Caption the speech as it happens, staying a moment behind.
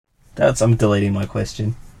I'm deleting my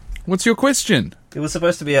question. What's your question? It was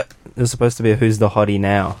supposed to be a who's the hottie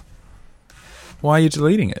now? Why are you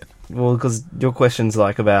deleting it? Well, because your question's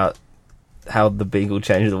like about how the Beagle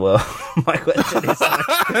changed the world. My question is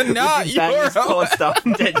like, No, you're stuff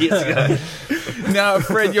 10 years ago. No,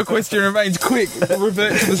 Fred, your question remains. Quick,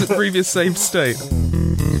 revert to the previous saved state.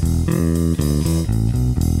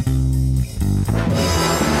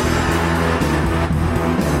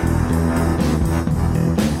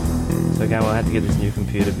 So again, I had to get this new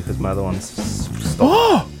computer because my other one's stopped.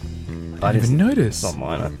 Oh! I didn't even notice. It's not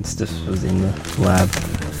mine. It's just was in the lab.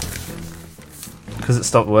 Because it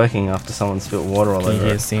stopped working after someone spilled water all over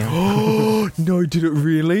it. Oh, no, did it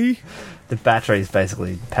really? The batteries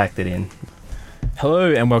basically packed it in.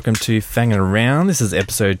 Hello and welcome to Fangin' Around. This is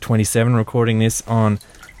episode 27, recording this on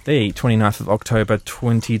the 29th of October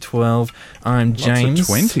 2012. I'm James.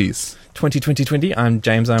 Lots of 20s. 2020. I'm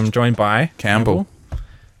James. I'm joined by Campbell.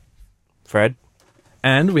 Fred.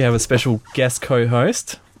 And we have a special guest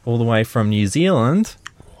co-host all the way from New Zealand,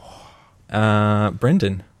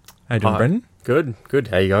 Brendan. How you doing, Brendan? Good.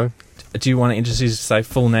 How you going? Do you want to introduce yourself,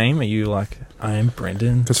 say full name? Are you like, I am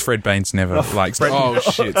Brendan? Because Fred Baines never likes... Oh,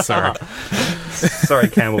 shit, sorry. Sorry,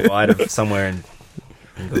 Campbell White somewhere in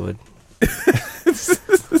Inglewood.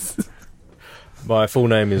 My full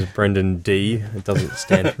name is Brendan D. It doesn't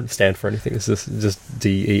stand for anything. It's just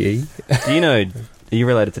D-E-E. Do you know... Are you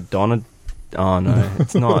related to Donna? Oh, no,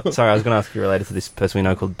 it's not. Sorry, I was going to ask if you're related to this person we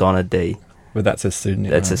know called Donna D. Well, that's a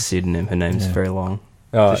pseudonym. That's a pseudonym. Her name's very long.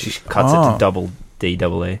 So she cuts it to double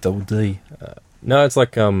D-double-E. Double D. No, it's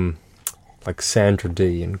like Sandra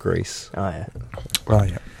D in Greece. Oh, yeah. Oh,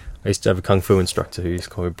 yeah. I used to have a kung fu instructor who used to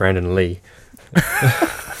call me Brandon Lee.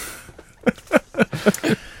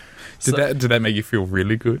 Did that make you feel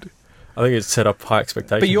really good? I think it set up high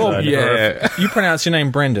expectations. But you pronounce your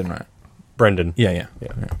name Brendan, right? Brendan. Yeah,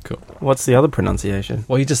 cool. What's the other pronunciation?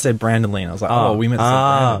 Well, you just said Brandon Lee, and I was like, we meant to say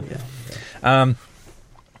Brandon. Yeah.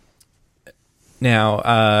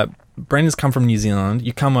 Now, Brendan's come from New Zealand.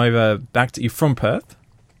 You come over you're from Perth?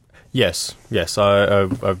 Yes. I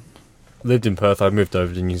lived in Perth. I moved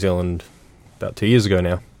over to New Zealand about 2 years ago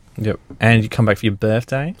now. Yep. And you come back for your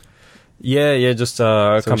birthday? Yeah. Just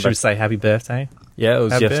so come should back. we say happy birthday? Yeah, it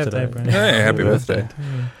was Happy yesterday. birthday, Brendan. Hey, happy birthday.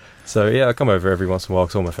 So yeah, I come over every once in a while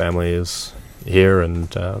because all my family is here, and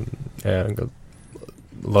I've got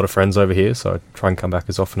a lot of friends over here, so I try and come back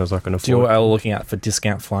as often as I can afford. Do you all looking out for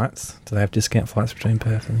discount flights? Do they have discount flights between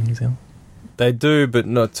Perth and New Zealand? They do, but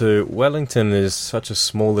not to... Wellington is such a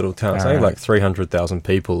small little town. It's only like 300,000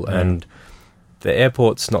 people, and the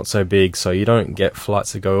airport's not so big, so you don't get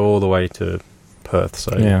flights that go all the way to Perth.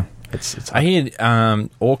 So yeah. It's I hear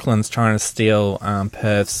Auckland's trying to steal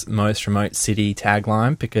Perth's most remote city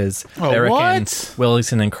tagline because they reckon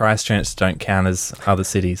Wellington and Christchurch don't count as other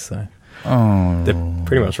cities. So they're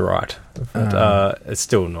pretty much right. But it's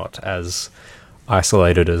still not as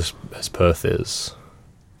isolated as Perth is.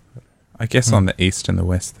 I guess on the east and the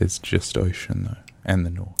west there's just ocean, though, and the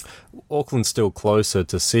north. Auckland's still closer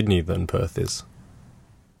to Sydney than Perth is.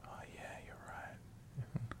 Oh, yeah, you're right.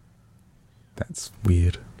 That's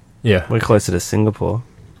weird. Yeah. We're closer to Singapore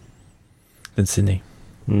than Sydney.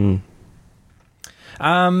 Mm.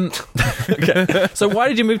 Okay. So why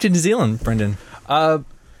did you move to New Zealand, Brendan?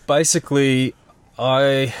 Basically,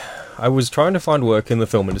 I was trying to find work in the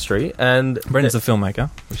film industry, and Brendan's a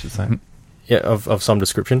filmmaker, we should say. Yeah, of some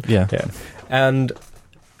description. Yeah. And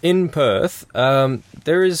in Perth,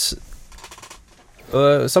 there is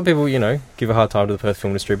some people, give a hard time to the Perth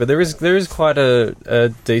film industry, but there is quite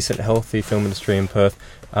a decent, healthy film industry in Perth.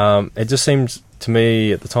 It just seemed to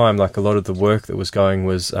me at the time like a lot of the work that was going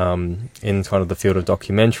was in kind of the field of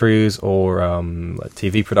documentaries or like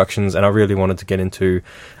TV productions, and I really wanted to get into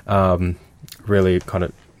really kind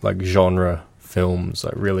of like genre films,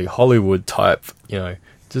 like really Hollywood type,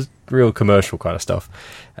 just real commercial kind of stuff.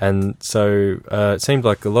 And so it seemed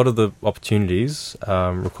like a lot of the opportunities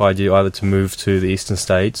required you either to move to the eastern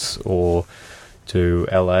states or to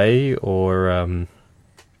LA or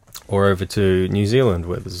over to New Zealand,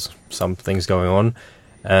 where there's some things going on.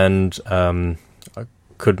 And I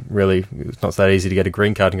couldn't really... It's not that easy to get a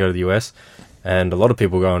green card and go to the US. And a lot of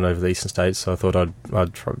people going over the eastern states, so I thought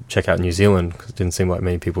I'd try, check out New Zealand, because it didn't seem like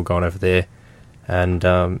many people going over there. And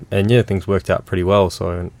yeah, things worked out pretty well,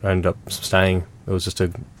 so I ended up staying. It was just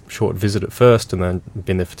a short visit at first, and then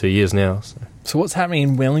been there for 2 years now. So what's happening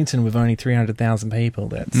in Wellington with only 300,000 people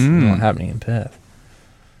that's not happening in Perth?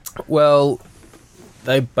 Well,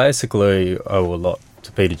 they basically owe a lot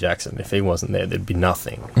to Peter Jackson. If he wasn't there, there'd be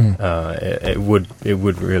nothing. It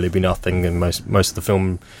would really be nothing, and most of the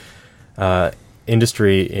film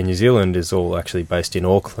industry in New Zealand is all actually based in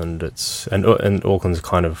Auckland. And Auckland's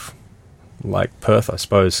kind of like Perth, I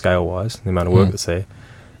suppose, scale-wise, the amount of work that's there.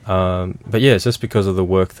 But yeah, it's just because of the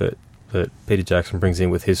work that Peter Jackson brings in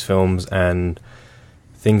with his films and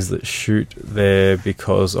things that shoot there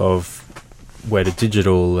because of Weta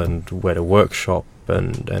Digital and Weta Workshop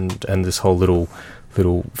and this whole little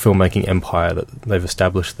filmmaking empire that they've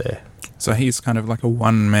established there. So he's kind of like a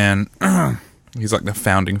one-man... he's like the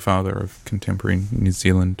founding father of contemporary New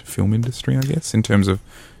Zealand film industry, I guess, in terms of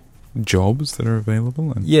jobs that are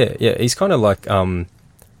available. And yeah, he's kind of like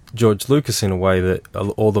George Lucas in a way that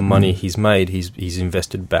all the money he's made, he's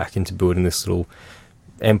invested back into building this little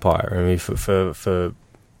empire. I mean, for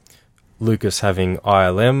Lucas having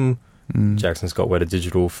ILM, Jackson's got Weta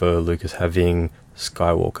Digital. For Lucas having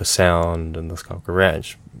Skywalker Sound and the Skywalker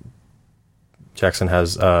Ranch, Jackson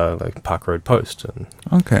has like Park Road Post.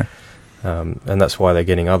 Okay. And that's why they're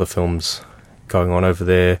getting other films going on over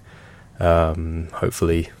there.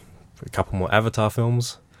 Hopefully a couple more Avatar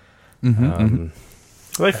films. Are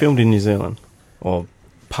they filmed in New Zealand? Or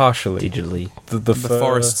partially. Digitally? The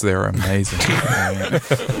forests there are amazing.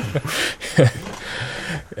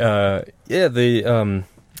 The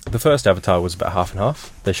first Avatar was about half and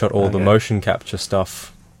half. They shot all the motion capture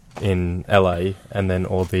stuff in LA, and then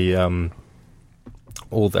all the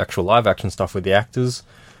actual live action stuff with the actors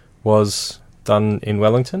was done in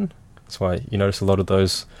Wellington. That's why you notice a lot of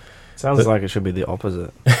those. Sounds like it should be the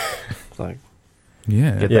opposite. It's like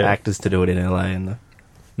get the actors to do it in LA and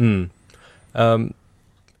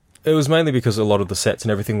it was mainly because a lot of the sets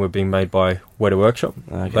and everything were being made by Weta Workshop.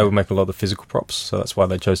 They were making a lot of the physical props, so that's why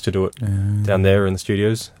they chose to do it down there in the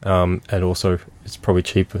studios. And also, it's probably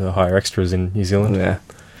cheaper to hire extras in New Zealand. Yeah,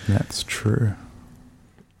 that's true.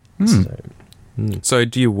 So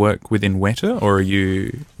do you work within Weta, or are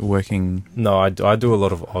you working... No, I do a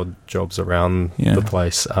lot of odd jobs around the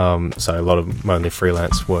place. So a lot of mainly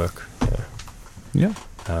freelance work. Yeah.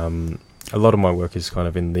 A lot of my work is kind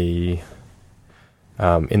of in the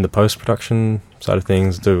post-production side of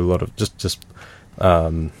things. Do a lot of just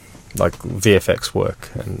like VFX work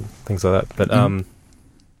and things like that. But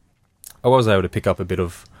I was able to pick up a bit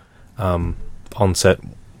of on-set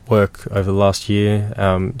work over the last year,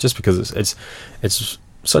 just because it's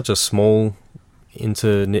such a small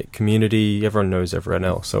internet community. Everyone knows everyone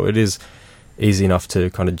else, so it is easy enough to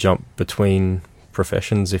kind of jump between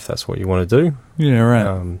professions if that's what you want to do. Yeah, right.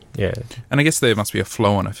 And I guess there must be a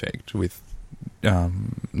flow-on effect with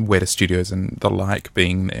Weta Studios and the like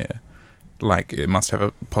being there. Like, it must have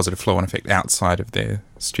a positive flow-on effect outside of their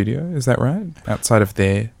studio. Is that right? Outside of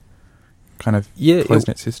their kind of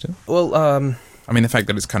closed-net system? Well, I mean, the fact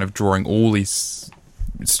that it's kind of drawing all these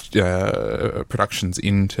productions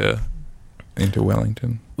into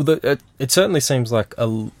Wellington. Well, it certainly seems like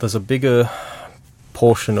there's a bigger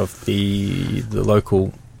portion of the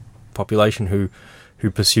local population who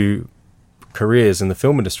pursue careers in the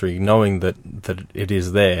film industry, knowing that it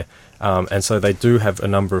is there, and so they do have a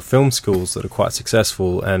number of film schools that are quite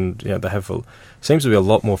successful, and they have seems to be a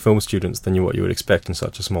lot more film students than what you would expect in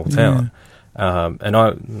such a small town. And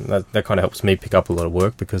that kind of helps me pick up a lot of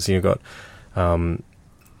work, because you've got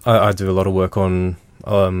I do a lot of work on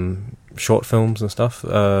short films and stuff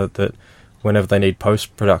that whenever they need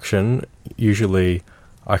post-production, usually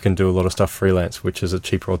I can do a lot of stuff freelance, which is a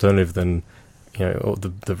cheaper alternative than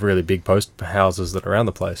the really big post houses that are around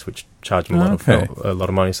the place, which charge them a lot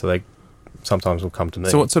of money, so they sometimes will come to me.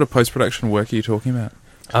 So what sort of post-production work are you talking about?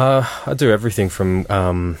 I do everything from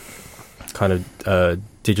kind of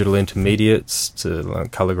digital intermediates to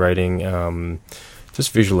color grading,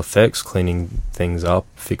 just visual effects, cleaning things up,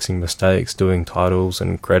 fixing mistakes, doing titles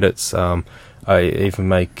and credits. I even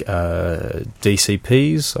make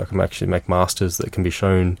DCPs. I can actually make masters that can be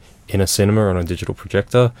shown in a cinema on a digital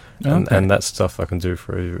projector, and that stuff I can do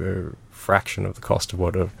for a fraction of the cost of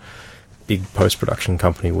what a big post-production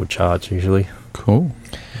company would charge usually. Cool.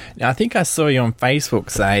 Now, I think I saw you on Facebook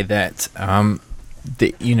say that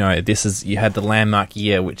you had the landmark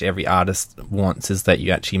year, which every artist wants, is that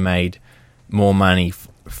you actually made more money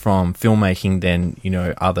from filmmaking than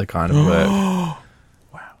other kind of work.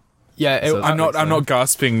 Yeah, So I'm not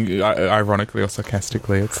gasping ironically or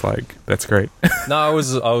sarcastically. It's like, that's great. No, I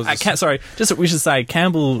was. We should say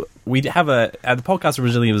Campbell. We have the podcast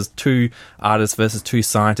originally was 2 artists versus 2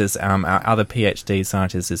 scientists. Our other PhD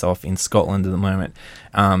scientist is off in Scotland at the moment.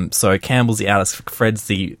 So Campbell's the artist, Fred's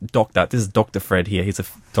the doctor. This is Dr. Fred here. He's a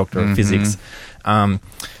doctor of physics.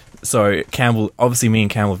 So Campbell, obviously, me and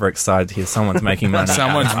Campbell are very excited to hear someone's making money.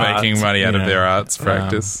 Someone's making money out of their arts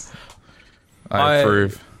practice. I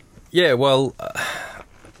approve. Yeah, well,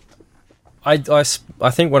 I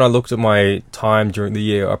think when I looked at my time during the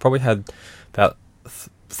year, I probably had about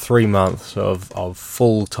 3 months of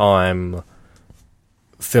full-time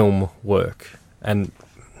film work,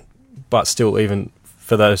 but still, even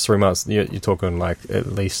for those 3 months, you're talking like at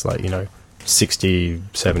least 60,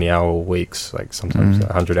 70-hour weeks, like sometimes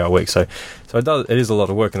 100-hour weeks. So it is a lot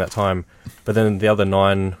of work in that time. But then the other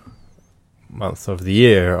 9 months of the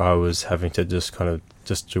year, I was having to just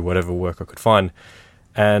do whatever work I could find,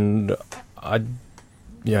 and I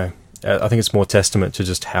think it's more testament to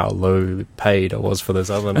just how low paid I was for those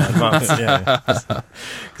other 9 months. Because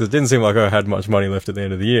it didn't seem like I had much money left at the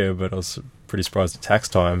end of the year, but I was pretty surprised at tax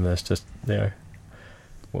time. There's just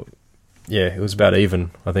it was about even,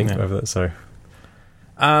 I think, over that. So,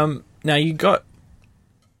 now you got,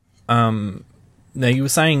 now you were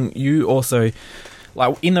saying you also,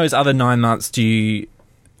 like, in those other 9 months, do you,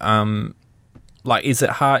 is it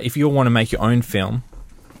hard if you want to make your own film?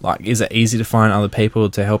 Like, is it easy to find other people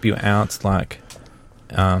to help you out? Like,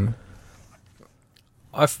 I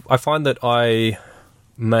find that I've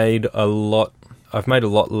made a lot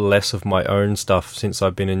less of my own stuff since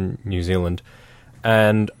I've been in New Zealand,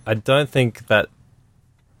 and I don't think that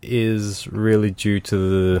is really due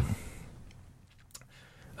to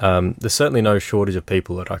there's certainly no shortage of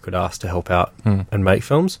people that I could ask to help out and make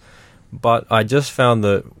films, but I just found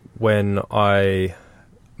that when I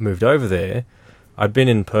moved over there, I'd been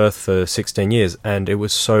in Perth for 16 years, and it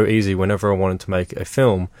was so easy whenever I wanted to make a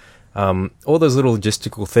film. All those little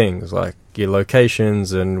logistical things, like your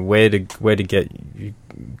locations and where to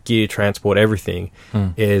get gear, transport, everything,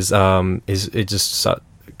 is it just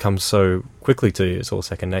comes so quickly to you. It's all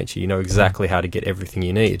second nature. You know exactly how to get everything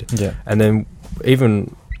you need. Yeah. And then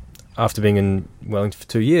even after being in Wellington for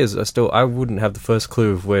 2 years, I wouldn't have the first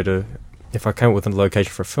clue of where to. If I came up with a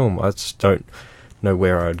location for a film, I just don't know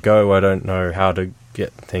where I'd go. I don't know how to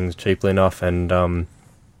get things cheaply enough, and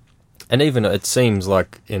even it seems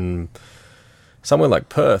like in somewhere like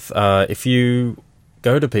Perth, if you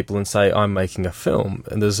go to people and say, I'm making a film,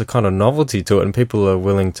 and there's a kind of novelty to it, and people are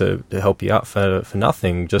willing to help you out for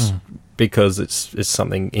nothing, just because it's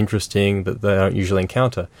something interesting that they don't usually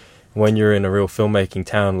encounter. When you're in a real filmmaking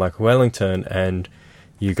town like Wellington, and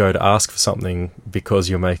you go to ask for something because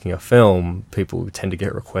you're making a film, people tend to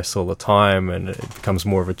get requests all the time, and it becomes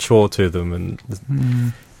more of a chore to them, and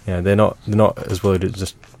they're not as willing to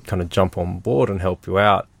just kind of jump on board and help you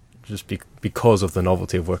out just because of the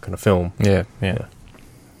novelty of working a film. Yeah. They're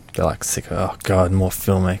like sick of, oh god, more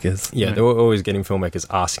filmmakers. Yeah, they're always getting filmmakers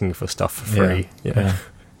asking for stuff for free. Yeah.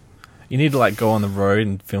 You need to like go on the road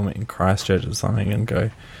and film it in Christchurch or something and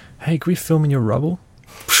go, hey, can we film in your rubble?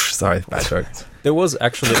 Sorry, bad joke. There was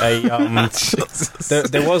actually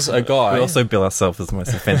there was a guy. We also bill ourselves as the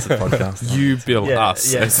most offensive podcast. You bill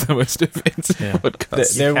us as the most offensive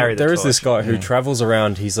podcast. There is this guy who travels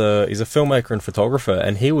around. He's a filmmaker and photographer,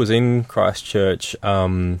 and he was in Christchurch.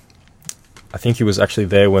 I think he was actually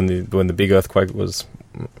there when the big earthquake was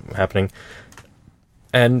happening,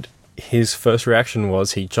 and his first reaction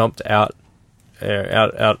was he jumped out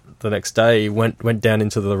the next day, went down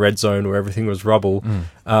into the red zone where everything was rubble,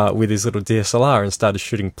 with his little DSLR, and started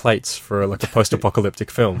shooting plates for like a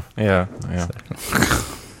post-apocalyptic film. Yeah.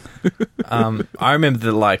 I remember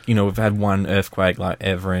that, we've had one earthquake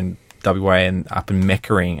ever in WA and up in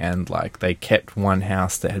Meckering, and they kept one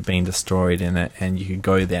house that had been destroyed in it, and you could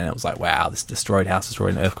go there and it was like, wow, this destroyed house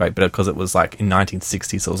destroyed in an earthquake, but because it was in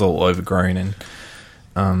 1960, so it was all overgrown,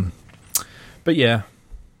 and but yeah.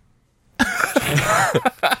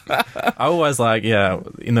 I always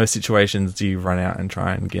in those situations, do you run out and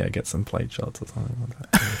try and get some plate shots or something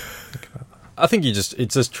like that? I think it's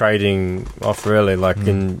just trading off, really.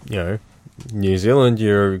 In New Zealand,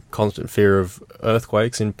 you're in constant fear of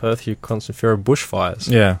earthquakes. In Perth, you're in constant fear of bushfires.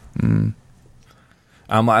 Yeah.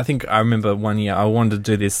 I think I remember one year I wanted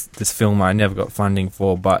to do this film I never got funding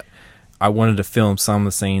for, but I wanted to film some of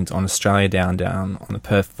the scenes on Australia down on the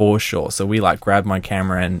Perth foreshore. So we grabbed my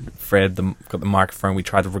camera, and Fred got the microphone. We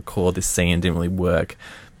tried to record this scene, didn't really work.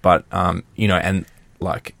 But even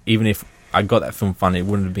if I got that film funded, it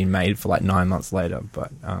wouldn't have been made for 9 months later.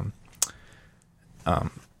 But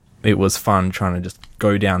it was fun trying to just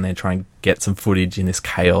go down there, try and get some footage in this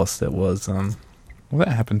chaos that was. Well, that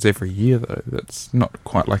happens every year, though. That's not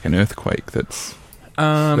quite like an earthquake.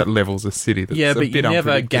 That levels a city. That's but you're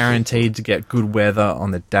never guaranteed to get good weather on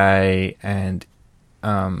the day, and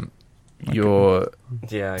for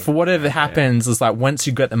whatever happens, it's once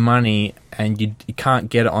you get the money and you can't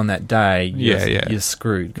get it on that day, you're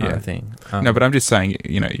screwed, kind of thing. No, but I'm just saying,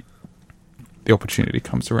 the opportunity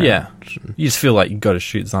comes around. Yeah. You just feel like you got to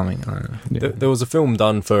shoot something. I don't know. Yeah. There was a film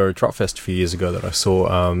done for Trotfest a few years ago that I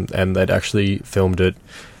saw, and they'd actually filmed it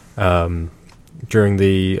during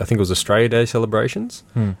the, I think it was Australia Day celebrations,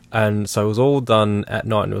 and so it was all done at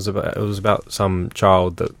night, and it was about some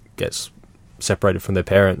child that gets separated from their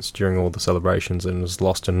parents during all the celebrations and was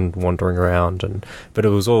lost and wandering around, but it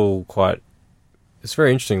was all quite. It's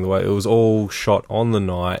very interesting the way it was all shot on the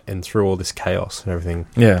night and through all this chaos and everything.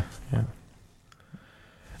 Yeah.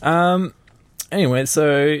 Anyway,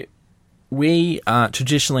 so we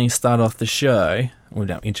traditionally start off the show. We'll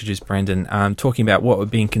now introduce Brendan. Talking about what we've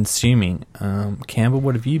been consuming. Campbell,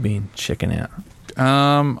 what have you been checking out?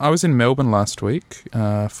 I was in Melbourne last week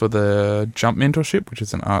for the Jump Mentorship, which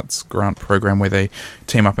is an arts grant program where they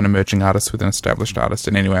team up an emerging artist with an established artist.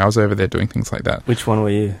 And anyway, I was over there doing things like that. Which one were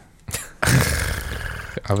you?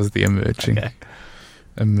 I was the emerging. Okay.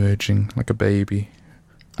 Emerging like a baby.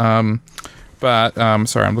 But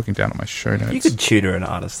sorry, I'm looking down at my show notes. You could tutor an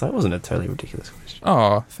artist. That wasn't a totally ridiculous question.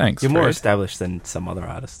 Oh, thanks. You're more Fred. established than some other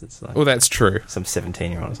artists. It's like Well, that's true. some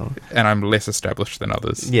 17-year-old or something. And I'm less established than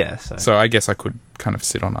others. Yeah, So I guess I could kind of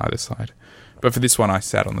sit on either side. But for this one, I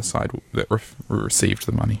sat on the side that received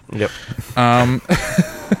the money. Yep.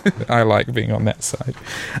 I like being on that side.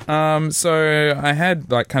 So I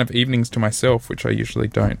had like kind of evenings to myself, which I usually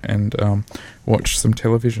don't, and watch some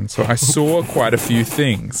television. So I saw quite a few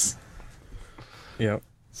things. Yep.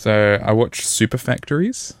 So I watched Super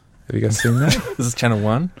Factories. Have you guys seen that? This is Channel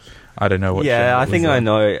 1. I don't know what. Yeah, channel I it think was I on.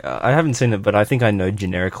 know. I haven't seen it, but I think I know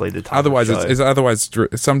generically the type Otherwise, of show.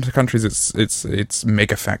 it's some countries it's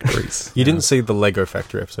mega factories. You didn't see the Lego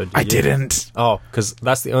Factory episode, did I you? didn't. Oh, because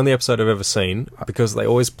that's the only episode I've ever seen, because they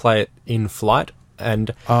always play it in flight,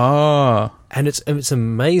 and Oh, it's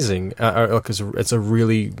amazing. It's a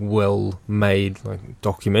really well made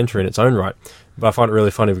documentary in its own right. But I find it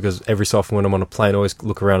really funny because every so often when I'm on a plane, I always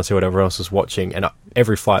look around and see what everyone else is watching, and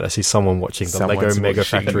every flight I see someone watching the Lego Someone's Mega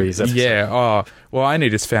watching. Factories episode. Yeah. Oh, well, I only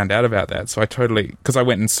just found out about that, so I because I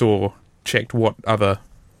went and checked what other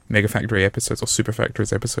Mega Factory episodes or Super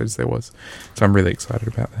Factories episodes there was. So I'm really excited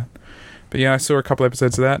about that. But yeah, I saw a couple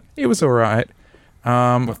episodes of that. It was all right.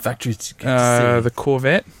 What factories did you get to see? The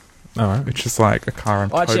Corvette, All right. which is like a car I'm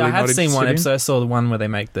Well, actually, totally I have not seen one interested in. episode. I saw the one where they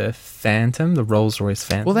make the Phantom, the Rolls-Royce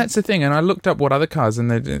Phantom. Well, that's the thing, and I looked up what other cars,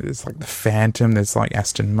 and there's like the Phantom, there's like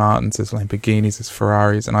Aston Martins, there's Lamborghinis, there's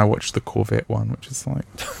Ferraris, and I watched the Corvette one, which is like...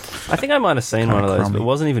 I think I might have seen Kinda one of those, but crummy. it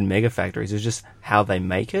wasn't even Mega Factories. It was just how they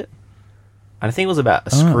make it. And I think it was about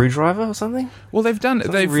a screwdriver or something. Well, they've done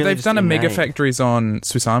Something really they've done a just Mega inane. Factories on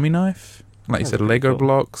Swiss Army knife, like you Oh, said, pretty Lego cool.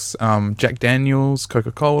 blocks, Jack Daniels,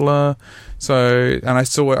 Coca-Cola. So, and I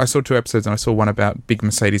saw 2 episodes, and I saw one about big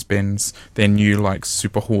Mercedes-Benz, their new like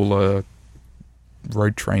super hauler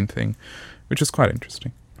road train thing, which was quite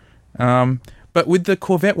interesting. But with the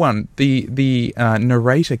Corvette one, the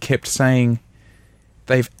narrator kept saying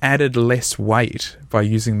they've added less weight by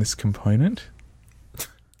using this component.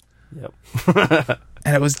 Yep.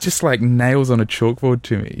 And it was just like nails on a chalkboard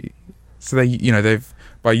to me. So they've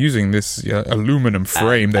by using this aluminum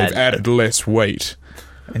frame, they've added less weight.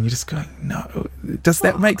 And you're just going, no, does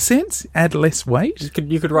that make sense? Add less weight?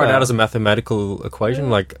 You could write out as a mathematical equation,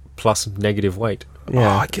 like plus negative weight. Yeah.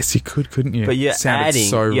 Oh, I guess you couldn't you? But you're Sounded adding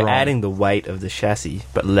so you're wrong. adding the weight of the chassis,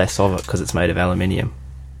 but less of it because it's made of aluminium.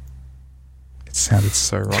 It sounded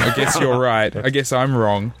so wrong. I guess you're right. I guess I'm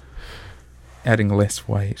wrong. Adding less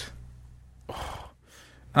weight.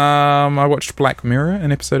 I watched Black Mirror,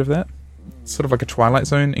 an episode of that. Sort of like a Twilight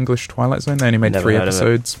Zone, English Twilight Zone. They only made Never 3 heard of it.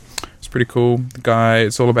 episodes. It's pretty cool. The guy,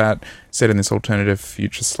 it's all about set in this alternative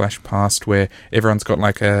future / past where everyone's got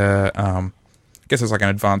like a, I guess it's like an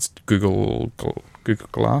advanced Google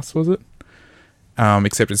Glass, was it?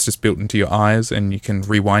 Except it's just built into your eyes, and you can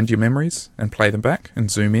rewind your memories and play them back and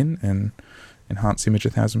zoom in and enhance image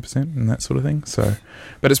 1000% and that sort of thing. So,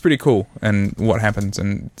 but it's pretty cool. And what happens,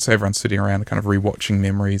 and so everyone's sitting around kind of rewatching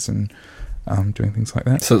memories and doing things like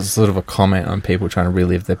that. So it's sort of a comment on people trying to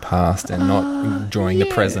relive their past and not enjoying the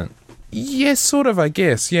present. Yeah, sort of, I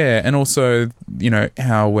guess. Yeah, and also,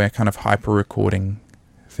 how we're kind of hyper recording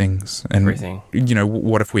things and Everything.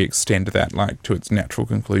 What if we extend that like to its natural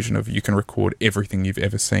conclusion of you can record everything you've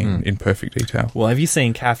ever seen in perfect detail. Well, have you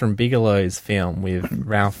seen Catherine Bigelow's film with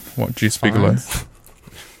Ralph? What, Juice Bigelow? Fiennes?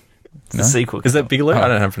 It's the sequel. Is that Bigelow? Oh. I don't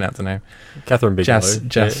know how to pronounce the name. Catherine Bigelow.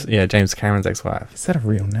 James Cameron's ex-wife. Is that a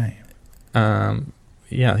real name?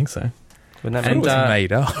 Yeah, I think so. Wouldn't that I thought it mean was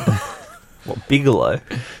made up. what, Bigelow?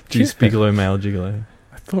 Juice Bigelow, male gigolo.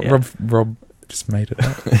 I thought Yeah. Rob just made it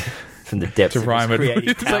up. From the depths To of rhyme his it creative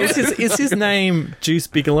with- So power. is his name Juice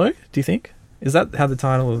Bigelow? Do you think? Is that how the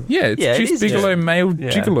title? Yeah, it's Yeah, it Juice is, Bigelow, yeah. male Yeah.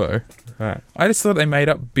 gigolo. Right. I just thought they made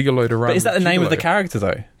up Bigelow to run. But is that the name of the Gigolo. character,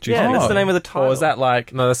 though? Do you Yeah, think? that's the name of the title. Or is that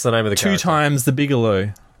like No, that's the name of the two character. times the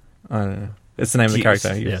Bigelow? I don't know. It's the name of the Yes,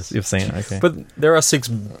 character. yes. You've seen it, okay. But there are 6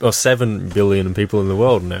 or 7 billion people in the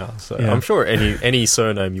world now, so Yeah. I'm sure any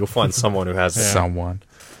surname you'll find someone who has it. Someone.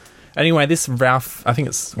 Anyway, this Ralph, I think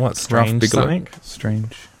it's Ralph Strange Bigelow. something.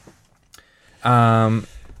 Strange.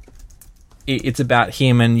 It's about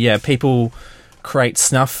him, and people create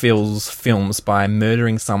snuff films by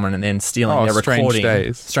murdering someone and then stealing their Strange recording.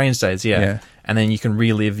 Days. Strange Days, yeah. And then you can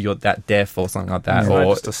relive that death or something like that, Is that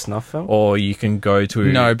or just a snuff film? or you can go to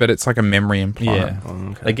No, but it's like a memory implant. yeah. Oh,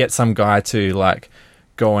 okay. They get some guy to like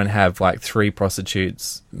go and have like 3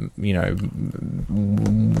 prostitutes,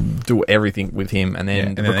 do everything with him, and then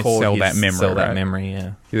And then they record sell his- that memory, Sell that right? memory,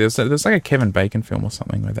 yeah. There's like a Kevin Bacon film or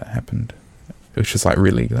something where that happened. It was just like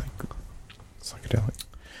really like psychedelic.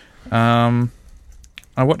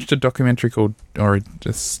 I watched a documentary or a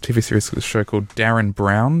TV series show called Darren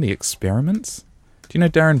Brown, The Experiments. Do you know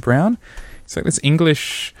Darren Brown? He's like this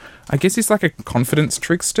English, I guess he's like a confidence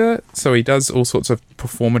trickster. So he does all sorts of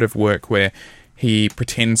performative work where he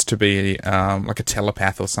pretends to be like a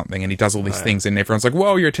telepath or something, and he does all these things, and everyone's like,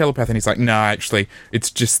 whoa, you're a telepath. And he's like, no, actually, it's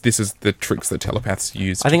just, this is the tricks that telepaths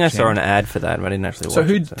use. I think to I saw an pretend." ad for that, but I didn't actually watch So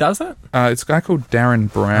who it. does that? It's a guy called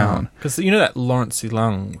Darren Brown. Because you know that Lawrence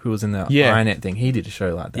Young who was in the Yeah. IronNet thing, he did a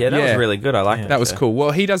show like that. Yeah, that Yeah. was really good. I liked Yeah. it. That was cool.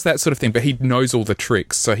 Well, he does that sort of thing, but he knows all the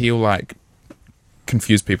tricks, so he'll like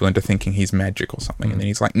confuse people into thinking he's magic or something, and then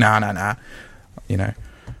he's like, nah, you know,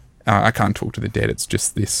 I can't talk to the dead. It's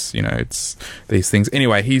just this, it's these things.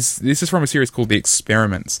 Anyway, this is from a series called The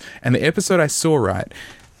Experiments, and the episode I saw, right,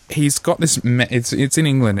 he's got this. It's in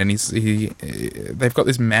England, and they've got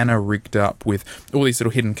this manor rigged up with all these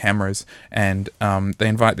little hidden cameras, and they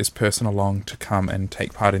invite this person along to come and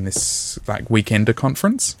take part in this like weekender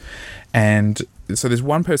conference, and so there's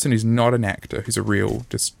one person who's not an actor, who's a real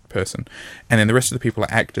just person, and then the rest of the people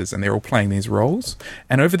are actors, and they're all playing these roles.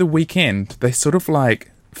 And over the weekend, they sort of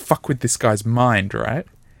like fuck with this guy's mind, right?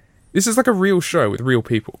 This is like a real show with real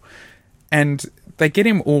people. And they get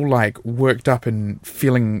him all like worked up and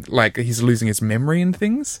feeling like he's losing his memory and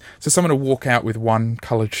things. So someone will walk out with one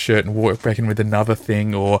coloured shirt and walk back in with another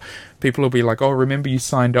thing, or people will be like, oh, remember you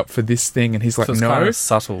signed up for this thing? And he's like, So it's no. kind of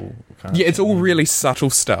subtle. Kind Yeah, of it's all really subtle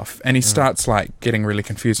stuff. And he starts like getting really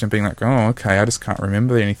confused and being like, oh, okay, I just can't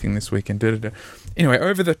remember anything this week. And Anyway,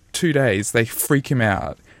 over the 2 days, they freak him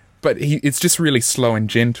out. But it's just really slow and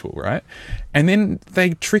gentle, right? And then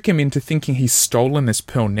they trick him into thinking he's stolen this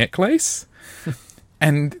pearl necklace.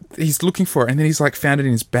 And he's looking for it, and then he's like found it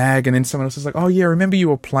in his bag, and then someone else is like, oh yeah, remember you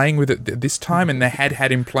were playing with it this time? And they had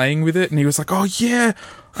him playing with it, and he was like, oh yeah,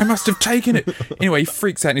 I must have taken it. Anyway, he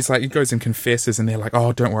freaks out, and he goes and confesses, and they're like,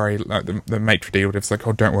 oh, don't worry, like the maitre d' like,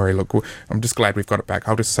 oh, don't worry, look, I'm just glad we've got it back,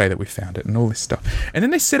 I'll just say that we found it, and all this stuff. And then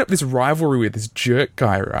they set up this rivalry with this jerk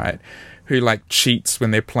guy, right, who like cheats when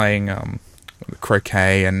they're playing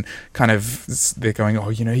croquet, and kind of they're going, oh,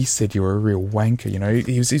 he said you were a real wanker,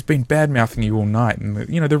 he's been bad-mouthing you all night, and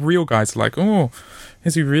the real guys are like, oh,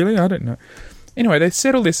 is he really? I don't know. Anyway, they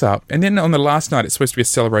set all this up, and then on the last night it's supposed to be a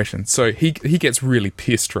celebration, so he gets really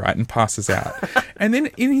pissed, right, and passes out. And then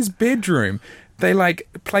in his bedroom they like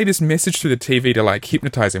play this message through the TV to like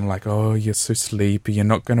hypnotize him, like, oh, you're so sleepy, you're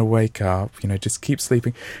not going to wake up, just keep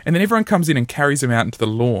sleeping. And then everyone comes in and carries him out into the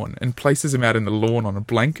lawn and places him out in the lawn on a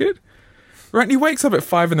blanket. Right, and he wakes up at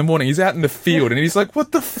 5 a.m. He's out in the field, and he's like,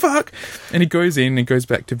 what the fuck? And he goes in and goes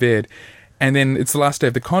back to bed. And then it's the last day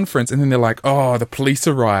of the conference, and then they're like, oh, the police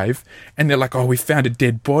arrive, and they're like, oh, we found a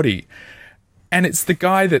dead body. And it's the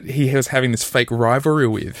guy that he was having this fake rivalry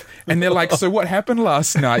with. And they're like, so what happened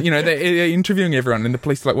last night? They're interviewing everyone, and the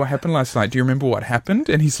police are like, what happened last night? Do you remember what happened?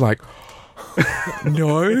 And he's like,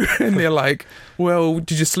 no. And they're like, well,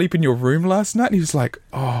 did you sleep in your room last night? And he was like,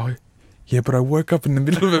 oh, yeah, but I woke up in the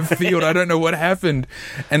middle of a field. I don't know what happened.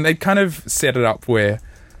 And they kind of set it up where,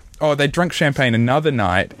 they drank champagne another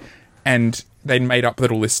night, and they'd made up that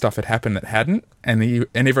all this stuff had happened that hadn't. And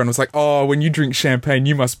everyone was like, oh, when you drink champagne,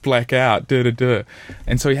 you must black out. Duh, duh, duh.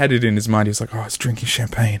 And so he had it in his mind. He was like, oh, I was drinking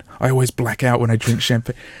champagne. I always black out when I drink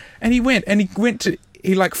champagne. And he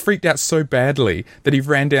like freaked out so badly that he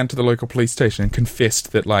ran down to the local police station and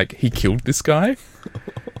confessed that like he killed this guy.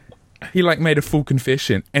 He like made a full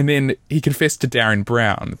confession, and then he confessed to Darren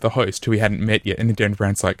Brown, the host, who he hadn't met yet. And then Darren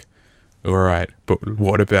Brown's like, all right, but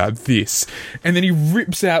what about this? And then he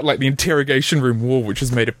rips out like the interrogation room wall, which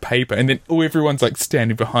is made of paper, and then everyone's like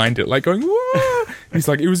standing behind it, like going, whoa! And he's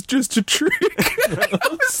like, it was just a trick. I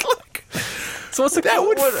was like, so what's that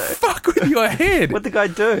would fuck with your head. What'd the guy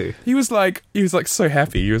do? He was like so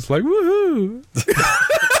happy. He was like, woohoo!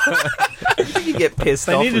 You get pissed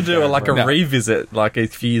They off. need to with do that, a bro. revisit, like a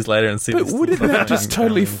few years later, and see. But wouldn't that just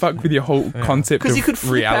totally fuck with your whole concept Because of you could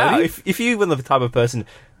flip out. reality? If you were the type of person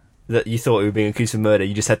that you thought you were being accused of murder,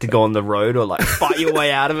 you just had to go on the road or like fight your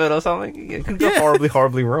way out of it or something. It could go horribly,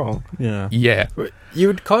 horribly wrong. Yeah. Yeah. You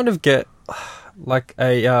would kind of get like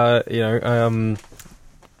a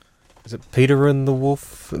is it Peter and the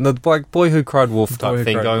Wolf? The Boy Who Cried Wolf Boy type Who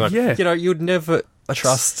thing Cried going on. Wolf. Yeah. You know, you'd never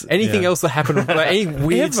Trust anything else that happened, like any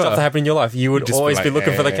weird Ever. stuff that happened in your life. You would Just always be like,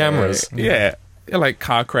 looking for the cameras. Yeah. Like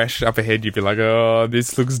car crash up ahead, you'd be like, oh,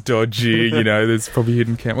 this looks dodgy, there's probably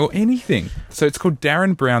hidden camera, or anything. So it's called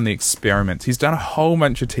Darren Brown, The Experiment. He's done a whole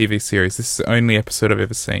bunch of TV series. This is the only episode I've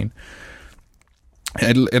ever seen.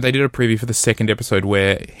 And they did a preview for the second episode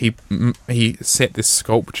where he set this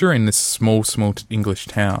sculpture in this small English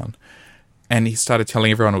town. And he started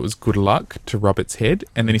telling everyone it was good luck to rub its head.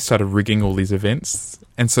 And then he started rigging all these events.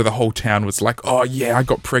 And so the whole town was like, oh, yeah, I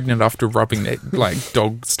got pregnant after rubbing that like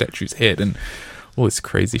dog statue's head and all this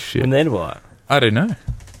crazy shit. And then what? I don't know.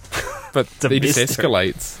 But a it just mystery.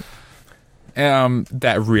 escalates.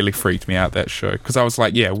 That really freaked me out, that show. Because I was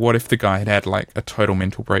like, yeah, what if the guy had like a total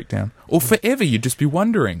mental breakdown? Or forever you'd just be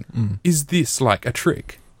wondering, is this like a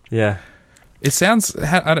trick? Yeah. It sounds...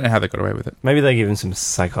 I don't know how they got away with it. Maybe they give him some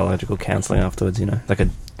psychological counselling afterwards, like a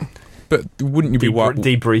But wouldn't you be...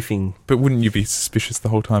 debriefing. But wouldn't you be suspicious the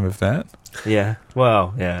whole time of that? Yeah.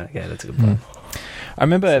 Well, yeah, that's a good point. I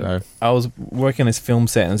remember I was working on this film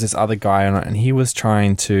set, and there was this other guy on it, and he was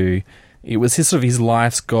trying to... It was his sort of his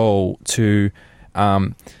life's goal to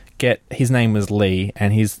get... His name was Lee,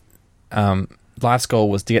 and his life's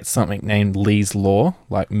goal was to get something named Lee's Law,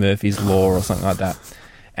 like Murphy's Law or something like that.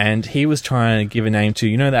 And he was trying to give a name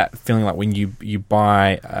to, that feeling like when you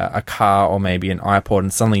buy a car or maybe an iPod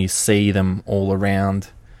and suddenly you see them all around,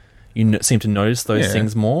 you seem to notice those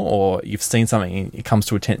things more, or you've seen something, it comes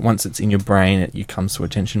to attention, once it's in your brain, it comes to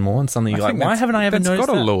attention more, and suddenly you're like, why haven't I ever noticed that? That's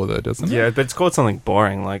got a law though, doesn't it? Yeah, but it's called something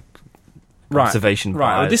boring, like observation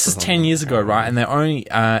right. Well, bias this or is something. 10 years ago, right? And they're only,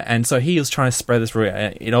 and so he was trying to spread this.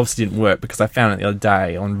 It obviously didn't work because I found it the other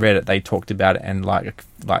day on Reddit. They talked about it, and like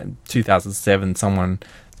 2007, someone,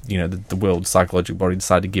 the world psychological body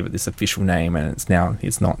decided to give it this official name, and it's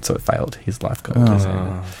not. So it failed his life goal.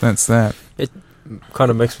 That's that. It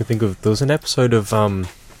kind of makes me think of, there was an episode of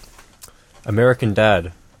American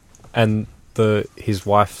Dad, and his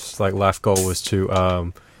wife's like life goal was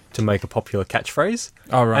to make a popular catchphrase.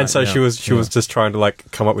 Oh right. And so she was just trying to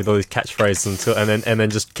like come up with all these catchphrases and then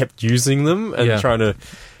just kept using them and trying to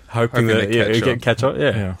hoping that it catch on.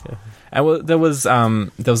 Yeah. And well, there was a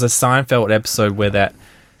Seinfeld episode where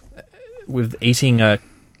with eating a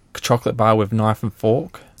chocolate bar with knife and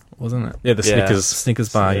fork, wasn't it? Yeah, the Snickers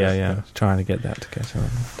bar. Yeah. Trying to get that to catch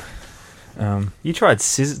on. You tried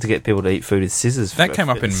scissors to get people to eat food with scissors. That came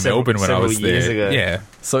up in Melbourne when I was there. Years ago. Yeah.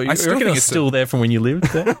 So you still reckon think it's still there from when you lived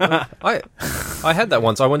there? I had that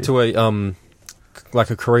once. I went to a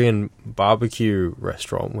Korean barbecue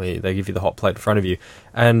restaurant where they give you the hot plate in front of you,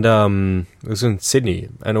 and it was in Sydney,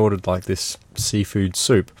 and ordered like this seafood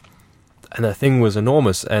soup, and the thing was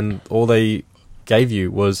enormous, and all they gave you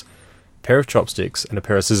was a pair of chopsticks and a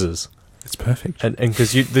pair of scissors. It's perfect. And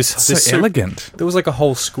because this soup, elegant. there was like a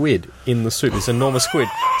whole squid in the soup, this enormous squid.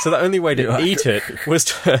 So the only way to eat it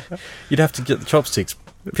was you'd have to get the chopsticks,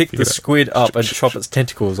 pick the squid up, and chop its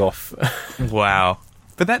tentacles off. Wow.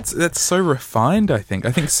 But that's so refined, I think.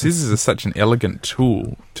 I think scissors are such an elegant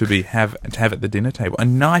tool to have at the dinner table. A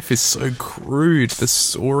knife is so crude, the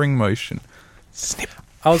sawing motion. Snip.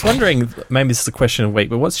 I was wondering, maybe this is a question of the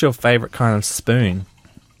week, but what's your favourite kind of spoon?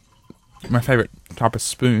 My favourite type of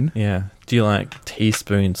spoon? Yeah. Do you like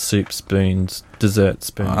teaspoons, soup spoons, dessert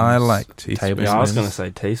spoons? I like teaspoons. Table Yeah, I was spoons? going to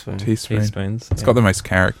say teaspoon. Teaspoons. It's got the most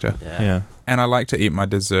character. Yeah. And I like to eat my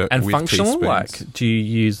dessert And with functional? teaspoons. Like, do you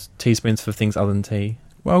use teaspoons for things other than tea?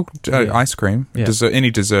 Well, ice cream, Yeah. dessert,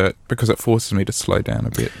 any dessert, because it forces me to slow down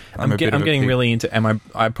a bit. I'm getting really into, and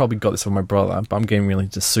I probably got this from my brother, but I'm getting really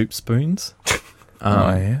into soup spoons.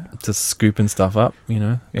 To scooping stuff up,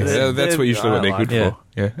 Yeah, that's usually what they're good for.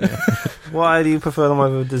 Yeah. Why do you prefer them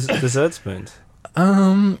over dessert spoons?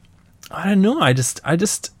 I don't know. I guess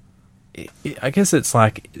it's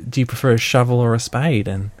like, do you prefer a shovel or a spade?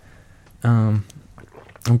 And I'm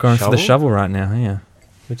going for the shovel right now. Yeah.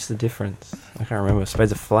 Which is the difference? I can't remember.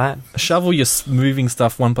 Spades are flat. A shovel, you're moving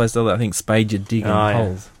stuff one place to the other. I think spade, you're digging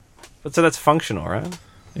holes. But so that's functional, right?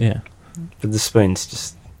 Yeah. But the spoon's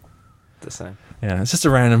just the same. Yeah, it's just a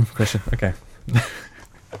random question. Okay.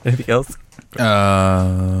 Anything else? Well,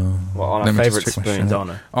 on our let me favourite just check my spoons, show.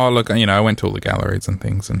 Honor. Oh, look, I went to all the galleries and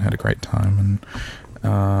things and had a great time.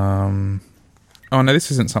 And Oh no,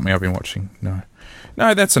 this isn't something I've been watching. No,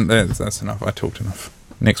 that's enough. I talked enough.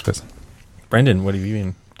 Next person. Brendan, what have you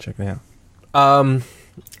been checking out?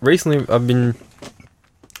 Recently, I've been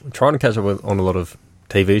trying to catch up on a lot of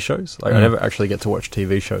TV shows. Like, I never actually get to watch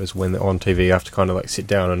TV shows when they're on TV. I have to kind of like sit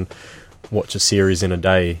down and watch a series in a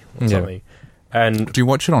day or something. And do you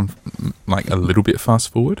watch it on like a little bit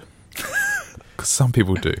fast forward? Because some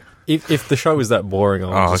people do. If the show is that boring,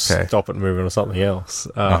 I'll just stop it and move on to something else.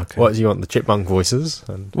 What do you want? The chipmunk voices?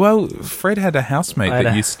 Well, Fred had a housemate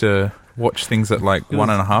that used to watch things at like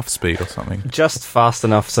 1.5 speed or something. Just fast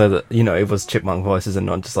enough so that, it was chipmunk voices and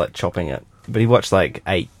not just like chopping it. But he watched like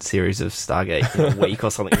 8 series of Stargate in a week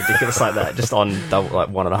or something ridiculous like that, just on double, like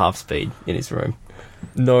 1.5 speed in his room.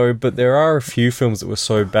 No, but there are a few films that were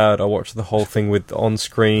so bad. I watched the whole thing with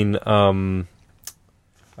on-screen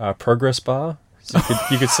progress bar. So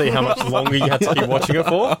you could see how much longer you had to keep watching it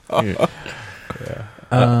for. Yeah.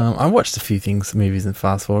 I watched a few movies in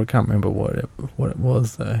fast forward. I can't remember what it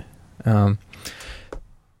was though.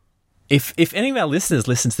 If any of our listeners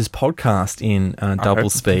listen to this podcast in double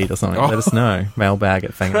speed or something, let us know.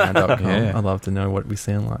 Mailbag@fangaround.com. Yeah. I'd love to know what we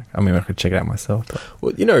sound like. I mean, I could check it out myself.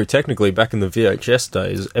 But. Well, technically, back in the VHS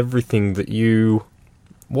days, everything that you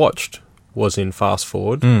watched was in fast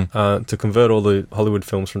forward. To convert all the Hollywood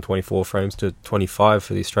films from 24 frames to 25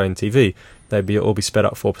 for the Australian TV, they'd all be sped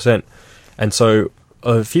up 4%. And so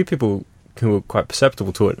a few people who were quite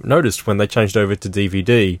perceptible to it noticed when they changed over to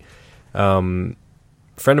DVD.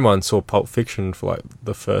 A friend of mine saw Pulp Fiction for like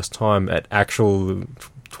the first time at actual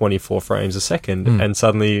 24 frames a second, and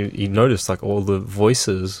suddenly he noticed like all the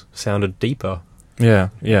voices sounded deeper. Yeah.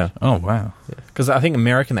 Oh wow! Because I think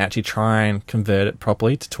American actually try and convert it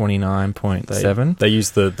properly to 29.7. They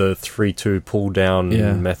use the 3:2 pull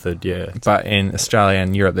down method. Yeah, but in Australia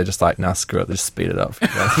and Europe, they're just like, nah, screw it, they just speed it up.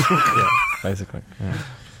 Basically. Yeah.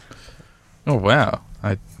 Oh wow!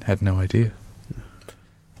 I had no idea.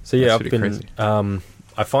 So yeah, That's I've been.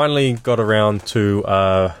 I finally got around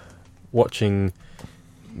to watching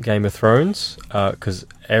Game of Thrones because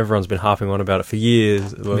everyone's been harping on about it for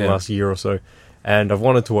years, the last year or so, and I've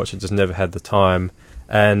wanted to watch it, just never had the time.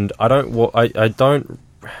 And I don't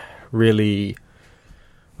really.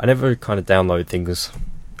 I never kind of download things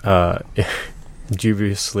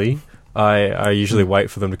dubiously. I usually wait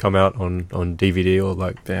for them to come out on DVD or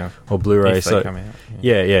Blu-ray. If they come out.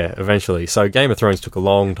 Yeah, eventually. So Game of Thrones took a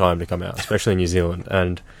long time to come out, especially in New Zealand.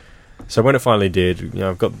 And so when it finally did,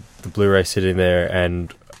 I've got the Blu-ray sitting there,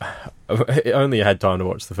 and I only had time to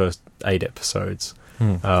watch the first 8 episodes.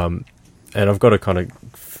 And I've got to kind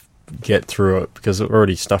of get through it because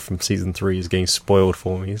already stuff from season 3 is getting spoiled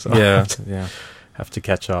for me. So I have to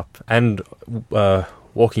catch up. And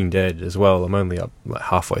Walking Dead as well. I'm only up like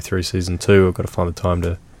halfway through season 2. I've got to find the time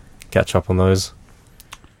to catch up on those.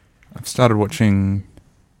 I've started watching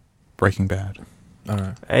Breaking Bad.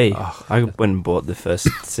 Hey, I went and bought the first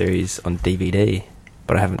series on DVD,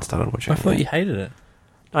 but I haven't started watching it. I thought you hated it.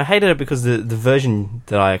 I hated it because the version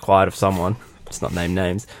that I acquired of someone, let's not name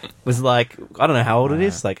names, was like, I don't know how old it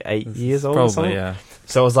is, like 8 years old or something. Yeah.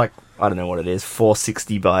 So it was like, I don't know what it is,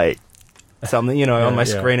 460 by something, on my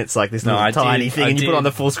screen it's like this little tiny thing, and you put it on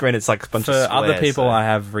the full screen, it's like a bunch of squares. For other people, I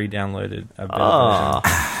have re-downloaded a better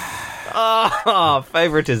version.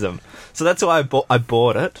 Favoritism. So that's why I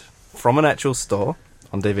bought it from an actual store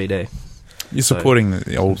on DVD. You're supporting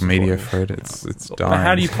the old media, Fred. It's dying. But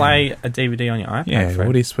how do you play a DVD on your iPad, Yeah, Fred?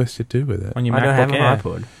 what are you supposed to do with it? On your I MacBook don't have Air? an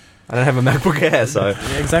iPod. I don't have a MacBook Air, so...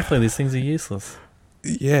 Yeah, exactly. These things are useless.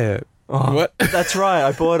 Yeah. Oh, What? That's right.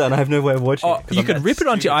 I bought it and I have no way of watching it. 'cause You I'm could that rip it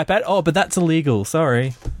onto your iPad. Oh, but that's illegal.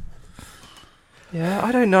 Sorry. Yeah,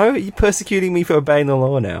 I don't know. You're persecuting me for obeying the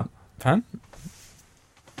law now. Fun?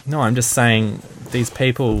 No, I'm just saying these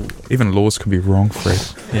people... Even laws can be wrong, Fred.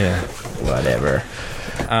 Yeah. Whatever.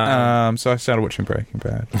 So I started watching Breaking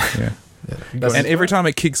Bad. Yeah. And every time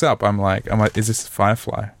it kicks up, I'm like, is this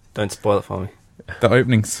Firefly? Don't spoil it for me. The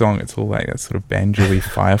opening song, it's all like that sort of banjo-y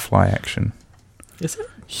Firefly action. Is it?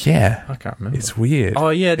 Yeah. I can't remember. It's weird. Oh,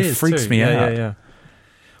 yeah, it is. It freaks too. me out. Yeah.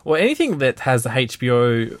 Well, anything that has the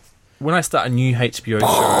HBO... When I start a new HBO show,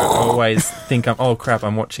 I always think, oh crap,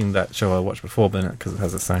 I'm watching that show I watched before, but because it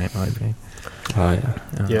has the same opening. Oh,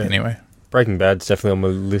 yeah. Anyway. Breaking Bad's definitely on my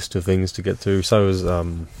list of things to get to. So is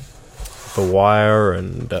The Wire,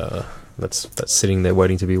 and that's sitting there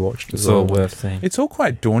waiting to be watched as It's all well. worth seeing. It's all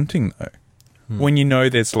quite daunting, though. When you know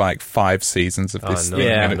there's like 5 seasons of this no, thing,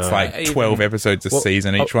 yeah, and it's no. like 12 episodes a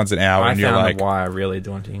season, each one's an hour, I and you're found like, The Wire really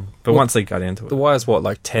daunting. But once they got into The it. Wire's what,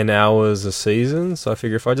 like 10 hours a season? So I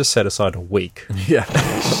figure if I just set aside a week. Yeah.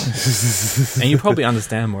 And you probably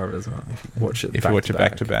understand more of it as well if you watch it if you watch it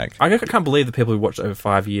back to back. I can't believe the people who watched it over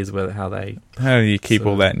 5 years, how they... How do you keep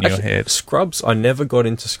all that in your Actually, head? Scrubs, I never got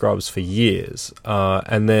into Scrubs for years.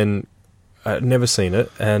 And then I'd never seen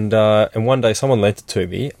it. And one day someone lent it to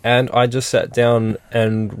me. And I just sat down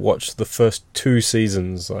and watched the first 2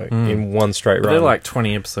 seasons in one straight run. They're like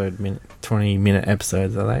 20-minute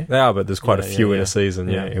episodes, are they? They are, but there's quite a Yeah, few yeah, in yeah. a season.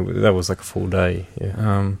 Yeah, Yeah. that was like a full day.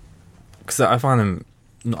 Yeah. Because I find them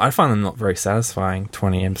not very satisfying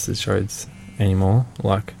 20 episode shows anymore.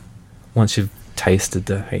 Like once you've tasted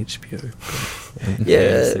the HBO.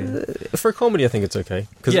 For a comedy, I think it's okay.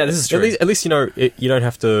 Cause Yeah, this is true. At least you know you don't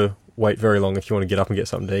have to wait very long if you want to get up and get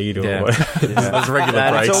something to eat or Yeah. there's regular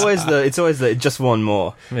And breaks. it's always the just one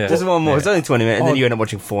more. Yeah. Just one more. Yeah. It's only 20 minutes, and then Oh, you end up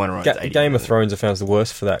watching 4 in a row. It's 80 Game of minutes. Thrones I found is the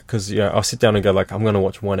worst for that because I'll sit down and go like I'm going to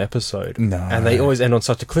watch one episode, No. and they always end on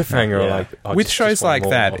such a cliffhanger. Yeah. Like With just shows one like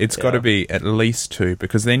more. that, it's got to Yeah. be at least 2,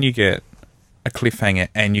 because then you get a cliffhanger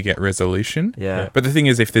and you get resolution. Yeah. But the thing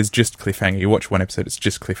is, if there's just cliffhanger, you watch one episode, it's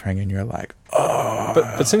just cliffhanger, and you're like,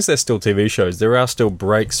 But since they're still TV shows, there are still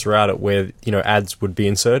breaks throughout it where ads would be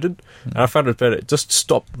inserted, and I found it better just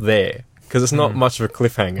stop there because it's not much of a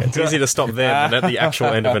cliffhanger. It's easy to stop there than at the actual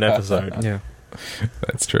end of an episode. Yeah.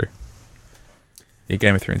 that's true. Yeah,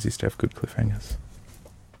 Game of Thrones used to have good cliffhangers.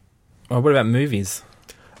 Well, what about movies?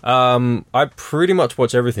 I pretty much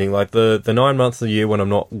watch everything. Like the 9 months of the year when I'm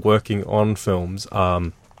not working on films,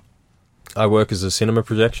 I work as a cinema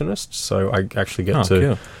projectionist, so I actually get to.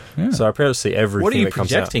 Cool. Yeah. So I pretty much see everything What are you that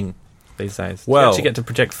comes out. projecting these days? Do Well- you actually get to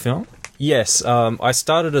project film? Yes, I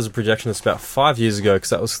started as a projectionist about 5 years ago because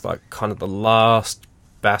that was like kind of the last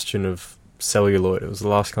bastion of celluloid. It was the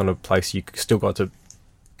last kind of place you still got to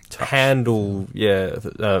handle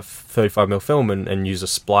 35mm film and use a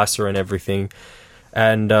splicer and everything.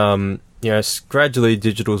 And gradually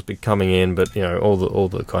digital's been coming in, but all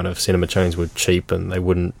the kind of cinema chains were cheap and they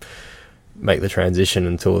wouldn't make the transition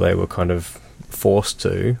until they were kind of forced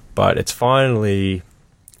to. But it's finally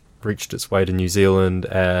reached its way to New Zealand,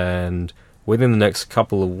 and within the next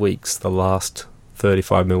couple of weeks the last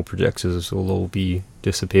 35mm projectors will all be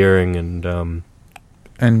disappearing.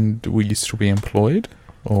 And will you still be employed,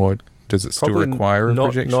 or does it still probably require a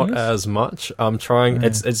projectionist? not as much. I'm trying. Yeah.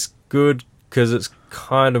 It's good because it's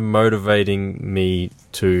kind of motivating me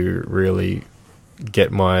to really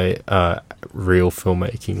get my real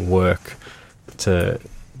filmmaking work to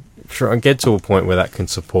try and get to a point where that can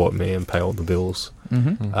support me and pay all the bills.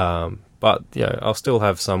 Mm-hmm. But I'll still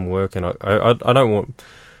have some work, and I don't want.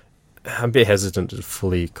 I'm a bit hesitant to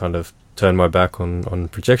fully kind of turn my back on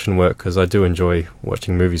projection work because I do enjoy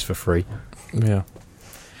watching movies for free. Yeah.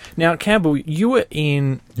 Now, Campbell, you were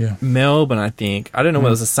in Yeah. Melbourne, I think. I don't know whether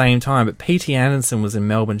it was the same time, but P.T. Anderson was in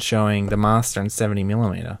Melbourne showing The Master in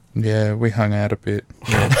 70mm. Yeah, we hung out a bit.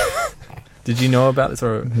 Did you know about this?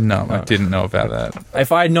 Or No, I didn't know about that.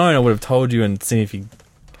 if I had known, I would have told you and seen if you...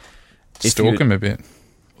 Stalk him a bit.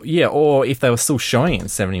 Yeah, or if they were still showing it in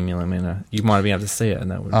 70mm, you might have been able to see it,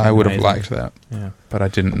 and that would. I would have liked that, Yeah. but I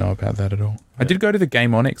didn't know about that at all. I did go to the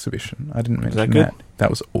Game On exhibition. I didn't mention that good? That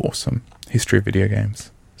was awesome. History of video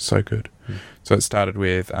games. So good. So it started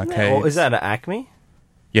with arcades. Or is that at Acme?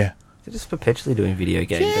 Yeah. They're just perpetually doing video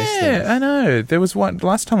game based Yeah, things. I know. There was one...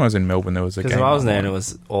 Last time I was in Melbourne, there was a Because game. I was on there and one. it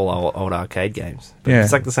was all old arcade games. But Yeah.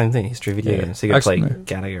 it's like the same thing, history of video Yeah. games. So you got to play Actually-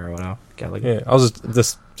 Gallagher or whatever. Gallagher. Yeah, I was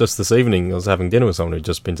just this evening. I was having dinner with someone who'd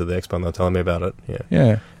just been to the expo, and they were telling me about it. Yeah,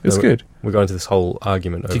 Yeah, it was No, good. we got into this whole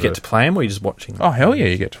argument. Did you get to play them, or are you just watching them? Oh, hell yeah,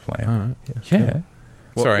 you get to play 'em. Alright. Yeah.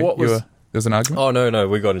 What- Sorry, what was- there was an argument? Oh no,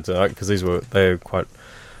 we got into that because they were quite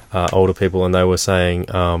older people, and they were saying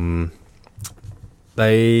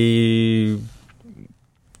they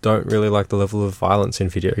don't really like the level of violence in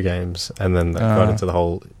video games, and then that got into the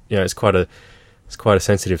whole. It's quite a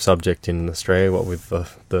sensitive subject in Australia. What with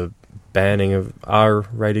the banning of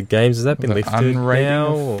R-rated games, has that been The lifted unrating now?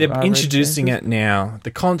 of- or- They're R-rated introducing games? it now.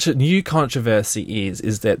 The new controversy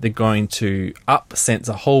is that they're going to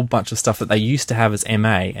censor a whole bunch of stuff that they used to have as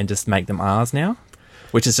MA and just make them Rs now,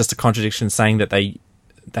 which is just a contradiction, saying that they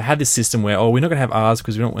had this system where, we're not going to have Rs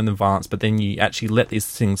because we don't want them violence, but then you actually let these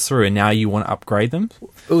things through and now you want to upgrade them.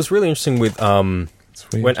 It was really interesting with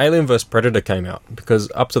It's weird. when Alien vs Predator came out,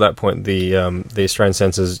 because up to that point the Australian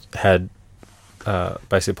censors had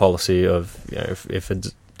basic policy of if a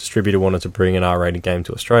distributor wanted to bring an R-rated game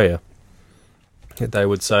to Australia, they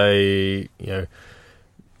would say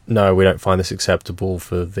no, we don't find this acceptable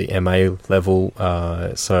for the MA level,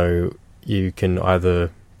 so you can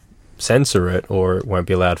either censor it or it won't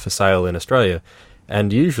be allowed for sale in Australia.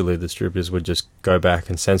 And usually the distributors would just go back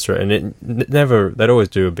and censor it, and they'd always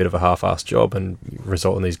do a bit of a half-assed job and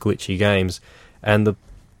result in these glitchy games. And the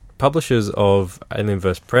publishers of Alien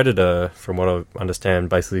vs Predator, from what I understand,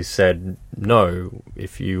 basically said, no,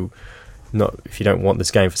 if you don't want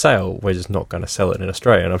this game for sale, we're just not going to sell it in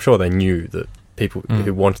Australia. And I'm sure they knew that people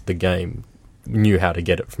who wanted the game knew how to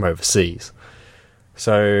get it from overseas.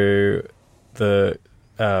 So the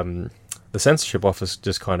censorship office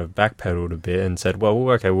just kind of backpedaled a bit and said, well,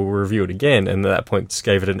 okay, we'll review it again. And at that point, just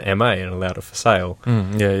gave it an MA and allowed it for sale.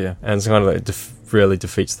 Yeah. And it's kind of like really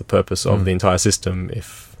defeats the purpose of the entire system.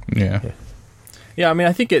 Yeah, I mean,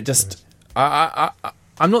 I think it just...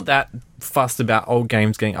 I'm not that fussed about old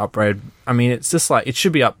games getting upgraded. I mean, it's just like, it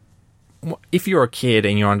should be up... If you're a kid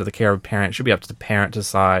and you're under the care of a parent, it should be up to the parent to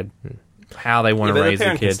decide how they want to raise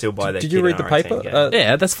the kid. Still buy their Did you read the paper?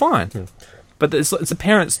 Yeah, that's fine. But it's a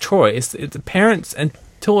parent's choice. It's a parent's,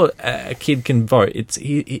 until a kid can vote.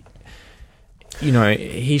 He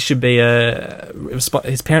should be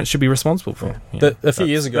his parents should be responsible for. A few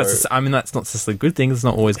years ago, that's not necessarily a good thing. There's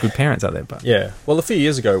not always good parents out there, but well, a few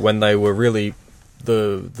years ago when they were really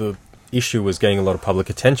the issue was getting a lot of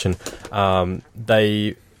public attention,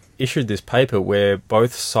 they issued this paper where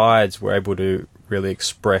both sides were able to really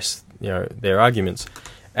express their arguments,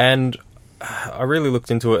 and I really looked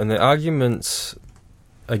into it, and the arguments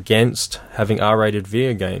against having R-rated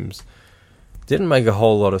video games didn't make a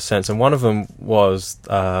whole lot of sense. And one of them was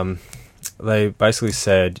they basically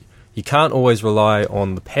said you can't always rely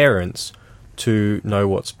on the parents to know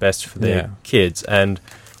what's best for their kids. And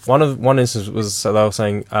one instance was they were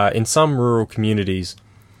saying in some rural communities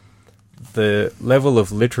the level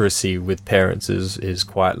of literacy with parents is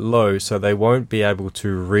quite low, so they won't be able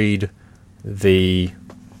to read the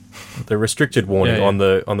restricted warning on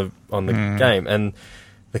the game. And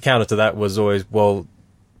the counter to that was always, well,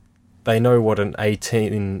 they know what an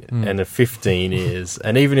 18 and a 15 is,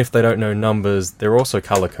 and even if they don't know numbers, they're also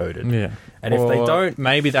color coded. Yeah. And if they don't,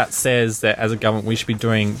 maybe that says that as a government we should be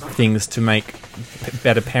doing things to make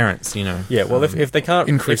better parents. Yeah. Well, if they can't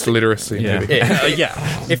increase literacy, maybe.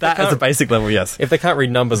 If that as a basic level, yes. If they can't read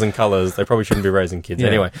numbers and colors, they probably shouldn't be raising kids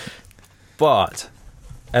anyway. But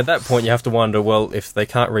at that point, you have to wonder, well, if they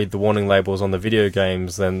can't read the warning labels on the video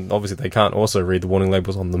games, then obviously they can't also read the warning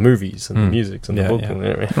labels on the movies and the music and the book.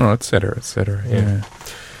 Oh, et cetera, et cetera. Yeah.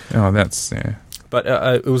 Oh, that's... Yeah. But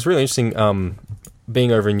it was really interesting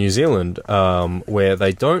being over in New Zealand, where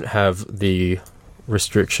they don't have the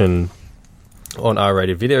restriction on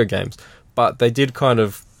R-rated video games, but they do kind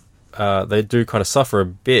of suffer a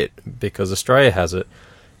bit because Australia has it,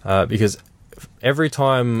 because every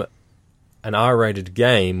time an R-rated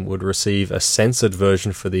game would receive a censored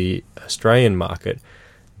version for the Australian market,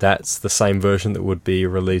 that's the same version that would be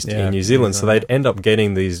released in New Zealand. So they'd end up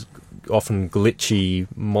getting these often glitchy,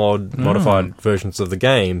 modified versions of the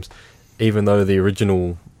games, even though the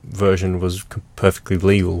original version was perfectly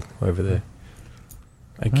legal over there.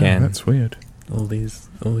 Again, that's weird. All these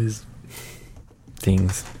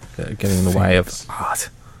things that are getting in the way of art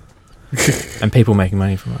and people making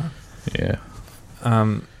money from art. Yeah.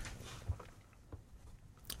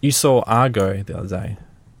 You saw Argo the other day.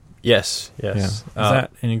 Yes. Yeah. Is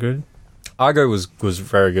that any good? Argo was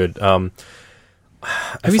very good.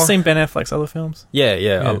 Have you seen Ben Affleck's other films?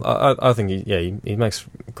 Yeah. I think he makes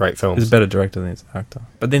great films. He's a better director than his actor.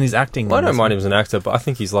 But then he's acting. Well, I don't mind him as an actor, but I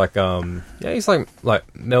think he's like he's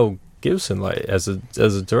like Mel Gibson, like as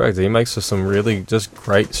a director. He makes some really just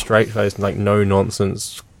great straight-faced, like no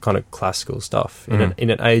nonsense kind of classical stuff in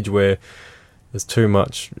an age where there's too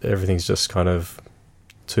much. Everything's just kind of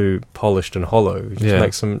too polished and hollow. Just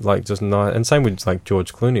makes some like just nice, and same with like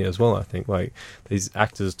George Clooney as well. I think like these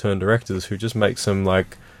actors turned directors who just make some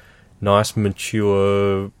like nice,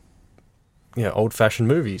 mature, old-fashioned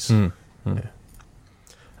movies.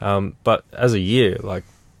 But as a year, like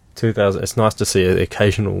 2000, it's nice to see an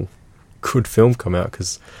occasional good film come out,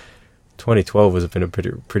 because 2012 has been a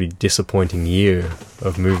pretty disappointing year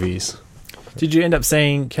of movies. Did you end up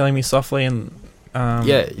seeing Killing Me Softly and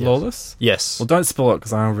Lawless? Yes. Well, don't spoil it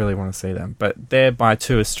because I really want to see them. But they're by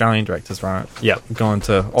two Australian directors, right? Yeah. Going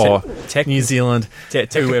to New Zealand,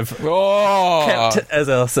 who we've kept as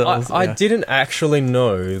ourselves. I didn't actually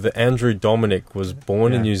know that Andrew Dominic was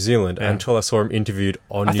born in New Zealand until I saw him interviewed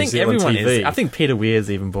on New Zealand TV. I think Peter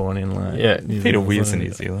Weir's even born in Peter Weir's in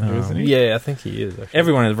New Zealand, isn't he? Yeah, I think he is. Actually.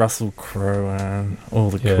 Everyone is Russell Crowe and all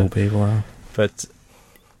the cool people are. But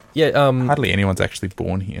hardly anyone's actually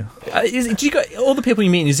born here. Do you got all the people you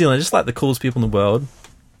meet in New Zealand are just like the coolest people in the world?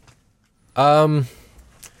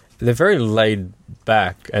 They're very laid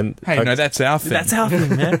back. And Hey, no, that's our thing. That's our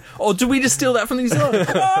thing, man. Or did we just steal that from New Zealand?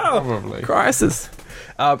 Probably. Crisis.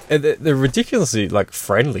 and they're ridiculously like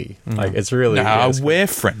friendly. Like it's really We're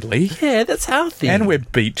friendly. Yeah, that's our thing. And we're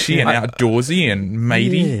beachy and outdoorsy and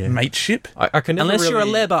mateship. I can never Unless you're a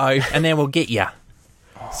really- lebo, and then we'll get you.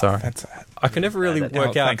 Sorry. That's I can never really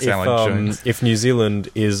work out thanks, Alan Jones. if New Zealand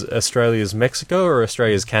is Australia's Mexico or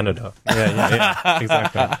Australia's Canada. Yeah,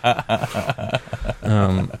 exactly.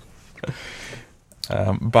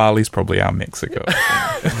 Bali's probably our Mexico.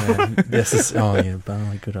 Bali,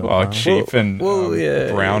 good old Well, Bali. cheap and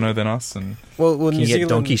yeah. browner than us, and Well, Can New you get Zealand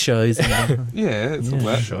donkey shows? And yeah, it's all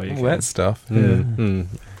that, sure you all can. that stuff. Mm.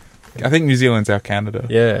 I think New Zealand's our Canada.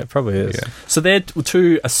 Yeah, it probably is. Yeah. So they're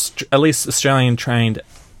two, at least Australian trained,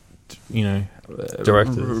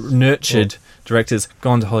 Directors. nurtured directors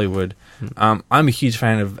gone to Hollywood. I'm a huge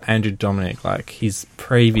fan of Andrew Dominik. Like his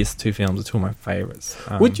previous two films are two of my favourites.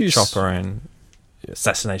 Would you Chopper and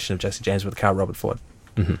Assassination of Jesse James with Carl Robert Ford,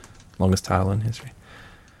 longest title in history.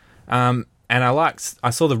 And I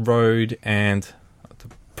saw The Road and The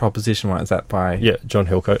Proposition one. Is that by John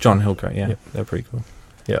Hillcoat. John Hillcoat? Yeah, Yeah. they're pretty cool.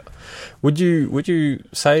 Yeah. Would you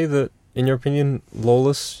say that, in your opinion,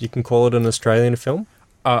 Lawless, you can call it an Australian film?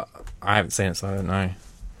 I haven't seen it, so I don't know.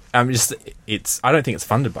 I don't think it's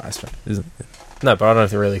funded by Australia, is it? No, but I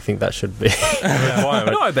don't really think that should be a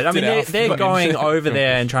requirement. No, but I mean, Did our they're fucking going shit. over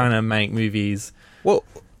there and trying to make movies. Well,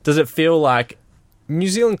 Does it feel like New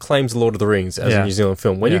Zealand claims Lord of the Rings as Yeah. a New Zealand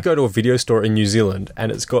film. When Yeah. you go to a video store in New Zealand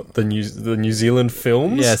and it's got the New Zealand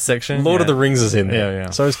films, section? Lord of the Rings is in there. Yeah, yeah.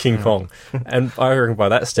 So is King Kong. And I reckon by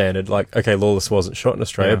that standard, like, okay, Lawless wasn't shot in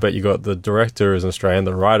Australia, Yeah. but you got the director is an Australian,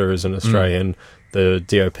 the writer is an Australian, the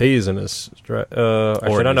DOP is an Australian.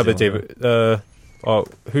 Actually, I don't know New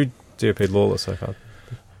about who DOP'd Lawless? I can't.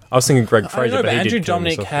 I was thinking Greg I don't Fraser, know, but but he Andrew did kill Dominik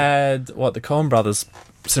himself. had the Coen Brothers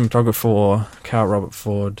cinematographer, Carl Robert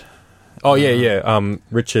Ford. Oh yeah.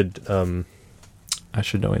 Richard. I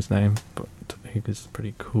should know his name, but he was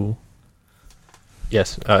pretty cool.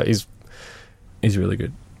 Yes, He's really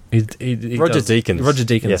good. He Roger does- Deakins. Roger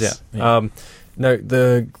Deakins, Yes. yeah. No, I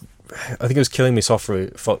think it was Killing Me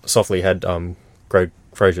Softly had Greg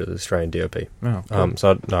Fraser, the Australian DOP. Oh,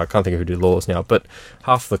 cool. I can't think of who did Lawless now, but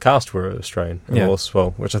half the cast were Australian in Yeah. Lawless as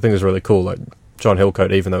well, which I think is really cool. Like John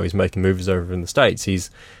Hillcoat, even though he's making movies over in the States, he's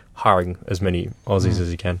hiring as many Aussies as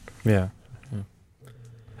he can. Yeah.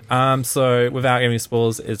 So without giving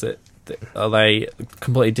spoilers, are they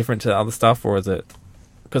completely different to other stuff, or is it?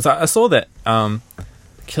 Because I saw that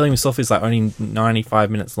Killing Me Softly is like only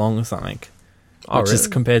 95 minutes long or something, which is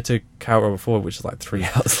compared to Carl Robert Ford, which is like 3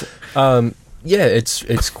 hours. Yeah,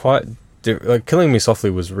 it's quite. Like Killing Me Softly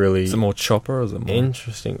was really Is it more Chopper, or is it more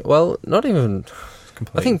interesting. Well, not even.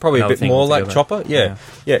 complete? I think probably a another bit thing more like altogether? Chopper.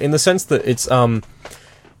 Yeah, in the sense that it's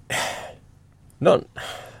not.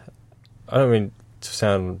 I don't mean to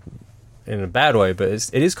sound in a bad way, but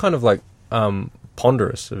it is kind of like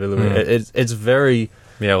ponderous. A little bit. It's very.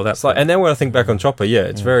 Yeah, well, that's It's like, and then when I think back on Chopper,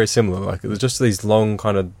 it's very similar. Like it was just these long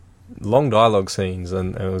dialogue scenes,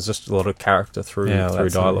 and it was just a lot of character through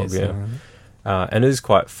that's dialogue. what it is, Yeah, and it is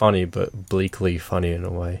quite funny, but bleakly funny in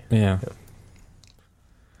a way. Yeah.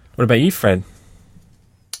 What about you, Fred?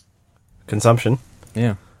 Consumption.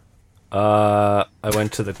 Yeah. I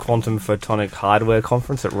went to the Quantum Photonic Hardware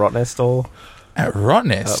Conference at Rottnest At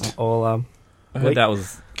Rottnest. I heard that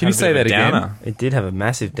was. Can you say that again? downer. It did have a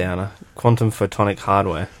massive downer. Quantum Photonic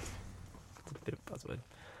Hardware. It's a bit of a buzzword.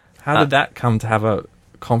 How did that come to have a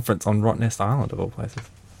conference on Rottnest Island of all places?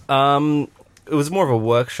 It was more of a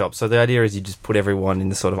workshop. So the idea is you just put everyone in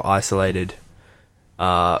this sort of isolated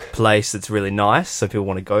place that's really nice, so people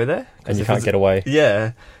want to go there. And you can't get away.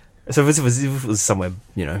 Yeah. So if it was somewhere,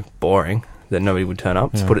 boring, that nobody would turn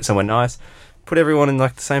up, just put it somewhere nice. Put everyone in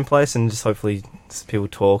like the same place, and just hopefully people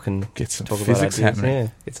talk and Get some talk physics about ideas. happening. Yeah,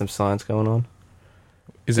 get some science going on.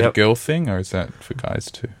 Is it a Yep. girl thing, or is that for guys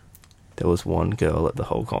too? There was one girl at the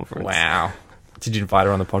whole conference. Wow. Did you invite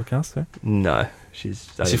her on the podcast? Sir? No, she's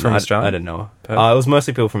from Australia? I don't know her. Perth? It was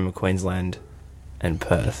mostly people from Queensland and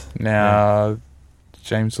Perth. Now,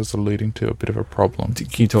 James was alluding to a bit of a problem. Can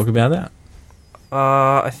you talk about that?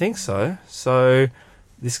 I think so. So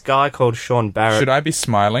this guy called Sean Barrett. Should I be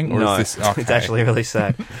smiling, or no, is this okay? it's actually really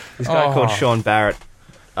sad. This guy called Oh. Sean Barrett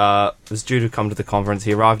was due to come to the conference.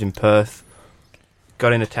 He arrived in Perth,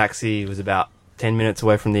 got in a taxi, was about 10 minutes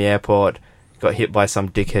away from the airport, got hit by some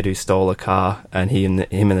dickhead who stole a car, and him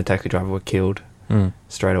and the taxi driver were killed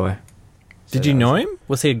straight away. Did you know him?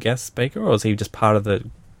 Was he a guest speaker, or was he just part of the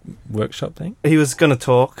workshop thing? He was going to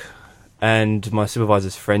talk, and my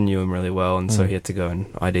supervisor's friend knew him really well, and so he had to go and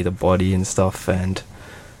ID the body and stuff, and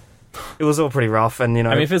it was all pretty rough, and I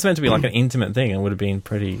mean, if it's meant to be like an intimate thing, it would have been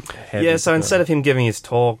pretty heavy. yeah. So instead of him giving his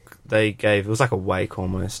talk, it was like a wake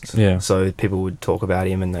almost. Yeah. So people would talk about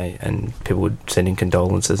him, and people would send in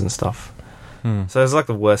condolences and stuff. So it was like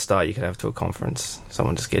the worst start you could have to a conference.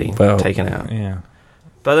 Someone just getting taken out. Yeah.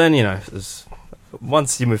 But then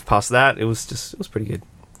once you move past that, it was pretty good.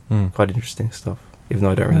 Quite interesting stuff. Even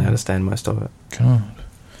though I don't really understand most of it. God.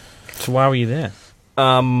 So why were you there?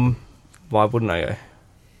 Why wouldn't I go?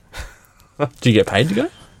 Do you get paid to go?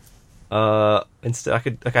 Instead, I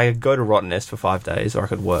could go to Rotten Nest for 5 days, or I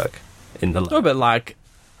could work in the lab. No, but like,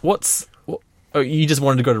 oh, you just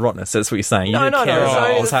wanted to go to Rottnest, that's what you're saying. You No, didn't no, care no, about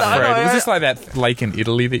no, what was no, happening. no, Was this like that lake in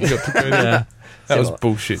Italy that you got to go to? Yeah. That was Similar.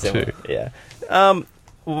 bullshit too. Yeah.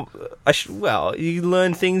 You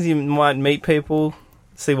learn things. You might meet people,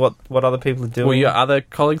 see what other people are doing. Were your other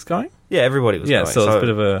colleagues going? Yeah, everybody was going. So it's a bit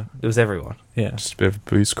of a... It was everyone. Yeah. Just a bit of a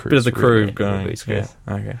booze cruise. Bit of the crew really. going. Booze cruise.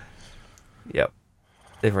 Yeah. Okay. Yep.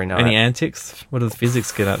 Every night. Any antics? What do the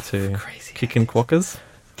physics get up to? Crazy. Kicking quackers?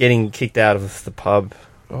 Getting kicked out of the pub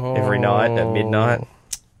every night at midnight.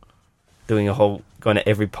 Going to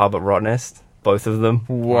every pub at Rottnest. Both of them.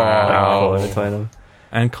 Wow. Like, between them.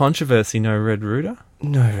 And controversy, no Red Rooter?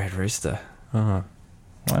 No Red Rooster. Oh.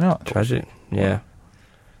 Why not? Tragic. Yeah.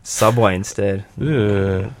 Subway instead.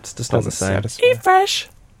 Ugh. It's just not the same. Satisfying. Eat fresh!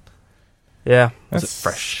 Yeah. That's it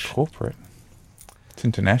fresh? Corporate. It's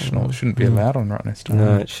international. It shouldn't be allowed on Rottnest.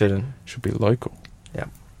 No, it shouldn't. It should be local.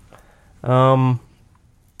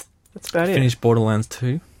 That's about it. Finished Borderlands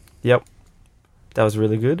 2. Yep. That was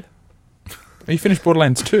really good. You finished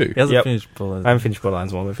Borderlands 2? He hasn't Yep. finished Borderlands. I haven't finished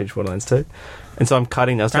Borderlands 1, but I finished Borderlands 2. And so I'm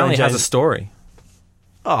cutting. I was telling Apparently it has a James, story.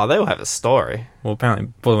 oh, they all have a story. Well,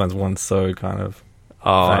 apparently Borderlands 1's so kind of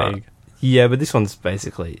Oh, vague. yeah, but this one's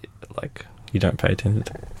basically like, You don't pay attention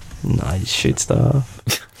to. no, you shoot stuff.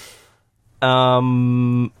 But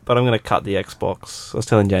I'm going to cut the Xbox. I was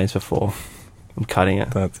telling James before. I'm cutting it.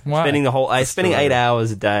 That's Why? Spending 8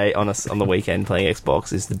 hours a day on the weekend playing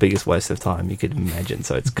Xbox is the biggest waste of time you could imagine.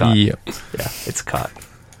 So it's cut. Yep. Yeah, it's cut.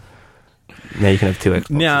 Now you can have 2 Xboxes,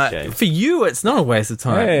 Now, James. for you, it's not a waste of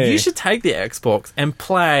time. Hey. You should take the Xbox and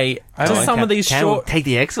play just some of these short... Take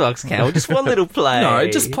the Xbox, Cal. Just one little play. No,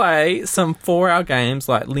 just play some 4-hour games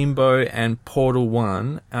like Limbo and Portal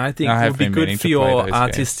 1. And I think I it have would be been good meaning for to your play those games.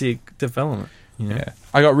 artistic development. You know? Yeah.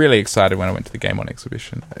 I got really excited when I went to the Game On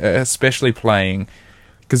exhibition, especially playing,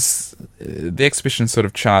 because the exhibition sort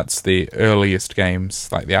of charts the earliest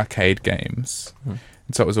games, like the arcade games. And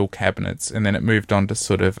so it was all cabinets, and then it moved on to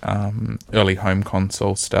sort of early home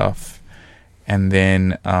console stuff, and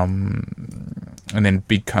then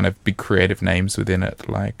big creative names within it,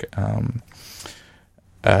 like I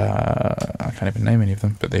can't even name any of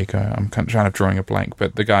them, but there you go. I'm kind of drawing a blank,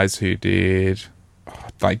 but the guys who did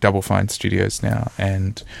like Double Fine Studios now,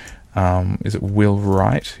 and is it Will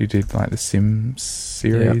Wright who did like the Sims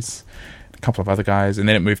series? A couple of other guys, and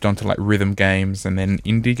then it moved on to like rhythm games and then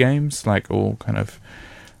indie games, like all kind of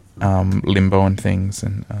Limbo and things,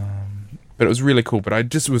 and but it was really cool. But I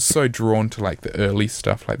just was so drawn to like the early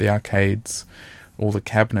stuff, like the arcades, all the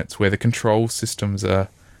cabinets where the control systems are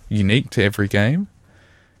unique to every game.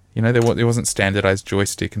 You know, there wasn't standardized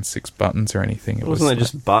joystick and 6 buttons or anything. Wasn't it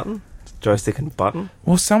just button? Joystick and button?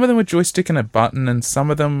 Well, some of them were joystick and a button, and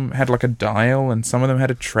some of them had like a dial, and some of them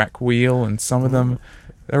had a track wheel, and some of them,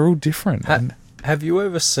 they're all different. Have you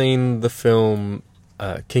ever seen the film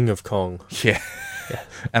King of Kong? Yeah.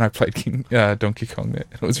 And I played Donkey Kong there.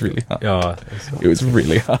 It was really hard. Yeah, It was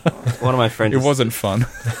really hard. One of my friends... It wasn't fun.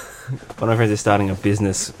 One of my friends is starting a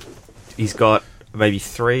business. He's got maybe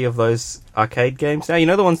 3 of those arcade games now. You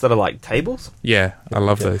know the ones that are like tables? Yeah, I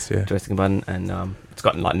love those, yeah. Joystick and button, and it's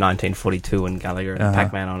got like 1942 and Gallagher and Uh-huh.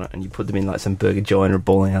 Pac-Man on it, and you put them in like some burger joint or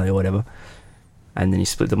bowling alley or whatever, and then you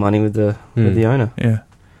split the money with the owner. Yeah.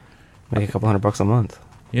 Make a couple $100 a month.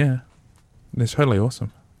 Yeah. It's totally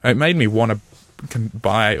awesome. It made me want to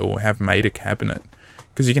buy or have made a cabinet,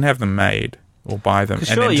 because you can have them made or buy them, and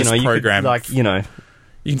Sure, then just program. you can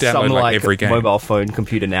download some like every game. mobile phone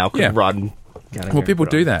computer now could Yeah. run. Gallagher Well, people and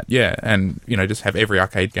put do on. that, yeah, and just have every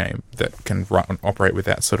arcade game that can run and operate with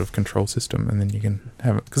that sort of control system, and then you can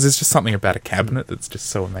have it, because there's just something about a cabinet that's just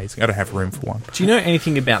so amazing. I don't have room for one. Do you know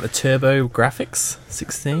anything about the Turbo Graphics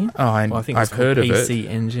 16? Oh, Well, I think I've it's heard called of it. PC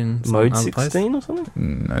Engine. some Mode other place. 16 or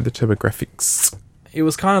something? No, the TurboGrafx. It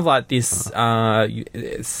was kind of like this Is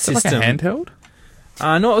it system. like a handheld?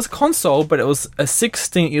 No, it was a console, but it was a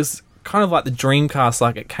 16. It was kind of like the Dreamcast.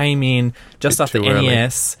 Like it came in just Bit after too early.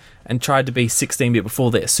 NES and tried to be 16-bit before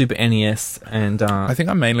the Super NES. And I think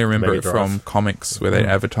I mainly remember Mega it Drive. from comics, where they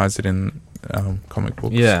advertised it in comic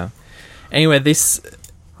books. yeah. Anyway, this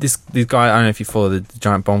this guy, I don't know if you follow the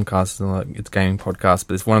Giant Bombcast, like it's a gaming podcast,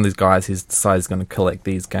 but it's one of these guys who's decided he's going to collect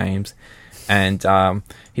these games, and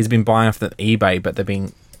he's been buying off the eBay, but they're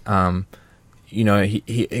being, he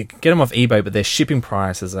can get them off eBay, but their shipping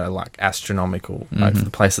prices are like astronomical, like for the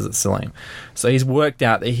places that sell him. So he's worked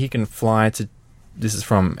out that he can fly to, this is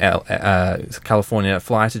from California,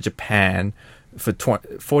 fly to Japan for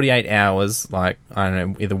 48 hours, like, I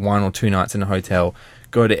don't know, either 1 or 2 nights in a hotel,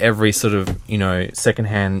 go to every sort of,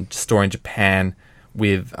 secondhand store in Japan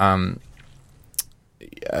with that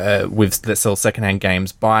sell secondhand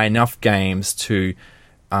games, buy enough games to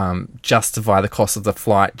justify the cost of the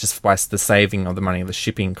flight just by the saving of the money of the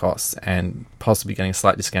shipping costs, and possibly getting a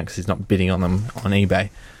slight discount because he's not bidding on them on eBay.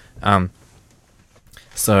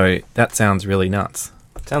 So that sounds really nuts.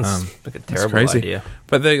 Sounds like a terrible crazy. idea.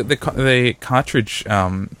 But the cartridge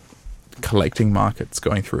collecting market's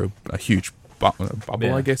going through a huge bubble,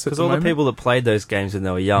 Yeah. I guess. Because all the people that played those games when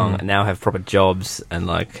they were young now have proper jobs and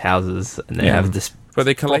like houses, and they have this. But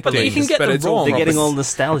they're collecting. But you can get but the it's all ROMs. They're getting all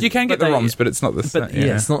nostalgia. You can get the ROMs, but it's not the same. But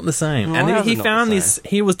yeah, it's not the same. Oh, And how then is he it not found the this.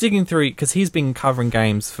 He was digging through because he's been covering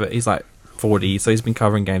games for. He's like 40, so he's been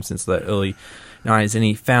covering games since the early 90s, and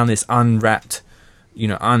he found this unwrapped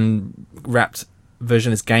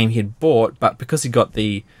version of this game he had bought, but because he got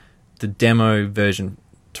the demo version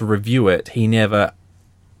to review it, he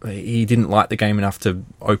didn't like the game enough to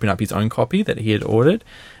open up his own copy that he had ordered.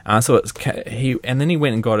 And then he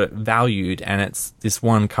went and got it valued, and it's this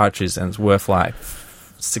one cartridge, and it's worth like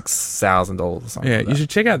 $6,000 or something. Yeah, like you that. should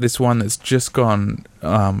check out this one that's just gone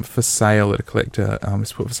for sale at a collector.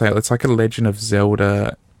 It's put for sale. It's like a Legend of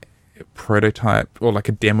Zelda prototype, or like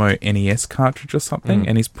a demo NES cartridge or something,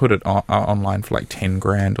 and he's put it online for like 10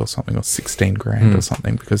 grand or something, or 16 grand or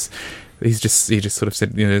something, because he just sort of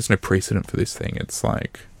said, there's no precedent for this thing. It's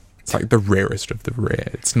like the rarest of the rare.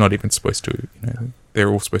 It's not even supposed to, they're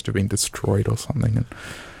all supposed to have been destroyed or something, and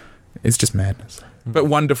it's just madness. But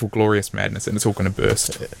wonderful, glorious madness, and it's all going to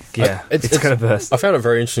burst. Yeah, it's going to burst. I found it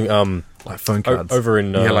very interesting. like phone cards. Over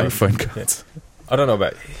in like phone cards. I don't know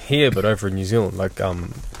about here, but over in New Zealand, like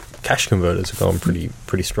cash converters are going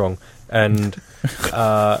pretty strong, and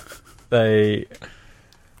they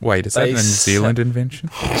Wait, is that a New Zealand invention?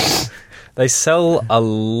 they sell a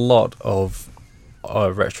lot of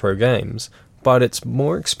retro games, but it's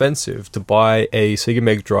more expensive to buy a Sega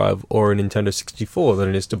Mega Drive or a Nintendo 64 than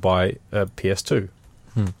it is to buy a PS2.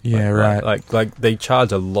 Yeah, right. Like they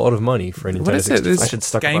charge a lot of money for a What Nintendo is it? 64. I should There's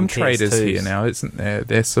stock up game on traders PS2s. here now, isn't there?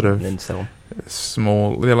 They're sort of And then sell 'em.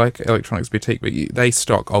 small. They're like Electronics Boutique, but they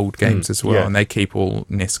stock old games as well, yeah. and they keep all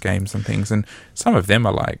NES games and things. And some of them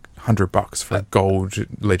are like $100 for a gold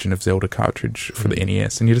Legend of Zelda cartridge for the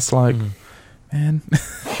NES, and you're just like, man.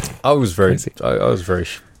 I was very Crazy. I was very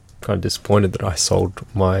kind of disappointed that I sold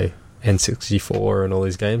my N64 and all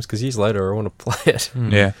these games, because years later I want to play it.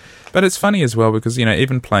 Yeah, but it's funny as well because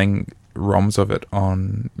even playing ROMs of it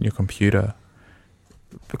on your computer,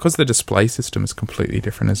 because the display system is completely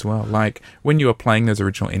different as well. Like when you were playing those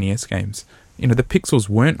original NES games, the pixels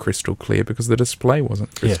weren't crystal clear because the display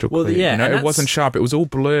wasn't crystal Well, clear. yeah, and it that's- wasn't sharp. It was all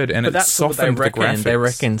blurred, and but it that's what they softened the reckon. graphics. They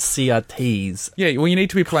reckon CRTs. Yeah, well, you need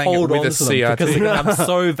to be playing Hold it on with a to them CRT. because they become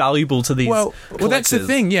so valuable to these. Well, that's the collectors.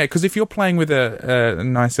 thing, yeah, because if you're playing with a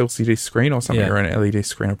nice LCD screen or something, Yeah. or an LED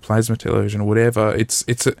screen or plasma television or whatever,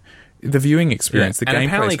 the viewing experience, the and gameplay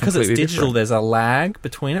apparently is because it's completely digital, different. there's a lag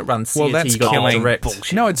between it. Runs CRT, Well, that's you got killing.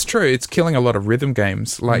 direct. No, it's true. It's killing a lot of rhythm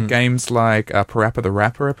games, like games like Parappa the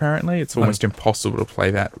Rapper. Apparently, it's almost impossible to play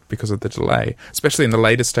that because of the delay, especially in the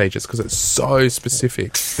later stages because it's so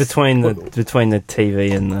specific. between the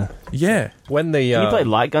TV and the. Yeah, When the Can you play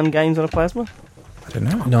light gun games on a plasma? I don't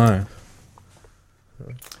know. No.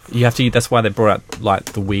 You have to. That's why they brought out like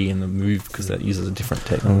the Wii and the Move, because that uses a different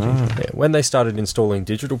technology. Yeah, when they started installing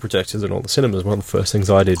digital projectors in all the cinemas, one of the first things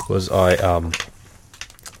I did was I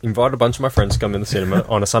invited a bunch of my friends to come in the cinema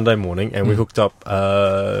on a Sunday morning, and we hooked up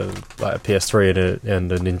like a PS3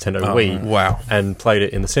 and a Nintendo Wii, Wow. and played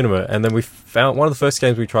it in the cinema. And then we found one of the first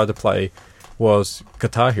games we tried to play was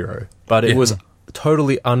Guitar Hero, but it Yeah. was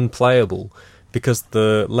totally unplayable because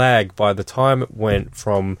the lag by the time it went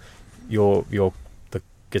from the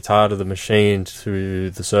guitar to the machine to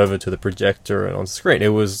the server to the projector and on the screen, it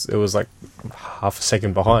was like half a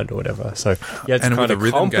second behind or whatever. So you had to And with kind a of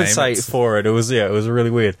rhythm game, compensate it's- for it. It was really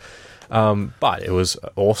weird. But it was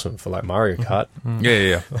awesome for like Mario Kart.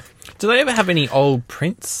 Yeah. Do they ever have any old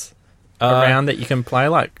prints around that you can play?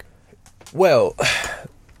 Like, Well,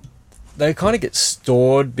 they kind of get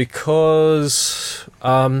stored because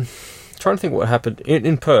trying to think what happened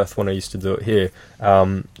in Perth when I used to do it here.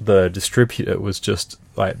 The distributor was just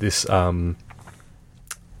like this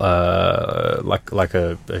like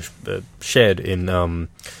a shed in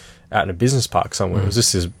out in a business park somewhere. It was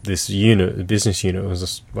just this unit, a business unit. It was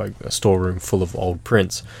just like a storeroom full of old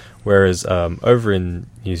prints. Whereas over in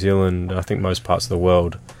New Zealand, I think most parts of the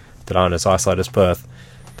world that aren't as isolated as Perth,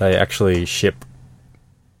 they actually ship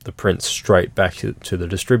the prints straight back to the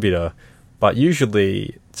distributor. But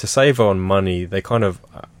usually, to save on money, they kind of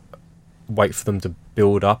wait for them to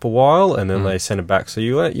build up a while, and then they send it back. So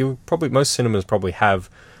you probably, most cinemas probably have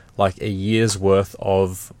like a year's worth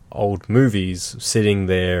of old movies sitting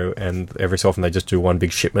there, and every so often they just do one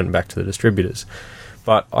big shipment back to the distributors.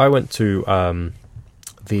 But I went to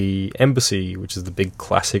the Embassy, which is the big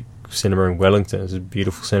classic cinema in Wellington. It's a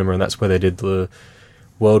beautiful cinema, and that's where they did the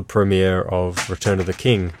world premiere of Return of the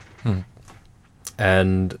King.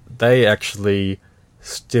 And they actually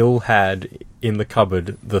still had in the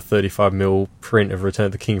cupboard the 35mm print of Return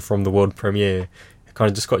of the King from the world premiere. It kind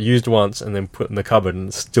of just got used once and then put in the cupboard, and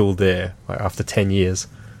it's still there, like after 10 years.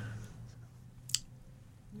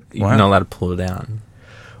 You're not allowed to pull it out.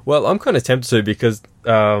 Well, I'm kind of tempted to, because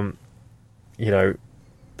now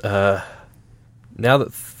that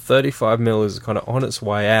 35mm is kind of on its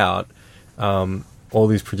way out, all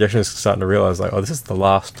these projectionists are starting to realize, like, oh, this is the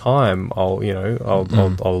last time I'll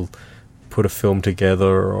put a film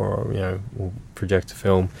together, or we'll project a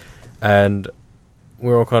film. And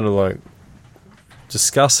we're all kind of like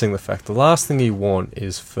discussing the fact the last thing you want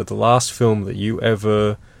is for the last film that you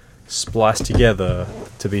ever splice together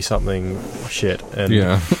to be something shit. And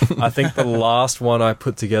I think the last one I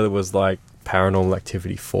put together was like Paranormal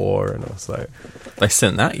Activity 4, and I was like, they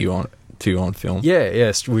sent that on film.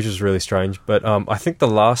 Yeah, which is really strange. But I think the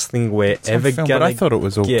last thing we're ever film, gonna but I thought it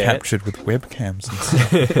was all captured with webcams and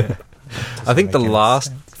stuff. I think the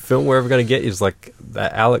last film we're ever going to get is like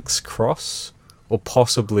the Alex Cross, or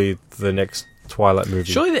possibly the next Twilight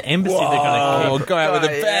movie. Surely the Embassy they're going to go out with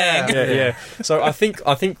a bang. Yeah. So I think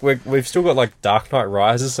we've still got like Dark Knight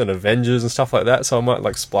Rises and Avengers and stuff like that. So I might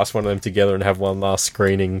like splice one of them together and have one last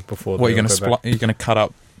screening before. What, you're going to cut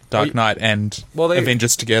up Dark Knight and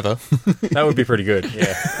Avengers together? That would be pretty good.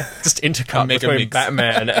 Yeah, just intercut between mix.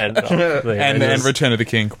 Batman and and Return of the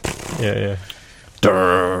King. Yeah.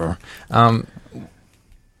 Durr. All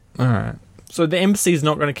right. So the Embassy's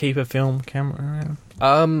not going to keep a film camera around?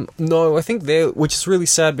 No, I think which is really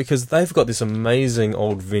sad, because they've got this amazing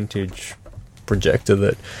old vintage projector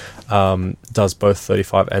that does both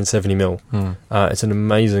 35 and 70mm. It's an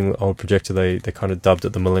amazing old projector. They kind of dubbed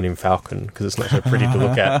it the Millennium Falcon, because it's not so pretty to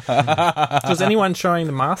look at. Was anyone showing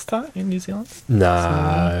the Master in New Zealand?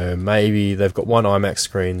 No, maybe they've got one IMAX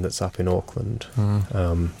screen that's up in Auckland,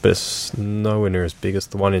 but it's nowhere near as big as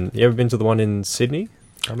the one in... You ever been to the one in Sydney?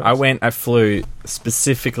 IMAX? I flew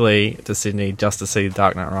specifically to Sydney just to see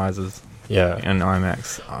Dark Knight Rises. Yeah. And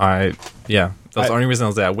IMAX. That's the only reason I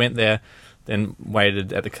was there. I went there, then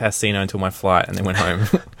waited at the casino until my flight, and then went home.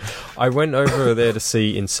 I went over there to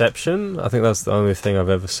see Inception. I think that's the only thing I've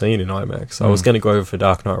ever seen in IMAX. I was going to go over for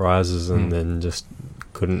Dark Knight Rises, and then just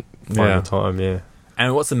couldn't find the time. Yeah.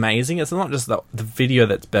 And what's amazing, it's not just the video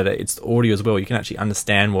that's better, it's the audio as well. You can actually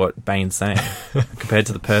understand what Bane's saying. Compared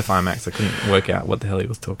to the Perth IMAX, I couldn't work out what the hell he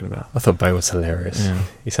was talking about. I thought Bane was hilarious. Yeah.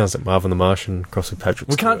 He sounds like Marvin the Martian crossed with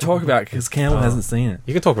Patrick Stewart. We can't talk about it because Campbell hasn't seen it.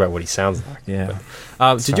 You can talk about what he sounds like. Yeah.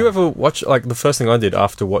 Did you ever watch, like, the first thing I did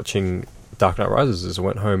after watching Dark Knight Rises is I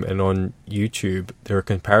went home, and on YouTube there are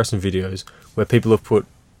comparison videos where people have put,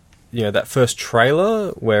 that first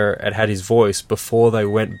trailer where it had his voice before they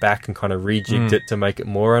went back and kind of rejigged it to make it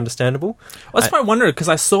more understandable. Well, that's why I wondered, because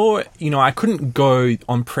I saw, I couldn't go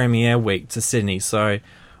on premiere week to Sydney, so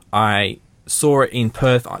I saw it in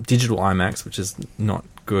Perth digital IMAX, which is not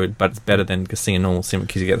good, but it's better than seeing a normal cinema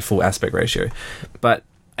because you get the full aspect ratio.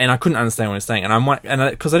 And I couldn't understand what he was saying,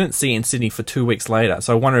 because I didn't see it in Sydney for 2 weeks later,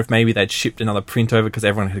 so I wonder if maybe they'd shipped another print over because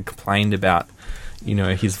everyone had complained about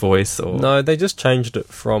his voice. Or no, they just changed it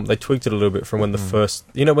they tweaked it a little bit from when the first,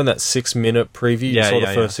 when that 6-minute preview, you saw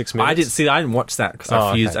the first 6 minutes. I didn't watch that because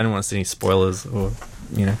I refused. I didn't want to see any spoilers or,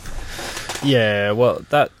 Yeah, well,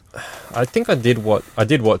 I think I did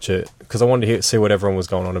watch it because I wanted to see what everyone was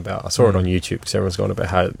going on about. I saw it on YouTube because everyone's going about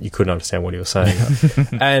how you couldn't understand what he was saying.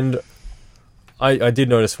 And I did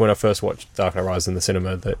notice when I first watched Dark Knight Rises in the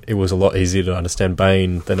cinema that it was a lot easier to understand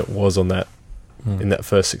Bane than it was on that in that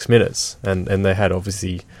first 6 minutes, and they had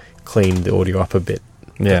obviously cleaned the audio up a bit.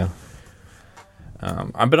 Yeah.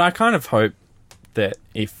 But I kind of hope that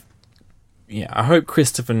I hope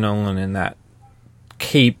Christopher Nolan and that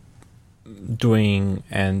keep doing,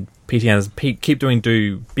 and P.T. Anderson keep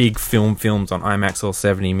do big films on IMAX or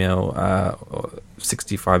 70mm or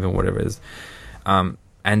 65mm, whatever it is,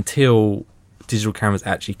 until digital cameras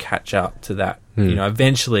actually catch up to that. You know,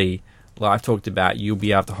 eventually, like I've talked about, you'll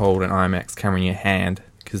be able to hold an IMAX camera in your hand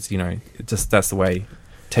because, you know, that's the way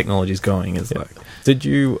technology's going. Is like, did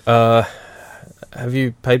you have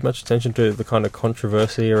you paid much attention to the kind of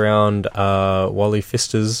controversy around Wally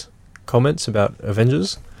Pfister's comments about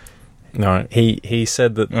Avengers? no, He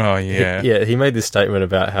said that. Oh, yeah. He made this statement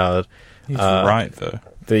about how He's right, though.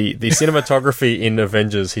 the cinematography in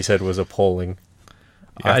Avengers, he said, was appalling.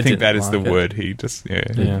 Yeah, I think didn't that is the like it. word he just,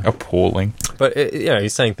 Yeah. appalling. But you know,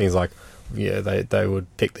 he's saying things like, yeah, they would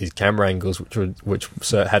pick these camera angles which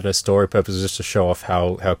had no story purpose, just to show off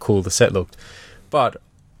how cool the set looked. But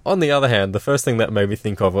on the other hand, the first thing that made me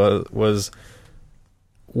think of was,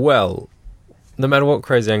 well, no matter what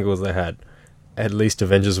crazy angles they had, at least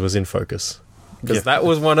Avengers was in focus. Because that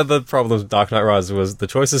was one of the problems with Dark Knight Rises, was the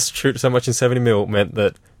choices to shoot so much in 70mm meant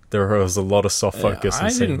that there was a lot of soft focus in I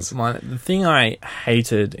scenes. didn't mind it. The thing I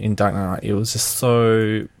hated in Dark Knight, it was just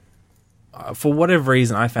so... for whatever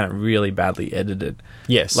reason, I found it really badly edited.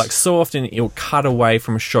 Yes. Like, so often it'll cut away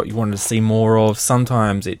from a shot you wanted to see more of.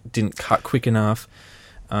 Sometimes it didn't cut quick enough.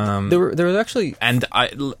 there was actually... And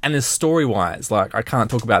as story-wise, like, I can't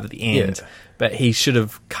talk about it at the end, but he should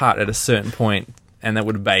have cut at a certain point, and that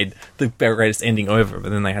would have made the greatest ending over, but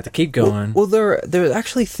then they had to keep going. Well, there are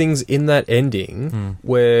actually things in that ending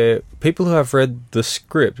where people who have read the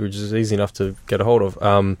script, which is easy enough to get a hold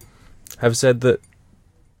of, have said that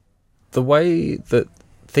the way that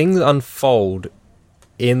things unfold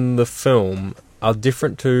in the film are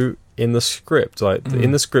different to in the script. Like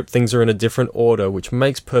in the script, things are in a different order, which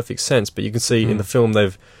makes perfect sense. But you can see in the film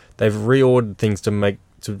they've reordered things to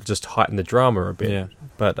just heighten the drama a bit. Yeah.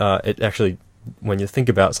 But it actually, when you think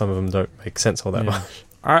about it, some of them don't make sense all that much.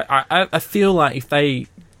 I feel like if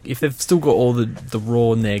they've still got all the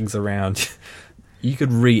raw negs around, you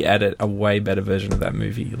could re-edit a way better version of that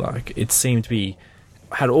movie. Like, it seemed to be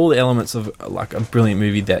had all the elements of like a brilliant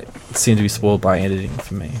movie that seemed to be spoiled by editing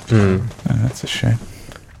for me. Oh, that's a shame.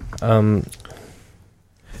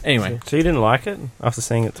 Anyway, So you didn't like it after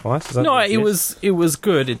seeing it twice? Is that no, what it was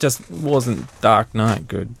good. It just wasn't Dark Knight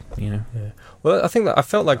good, you know. Well, I think that I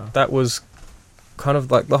felt like that was kind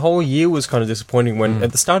of like the whole year was kind of disappointing when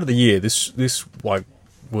at the start of the year this like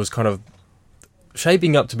was kind of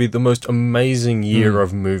shaping up to be the most amazing year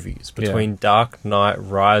of movies between Dark Knight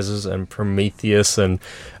Rises and Prometheus and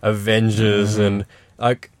Avengers and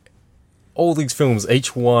like all these films,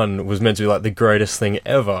 each one was meant to be like the greatest thing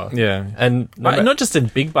ever. Yeah. And Not just in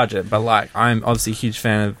big budget, but like I'm obviously a huge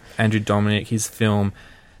fan of Andrew Dominic, his film,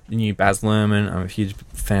 the new Baz Luhrmann. I'm a huge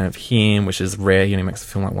fan of him, which is rare. He only makes a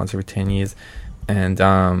film like once every 10 years. And,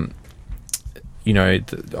 you know,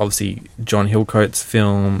 obviously John Hillcoat's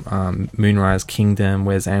film, Moonrise Kingdom,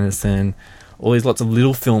 Wes Anderson, all these lots of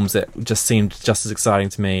little films that just seemed just as exciting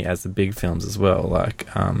to me as the big films as well. Like,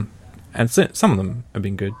 and some of them have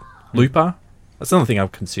been good. Looper, that's another thing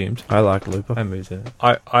I've consumed. I like Looper. I moved it.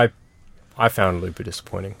 I found Looper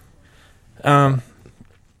disappointing. Yeah,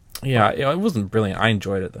 it wasn't brilliant. I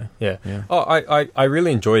enjoyed it though. Yeah. Yeah. Oh, I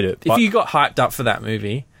really enjoyed it. If you got hyped up for that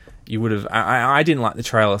movie, you would have. I didn't like the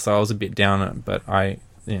trailer, so I was a bit down on it. But I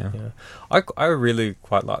really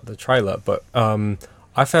quite liked the trailer, but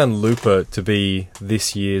I found Looper to be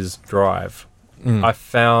this year's Drive. I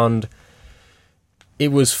found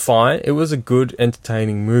it was fine. It was a good,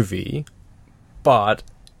 entertaining movie, but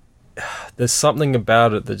there's something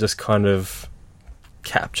about it that just kind of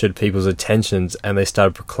captured people's attentions, and they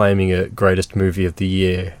started proclaiming it greatest movie of the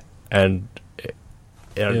year. And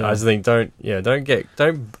I just think don't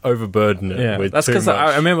overburden it with that's too because much.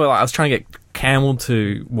 I remember I was trying to get Campbell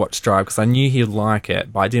to watch Drive because I knew he'd like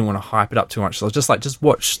it, but I didn't want to hype it up too much. So I was just like, just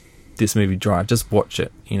watch this movie Drive, just watch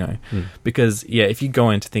it, you know, because if you go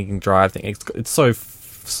into thinking Drive, it's so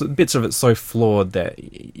bits of it's so flawed that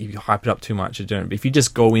if you hype it up too much, you're doing it. But if you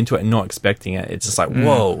just go into it and not expecting it, it's just like,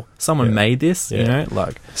 whoa, someone made this, you know,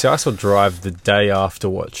 like. So I saw Drive the day after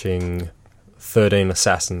watching 13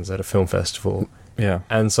 Assassins at a film festival. Yeah.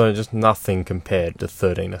 And so just nothing compared to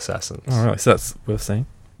 13 Assassins. Oh, really? So that's worth seeing.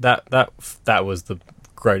 That was the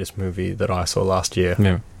greatest movie that I saw last year.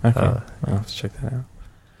 Yeah. Okay. I'll have to check that out.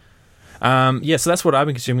 So that's what I've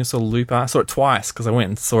been consuming. I saw Looper. I saw it twice because I went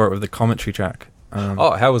and saw it with the commentary track.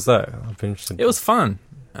 How was that? I've been interested. It was fun.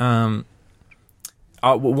 One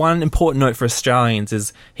important note for Australians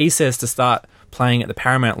is he says to start playing at the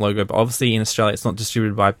Paramount logo, but obviously in Australia it's not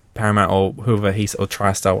distributed by Paramount or whoever or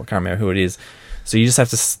TriStar. I can't remember who it is. So you just have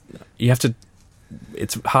to.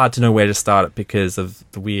 It's hard to know where to start it because of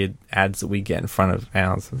the weird ads that we get in front of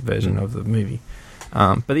our version of the movie.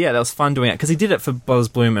 But yeah, that was fun doing it because he did it for Buzz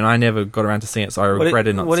Bloom, and I never got around to seeing it, so I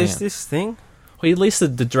regretted not seeing it. What is this thing? Well, he released the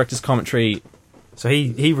director's commentary So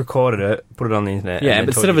he recorded it, put it on the internet. Yeah, and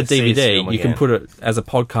but then instead of a told you to see his DVD, film you can again. put it as a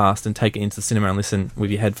podcast and take it into the cinema and listen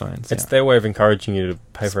with your headphones. It's their way of encouraging you to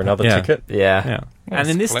pay for another Yeah. ticket. Yeah. Yeah. Well, And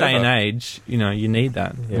in it's this day and clever. age, you need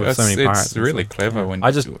that Yeah. with so many pirates. It's and really stuff. clever when I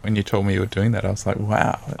you told me you were doing that. I was like,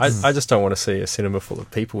 wow. I just don't want to see a cinema full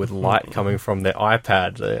of people with light coming from their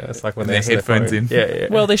iPad. Yeah, it's like when Their they have headphones phone. in. Yeah.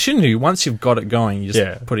 Well, they shouldn't do. Once you've got it going, you just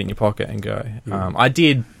Yeah. put it in your pocket and go. I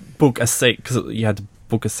did book a seat because you had to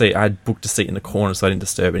book a seat. I had booked a seat in the corner so I didn't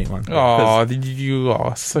disturb anyone. Oh, you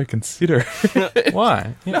are so considerate.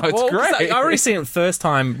 Why? No, it's 'cause great. I already seen it first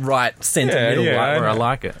time right centre Yeah, middle, yeah, right I where I know.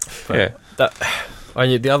 like it. But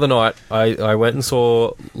Yeah. The other night, I went and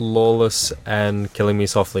saw Lawless and Killing Me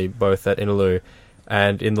Softly, both at Innaloo,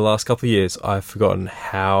 and in the last couple of years, I've forgotten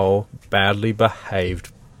how badly behaved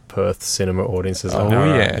Perth cinema audiences are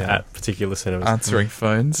Oh, yeah. at particular cinemas. Answering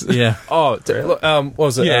phones. Yeah. Oh, look, what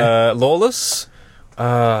was it? Yeah. Lawless.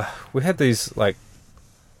 We had these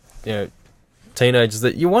teenagers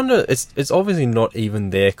that you wonder. It's obviously not even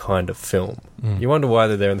their kind of film. You wonder why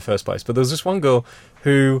they're there in the first place. But there was this one girl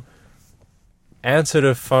who answered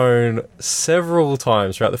her phone several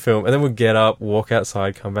times throughout the film, and then would get up, walk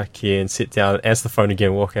outside, come back in, sit down, answer the phone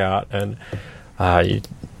again, walk out, and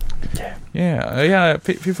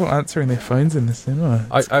People answering their phones in the cinema.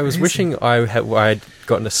 It's I was crazy. wishing I'd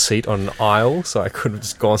gotten a seat on an aisle, so I could have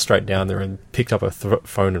just gone straight down there and picked up a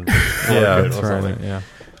phone and Yeah, or that's right, something. yeah.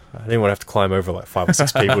 I didn't want to have to climb over like 5 or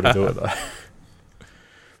 6 people to do it though.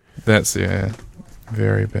 That's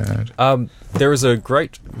very bad. There is a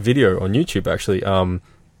great video on YouTube actually.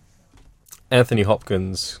 Anthony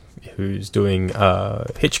Hopkins, who's doing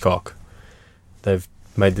Hitchcock, they've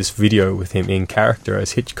made this video with him in character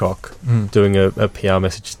as Hitchcock, doing a PR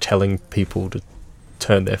message telling people to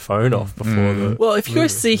turn their phone off before the... Well, if you go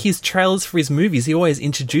see his trailers for his movies, he always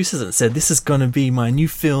introduces it and said, "This is going to be my new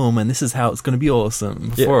film and this is how it's going to be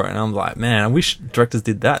awesome" before it. And I'm like, man, I wish directors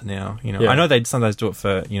did that now. Yeah. I know they sometimes do it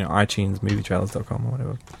for, iTunes, movietrailers.com or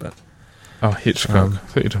whatever. But Oh, Hitchcock. I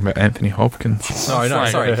thought you were talking about Anthony Hopkins. No, It's like,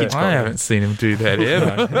 sorry, Hitchcock. I haven't seen him do that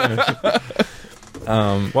ever.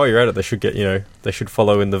 While you're at it, they should they should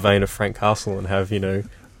follow in the vein of Frank Castle and have,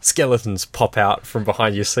 skeletons pop out from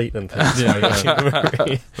behind your seat and things. Or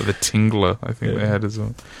the Tingler, I think they had as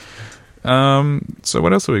well. So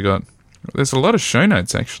what else have we got? There's a lot of show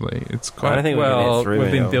notes, actually. It's I quite... don't think we can well, get through we've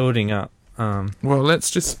it been all. building up. Well, let's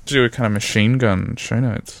just do a kind of machine gun show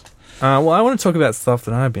notes. Well, I want to talk about stuff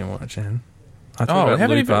that I've been watching. I talked We about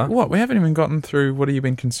haven't Looper. even... What? We haven't even gotten through what have you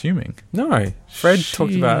been consuming? No, Fred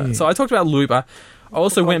talked about it. Shit. So I talked about Looper. I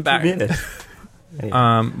also went back.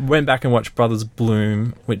 Anyway. Went back and watched Brothers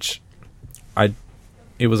Bloom, which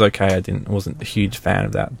it was okay. I wasn't a huge fan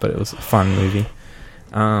of that, but it was a fun movie.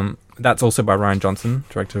 That's also by Ryan Johnson,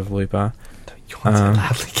 director of Looper. Yawn so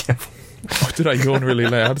loudly, Kevin. Oh, did I yawn really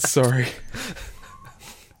loud? Sorry.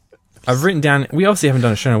 I've written down. We obviously haven't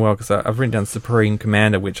done a show in a while because I've written down Supreme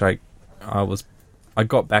Commander, which I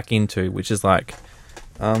got back into, which is like,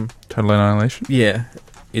 Total Annihilation? yeah,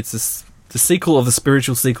 it's the sequel of the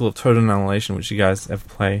spiritual sequel of Total Annihilation, which you guys ever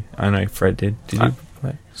play. I know Fred did. Did you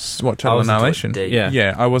play? What, Total I was into it Annihilation? deep. Yeah.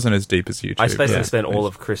 Yeah, I wasn't as deep as you two. I basically but- spent all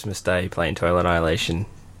of Christmas Day playing Total Annihilation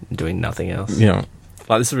and doing nothing else.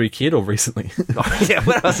 Like this was a kid or recently? Oh, yeah,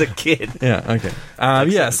 when I was a kid. Yeah, okay.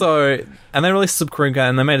 And they released Supreme Commander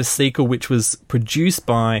and they made a sequel which was produced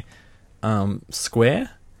by Square.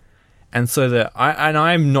 And so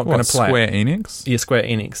I'm not going What, to play Square it. Enix? Yeah, Square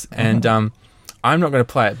Enix. And I'm not going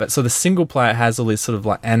to play it, but so the single player has all these sort of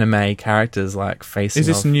like anime characters like facing Is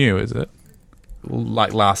this off, new, is it?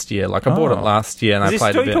 like last year. Like I bought it Oh. last year and I Is this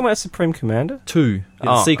played are a you bit. talking about Supreme Commander? 2. The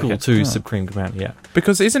Oh, sequel okay. to Oh. Supreme Commander, yeah.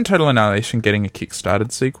 Because isn't Total Annihilation getting a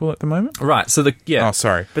Kickstarted sequel at the moment? Right, so Oh,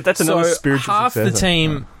 sorry. But that's another so spiritual half successor. the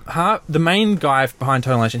team, the main guy behind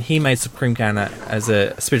Total Annihilation, he made Supreme Commander as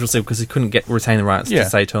a spiritual sequel because he couldn't retain the rights Yeah. to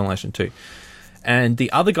say Total Annihilation 2. And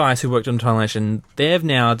the other guys who worked on Total Annihilation, they've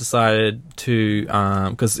now decided to,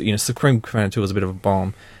 because Supreme Commander 2 was a bit of a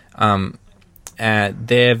bomb, and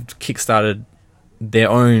they've kickstarted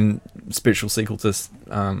their own spiritual sequel to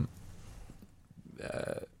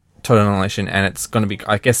Total Annihilation, and it's going to be,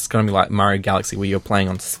 I guess, it's going to be like Mario Galaxy, where you're playing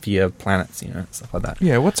on sphere planets, stuff like that.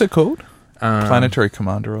 Yeah, what's it called? Um, Planetary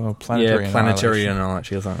Commander or Planetary Planetary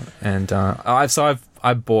Annihilation? Annihilation or something. And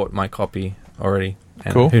I bought my copy already.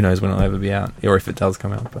 And Cool. who knows when it'll ever be out, or if it does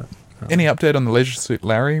come out. But Any update on the Leisure Suit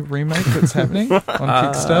Larry remake that's happening on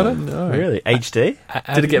Kickstarter? No. Really? HD?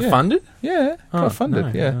 Did it get Yeah. funded? Yeah, Oh, got funded,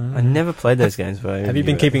 no, yeah. no. I never played those games. But Have you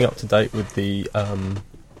been keeping up to date with the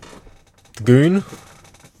Goon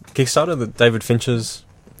Kickstarter that David Fincher's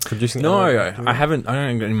producing? No, I haven't. I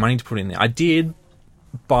don't have any money to put in there. I did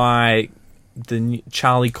buy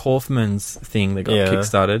Charlie Kaufman's thing that got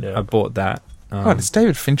kickstarted. Yeah. I bought that. Does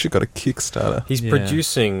David Fincher got a Kickstarter? He's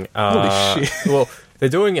producing. Holy shit! Well, they're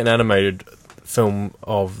doing an animated film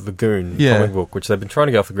of the Goon comic book, which they've been trying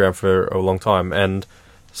to get off the ground for a long time, and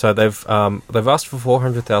so they've asked for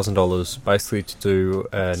 $400,000 basically to do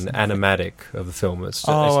an animatic of the film. It's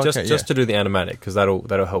just to do the animatic because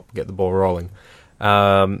that'll help get the ball rolling.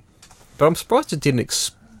 But I'm surprised it didn't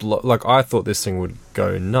explode. Like, I thought this thing would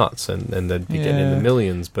go nuts and they'd be getting in the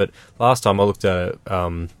millions. But last time I looked at it,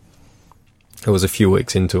 it was a few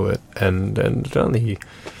weeks into it, and only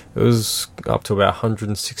it was up to about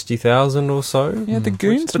 160,000 or so. Yeah, the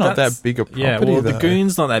Goon's not that big a property. Yeah, well, the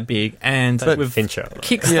Goon's not that big, and with Fincher,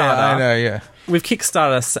 Kickstarter, I know, yeah. With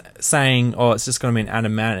Kickstarter saying, "Oh, it's just going to be an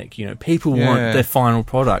animatic," people want their final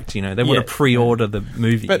product. They want to pre-order the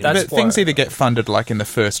movie. But things either get funded like in the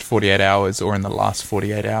first 48 hours or in the last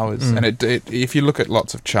 48 hours. And if you look at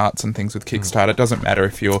lots of charts and things with Kickstarter, it doesn't matter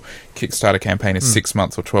if your Kickstarter campaign is 6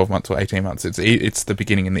 months or 12 months or 18 months. It's the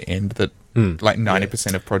beginning and the end that like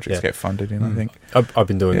 90% of projects get funded in. I think I've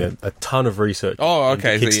been doing a ton of research. Oh,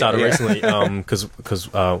 okay. Kickstarter recently,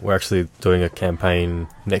 because we're actually doing a campaign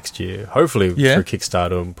next year, hopefully through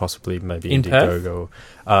Kickstarter and possibly maybe in Indiegogo.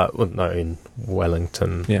 In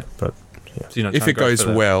Wellington. Yeah, but So if it goes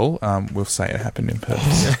well, we'll say it happened in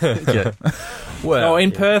Perth. Well,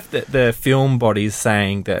 in Perth, the film body's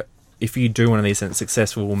saying that if you do one of these and it's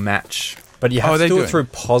successful, we'll match. But you have to do it through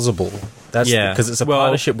Pozible. That's because it's a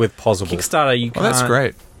partnership with Pozible. Kickstarter, you can't. That's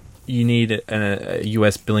great. You need a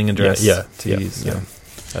US billing address to use. Yeah,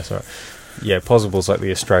 that's right. Yeah, Pozible's like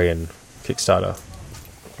the Australian Kickstarter.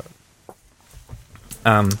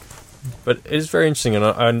 But it's very interesting,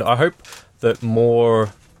 and I hope that more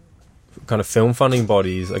kind of film funding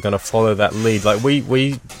bodies are going to follow that lead. Like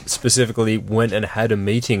we specifically went and had a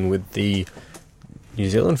meeting with the New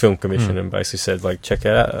Zealand Film Commission and basically said, like, check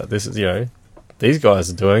it out. This is, these guys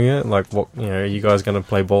are doing it. Like, what, are you guys going to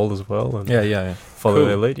play ball as well? And follow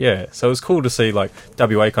their lead. Yeah. So it was cool to see, like,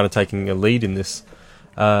 WA kind of taking a lead in this.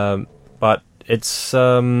 But it's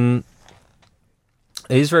it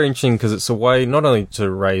is very interesting because it's a way not only to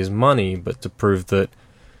raise money, but to prove that,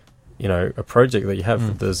 a project that you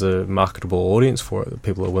have, there's a marketable audience for it, that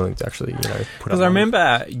people are willing to actually, put up. Because I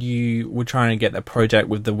remember you were trying to get the project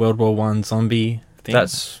with the World War I zombie thing.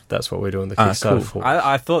 That's what we're doing the Kickstarter for.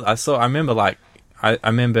 I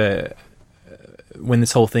remember when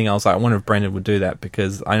this whole thing, I was like, I wonder if Brendan would do that,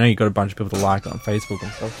 because I know you got a bunch of people to like it on Facebook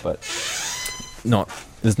and stuff, but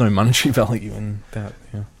there's no monetary value in that.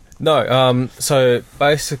 Yeah. No, so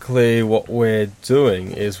basically what we're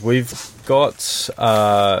doing is we've got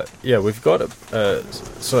a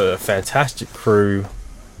sort of a fantastic crew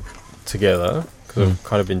together, because I've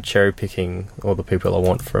kind of been cherry picking all the people I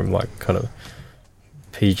want from, like, kind of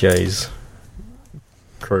PJ's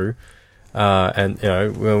crew, and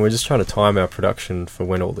we're just trying to time our production for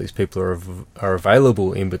when all these people are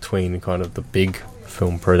available in between kind of the big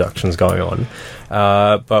film productions going on,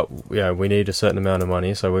 but we need a certain amount of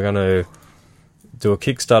money, so we're going to do a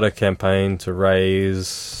Kickstarter campaign to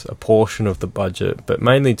raise a portion of the budget, but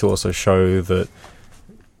mainly to also show that,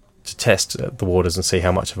 to test the waters and see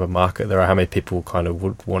how much of a market there are, how many people kind of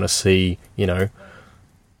would want to see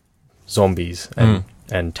zombies and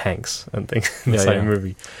tanks and things in the same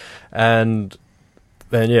movie. And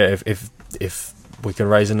then if we can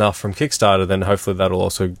raise enough from Kickstarter, then hopefully that'll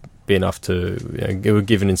also be enough to it would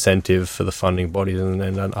give an incentive for the funding bodies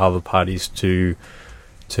and other parties to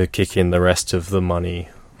kick in the rest of the money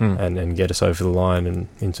and get us over the line and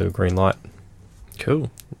into a green light.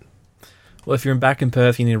 Cool. Well, if you're back in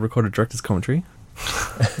Perth, you need to record a director's commentary.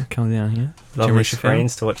 Come down here. Lovely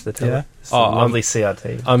screens to watch the telly. Yeah. Lovely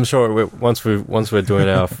CRT. I'm sure once we're doing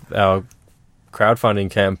our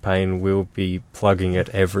crowdfunding campaign, we'll be plugging it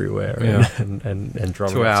everywhere and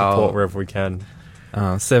drumming up support wherever we can.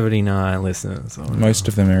 79 listeners. Most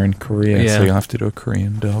of them are in Korea, so you'll have to do a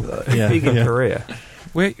Korean dub. Big in Korea.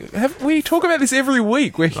 We talk about this every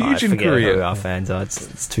week. We're huge in Korea. Who our fans are.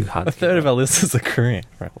 It's too hard. A third of our listeners are Korean.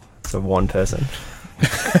 Right. So one person.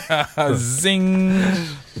 Zing.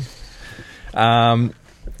 So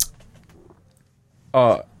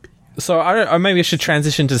maybe I should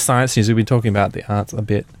transition to science news. We've been talking about the arts a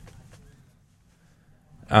bit.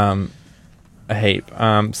 A heap.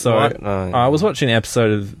 I was watching an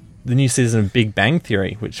episode of the new season of Big Bang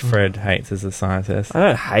Theory, which Fred hates as a scientist. I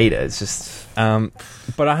don't hate it. It's just...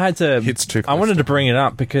 but I had to... I wanted to bring it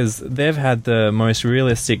up because they've had the most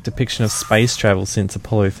realistic depiction of space travel since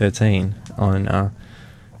Apollo 13 on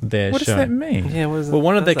their show. What does that mean? Yeah,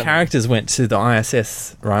 one of the characters went to the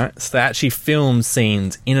ISS, right? So they actually filmed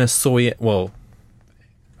scenes in a Soyuz... Well,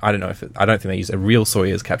 I don't know if I don't think they used a real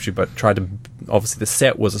Soyuz capsule, but tried to. Obviously, the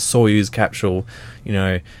set was a Soyuz capsule, you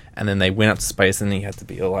know, and then they went up to space, and he had to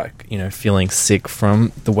be like, you know, feeling sick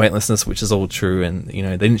from the weightlessness, which is all true, and you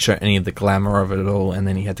know, they didn't show any of the glamour of it at all, and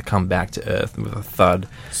then he had to come back to Earth with a thud.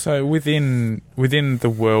 So within the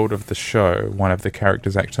world of the show, one of the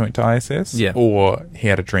characters actually went to ISS, yeah, or he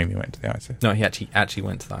had a dream he went to the ISS. No, he actually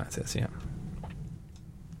went to the ISS, yeah.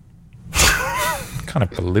 Kind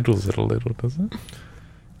of belittles it a little, doesn't it?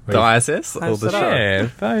 The ISS or the show? Yeah,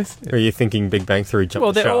 those. Are you thinking Big Bang Theory jumped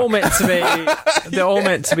Well, the they're shark? all meant to be. They're all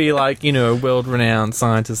meant to be like, you know, world-renowned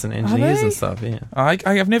scientists and engineers they? and stuff. Yeah. I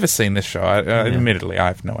have never seen this show. Admittedly, I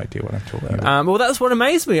have no idea what I'm talking about. Well, that's what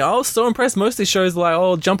amazed me. I was so impressed. Most of these shows are like,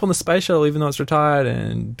 oh, jump on the space shuttle even though it's retired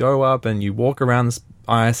and go up and you walk around the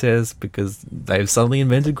ISS because they've suddenly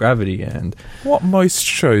invented gravity. And What most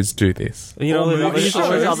shows do this? You know, Or other movies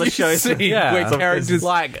shows, other you've shows. seen Yeah. where characters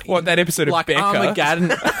like that episode of like Becca, Armageddon.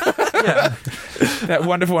 Yeah. that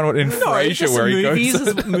wonderful one in No, Frasier just where he movies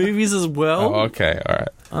goes. movies as well. Oh, okay, all right.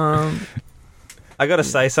 I gotta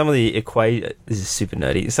say, some of the this is super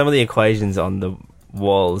nerdy. Some of the equations on the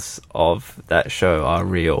walls of that show are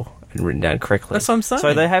real and written down correctly. That's what I'm saying.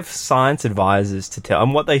 So they have science advisors to tell,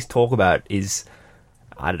 and what they talk about is,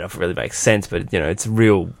 I don't know if it really makes sense, but you know, it's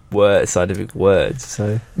real words, scientific words.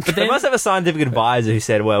 So, but they must have a scientific advisor who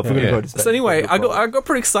said, "Well, if we're going to go to space." So anyway, I got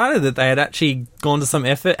pretty excited that they had actually gone to some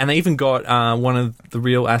effort, and they even got one of the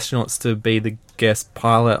real astronauts to be the guest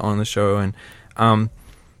pilot on the show,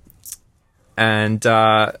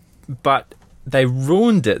 but they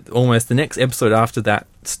ruined it almost the next episode after that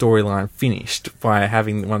storyline finished by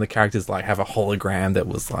having one of the characters like have a hologram that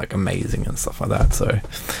was like amazing and stuff like that. So,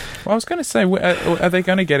 Well, I was going to say, are they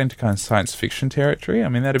going to get into kind of science fiction territory? I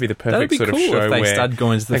mean, that'd be the that'd perfect be sort cool of show if they where started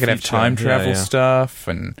going to the they could have future. time travel Yeah. stuff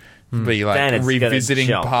and be Then like it's revisiting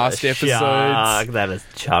gonna jump past the episodes. Shark. That is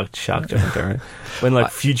shark jumping. When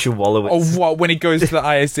like future Wallowitz. Oh, what? When he goes to the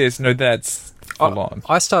ISS? No, that's full on.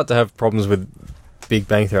 I start to have problems with Big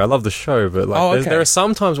Bang Theory. I love the show, but like, Oh, okay. there are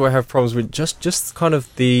some times where I have problems with just kind of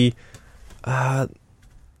the nerd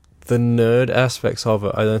aspects of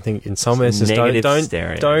it. I don't think in some It's instances negative don't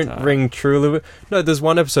stereotype. ring true. No, there's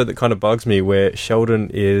one episode that kind of bugs me where Sheldon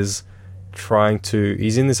is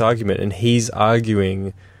he's in this argument and he's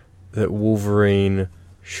arguing that Wolverine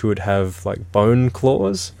should have like bone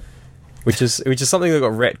claws. Which is something that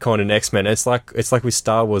got retconned in X-Men. It's like with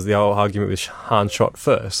Star Wars, the whole argument with Han shot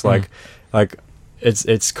first. Like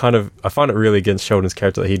it's kind of, I find it really against Sheldon's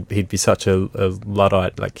character that he'd be such a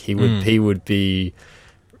Luddite. Like he would be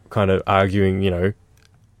kind of arguing, you know,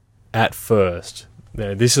 at first, you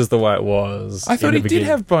know, this is the way it was. I thought in he the did beginning.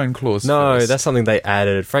 have bone claws. No, first. that's something they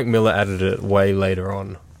added. Frank Miller added it way later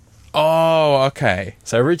on. Oh, okay.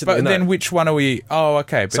 So originally, But then which one are we? Oh,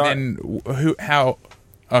 okay. But So- then who? How?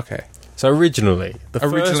 Okay. So originally, the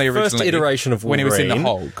first iteration of when Wolverine, he was in the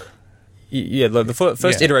Hulk. Yeah, like the first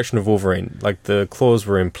Yeah. iteration of Wolverine, like the claws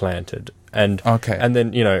were implanted, and Okay. and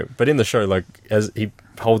then, you know, but in the show, like, as he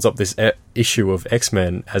holds up this issue of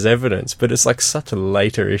X-Men as evidence, but it's like such a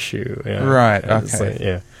later issue, you know? Right, And it's okay. like,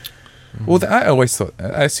 yeah. Well, I always thought.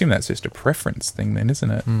 I assume that's just a preference thing, then,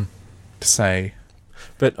 isn't it? To say.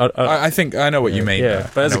 But I think I know what you mean. yeah. though.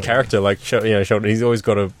 But I as know a what character, like, Sheldon, he's always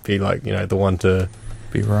got to be like, you know, the one to,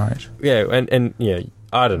 you be right. yeah, and yeah,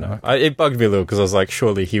 I don't know. It bugged me a little because I was like,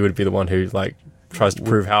 surely he would be the one who like tries to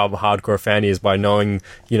prove how hardcore a fan he is by knowing,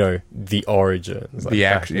 you know, the origins, like, The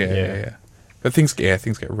back- action, yeah. But things get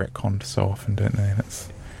retconned so often, don't they?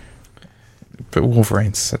 But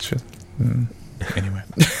Wolverine's such a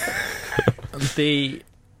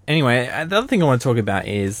anyway. The other thing I want to talk about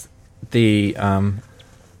is the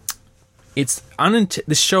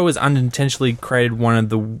this show has unintentionally created one of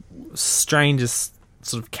the strangest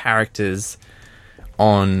sort of characters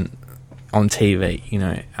on TV, you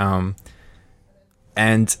know,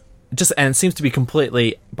 and it seems to be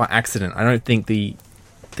completely by accident. I don't think the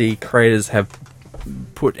creators have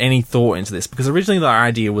put any thought into this, because originally the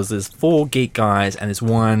idea was there's 4 geek guys and there's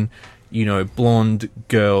one, you know, blonde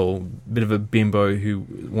girl, bit of a bimbo who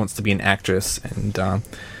wants to be an actress, and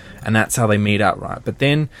that's how they meet up, right? But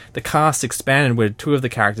then the cast expanded where 2 of the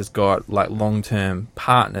characters got like long-term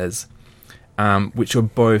partners, which were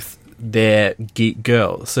both their geek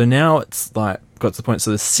girls. So now it's like got to the point.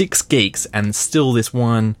 So there's 6 geeks and still this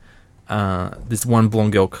one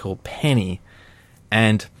blonde girl called Penny,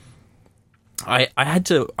 and I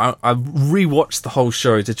rewatched the whole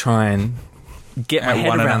show to try and get my At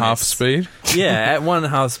head around 1.5 this. speed. Yeah, at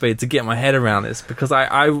 1.5 speed to get my head around this, because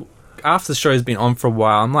I after the show's been on for a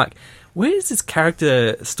while, I'm like, where's this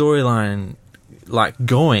character storyline like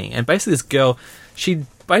going? And basically this girl, she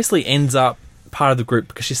basically ends up part of the group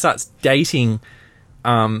because she starts dating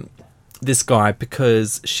this guy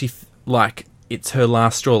because it's her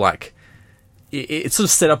last straw. Like it's sort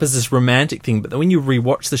of set up as this romantic thing, but then when you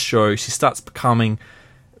rewatch the show, she starts becoming,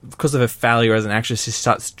 because of her failure as an actress, she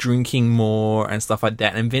starts drinking more and stuff like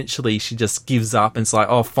that, and eventually she just gives up and it's like,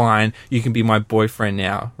 oh fine, you can be my boyfriend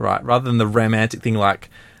now, right? Rather than the romantic thing, like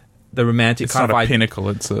the romantic it's kind not of a pinnacle.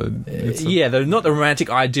 It's a they're not the romantic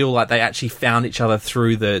ideal. Like they actually found each other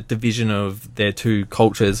through the division of their two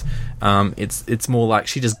cultures. It's more like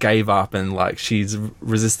she just gave up and like she's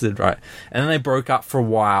resisted, right? And then they broke up for a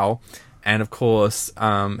while, and of course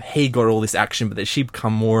he got all this action, but then she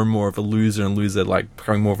become more and more of a loser, like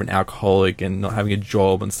becoming more of an alcoholic and not having a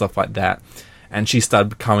job and stuff like that. And she started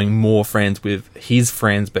becoming more friends with his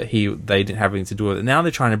friends, but they didn't have anything to do with it. Now they're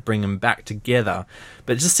trying to bring them back together,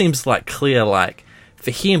 but it just seems like clear, like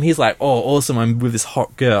for him, he's like, oh, awesome, I'm with this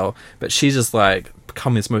hot girl, but she's just like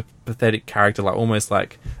become this most pathetic character, like almost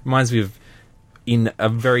like reminds me of, in a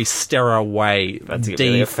very sterile way,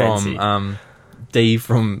 Dee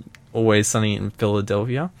from Always Sunny in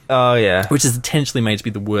Philadelphia. Oh yeah, which is intentionally made to be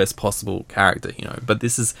the worst possible character, But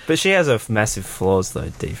she has a massive flaws though.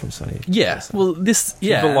 Dee from Sunny. Yeah, well,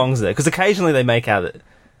 she belongs there because occasionally they make out that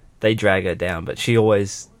they drag her down, but she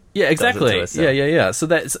always exactly yeah. So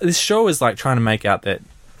this show is like trying to make out that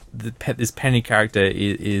this Penny character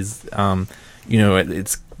is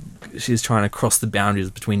she's trying to cross the boundaries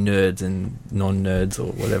between nerds and non-nerds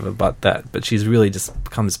or whatever, but she's really just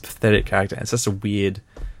become this pathetic character. And it's just a weird,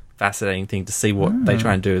 fascinating thing to see what they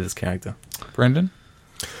try and do with this character. Brendan?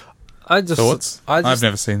 Thoughts? I've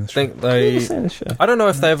never seen this show. I don't know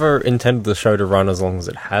if they ever intended the show to run as long as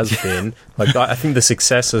it has been. Like, I think the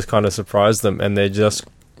success has kind of surprised them, and they're just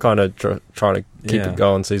kind of trying to keep it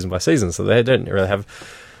going season by season. So they don't really have...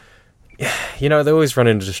 they always run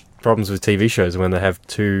into just problems with TV shows when they have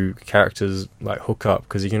two characters like hook up,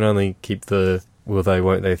 because you can only keep the will they,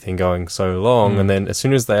 won't they thing going so long, and then as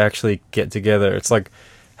soon as they actually get together, it's like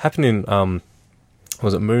happened in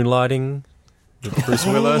was it Moonlighting with Bruce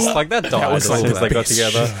Willis? Like that died as soon as they got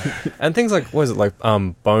together. And things like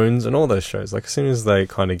Bones and all those shows, like as soon as they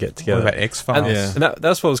kind of get together. What about X-Files? And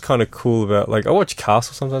that's what was kind of cool about, like, I watch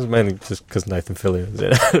Castle sometimes, mainly just because Nathan Fillion is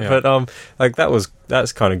in it. But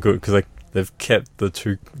that's kind of good because like they've kept the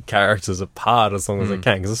two characters apart as long as they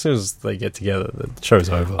can, because as soon as they get together, the show's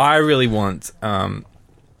over. I really want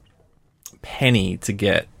Penny to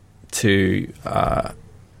get to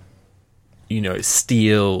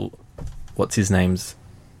steal who's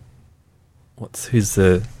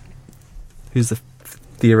the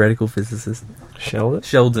theoretical physicist?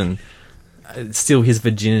 Sheldon. Steal his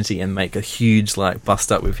virginity and make a huge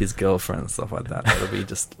bust up with his girlfriend and stuff like that. That'll be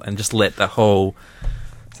just let the whole.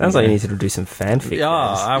 Sounds like you need to do some fanfic. Yeah,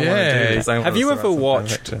 I want to do this. Have you ever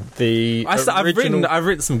watched the? I've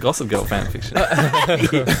written some Gossip Girl fanfiction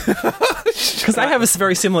because they have a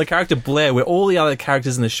very similar character, Blair, where all the other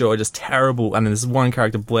characters in the show are just terrible, and there's one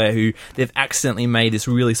character, Blair, who they've accidentally made this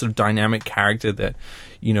really sort of dynamic character that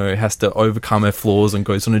has to overcome her flaws and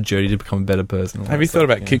goes on a journey to become a better person. Have you thought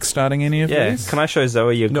about kickstarting any of these? Can I show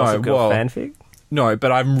Zoe your Gossip Girl fanfic? No,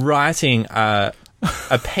 but I'm writing a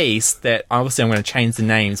piece that obviously I'm going to change the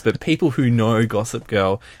names, but people who know Gossip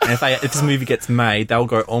Girl, and if this movie gets made, they'll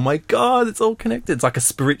go, "Oh my god, it's all connected." It's like a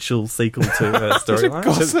spiritual sequel to her storyline.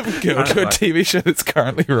 Gossip Girl to a TV show that's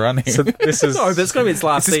currently running. So this is but it's going to be its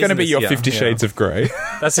last season. This is going to be your 50 Shades of Grey.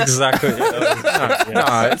 That's exactly.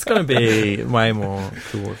 No, it's going to be way more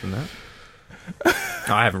cool than that.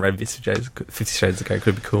 I haven't read 50 Shades of Grey.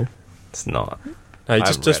 Could be cool. It's not. No,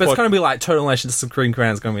 but it's going to be like Total Nation of Green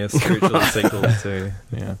Crown is going to be a spiritual sequel to,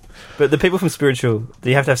 But the people from Spiritual,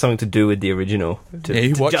 you have to have something to do with the original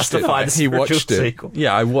to justify the spiritual sequel.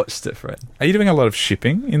 Yeah, I watched it, Fred. Are you doing a lot of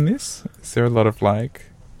shipping in this? Is there a lot of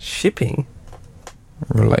shipping?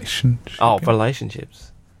 Relationships. Oh,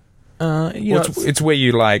 relationships. It's where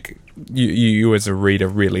you as a reader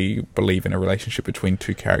really believe in a relationship between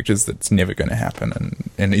two characters that's never going to happen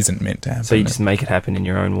and isn't meant to happen. So you just make it happen in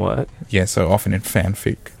your own work? Yeah, so often in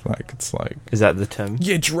fanfic, Is that the term?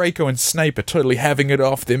 Yeah, Draco and Snape are totally having it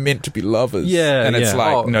off. They're meant to be lovers. Yeah, and it's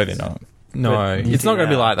no, they're not. No, it's not going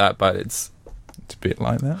to be like that, but it's a bit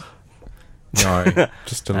like that. No,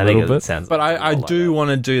 just a little bit. But I do want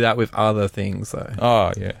to do that with other things, though.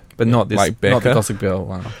 Oh, yeah. But not this, like Becca? not the Gossip Girl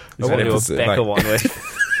one. I want to do a Becca one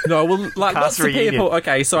with... No, well, lots of people...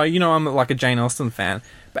 Okay, so, I'm like a Jane Austen fan,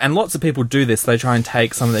 and lots of people do this. They try and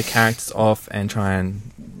take some of their characters off and try and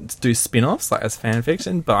do spin-offs, as fan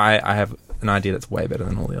fiction, but I have an idea that's way better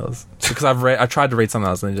than all the others. Because I tried to read some of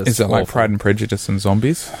those and just... Is it like Pride and Prejudice and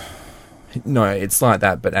zombies? No, it's like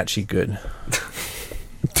that, but actually good.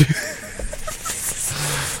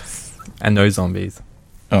 And no zombies.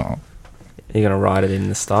 Oh. You're gonna write it in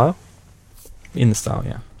the style. In the style,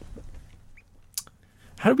 yeah.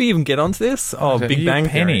 How did we even get onto this? Oh, Big Bang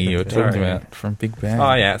Penny Theory. you were talking Sorry. about from Big Bang.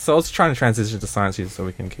 Oh, yeah. So I was trying to transition to science here so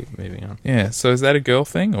we can keep moving on. Yeah, so is that a girl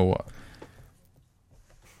thing or what?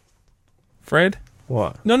 Fred?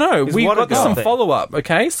 What? No, Is we what a got girl some thing? follow-up,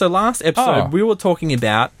 okay? So last episode, we were talking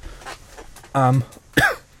about...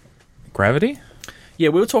 Gravity? Yeah,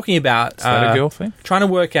 we were talking about... Is that a girl thing? Trying to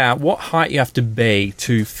work out what height you have to be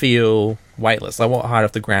to feel weightless. Like what height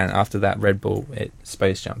off the ground after that Red Bull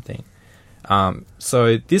space jump thing.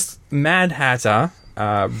 So this Mad Hatter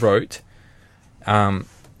wrote... Are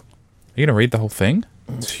you going to read the whole thing?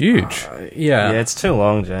 It's huge. Yeah. Yeah, it's too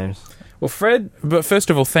long, James. Well, Fred... But first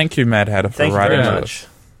of all, thank you, Mad Hatter, for Thank you writing very to much.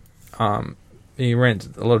 us. He ran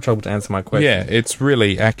into a lot of trouble to answer my question. Yeah, it's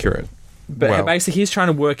really accurate. But Well, basically, he's trying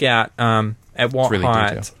to work out at what really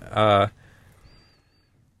height.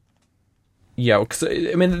 Yeah, because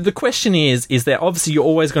I mean, the question is that obviously you're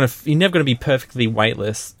never going to be perfectly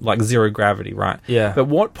weightless, like zero gravity, right? Yeah. But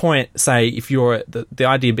what point, say, if you're the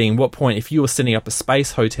idea being, what point if you were setting up a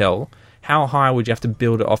space hotel, how high would you have to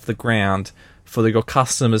build it off the ground for your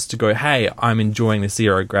customers to go, hey, I'm enjoying this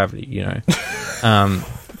zero gravity, you know,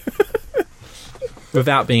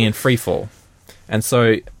 without being in free fall? And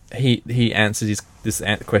so he answered this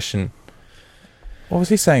question. what was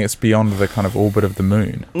he saying? It's beyond the kind of orbit of the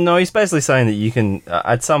moon. No, he's basically saying that you can,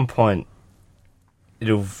 at some point,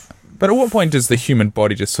 it'll... But at what point does the human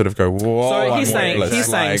body just sort of go, whoa, So I'm he's saying,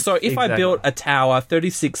 weightless? so if I Exactly. built a tower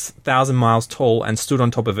 36,000 miles tall and stood on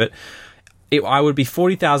top of it, I would be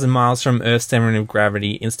 40,000 miles from Earth's center of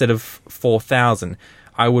gravity instead of 4,000.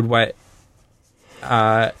 I would weigh,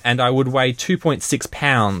 and I would weigh 2.6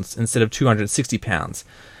 pounds instead of 260 pounds.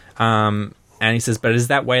 And he says, but is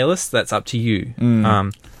that weightless? That's up to you.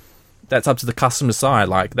 That's up to the customer side.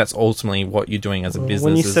 Like, that's ultimately what you're doing as a business.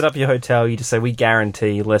 When you set up your hotel, you just say, we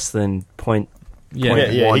guarantee less than point... Yeah.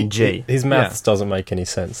 point Yeah, one G. His maths doesn't make any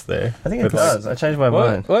sense there. I think it But like- does. I changed my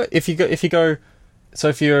mind. What? If you go, so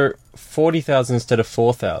if you're 40,000 instead of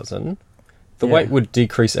 4,000, the Yeah. weight would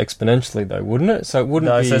decrease exponentially, though, wouldn't it? So it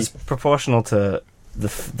wouldn't No, be so it's proportional to the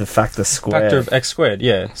factor squared. factor of x squared.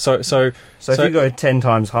 Yeah. So So if you go 10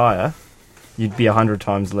 times higher, you'd be 100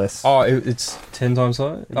 times less. oh, it's 10 times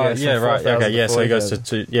higher. Yeah, Oh, so yeah, right. 4,000 Okay, yeah. to So he goes to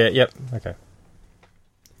 40,000. 2. Yeah, yep. Okay.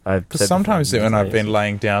 I've But said sometimes before, when I've it's been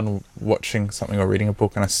laying down watching something or reading a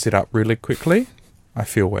book and I sit up really quickly, I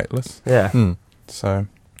feel weightless. Yeah. So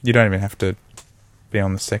you don't even have to be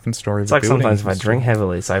on the second story of It's a like building. sometimes if I drink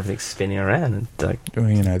heavily, so everything's spinning around and like Well,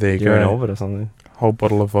 you know, there you you're in go. orbit or something. Whole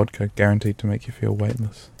bottle of vodka guaranteed to make you feel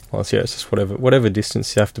weightless. Well, yeah, it's just whatever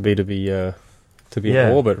distance you have to be Yeah.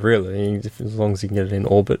 in orbit. Really, as long as you can get it in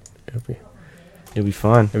orbit, You'll be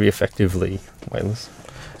fine. it'll be effectively weightless.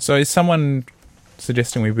 So is someone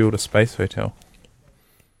suggesting we build a space hotel?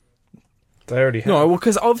 They already have. No, well,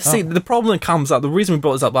 because obviously the problem that comes up, the reason we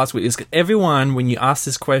brought this up last week is 'cause everyone, when you ask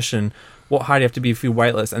this question, what height do you have to be if you're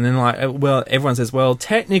weightless? And then, like, well, everyone says, well,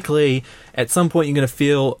 technically, at some point you're going to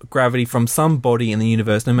feel gravity from some body in the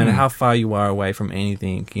universe, no matter how far you are away from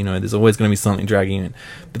anything. You know, there's always going to be something dragging you in.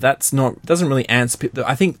 But that's not, doesn't really answer,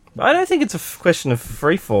 I think, I don't think it's a question of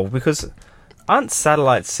free fall because aren't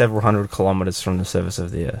satellites several hundred kilometers from the surface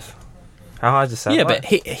of the Earth? How high is a satellite?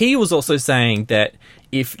 yeah, but he was also saying that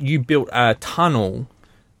if you built a tunnel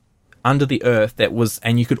under the Earth that was,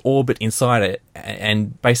 and you could orbit inside it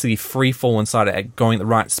and basically free fall inside it at going at the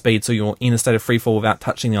right speed, so you're in a state of free fall without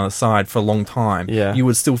touching the other side for a long time, Yeah. you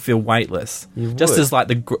would still feel weightless. You Just would. as like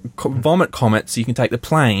the vomit comets, you can take the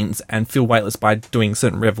planes and feel weightless by doing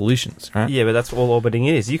certain revolutions, right? Yeah, but that's all orbiting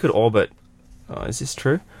is. You could orbit. Oh, is this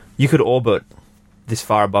true? You could orbit this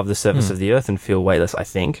far above the surface of the Earth and feel weightless, I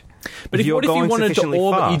think. But what if you going wanted to sufficiently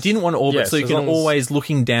orbit, you fast. didn't want to orbit, Yes, so you as can long as- always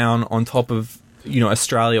looking down on top of, you know,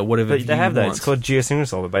 Australia or whatever. But view they have you that. want. It's called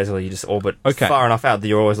geosynchronous orbit. Basically, you just orbit Okay. far enough out that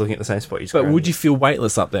you're always looking at the same spot. But would you feel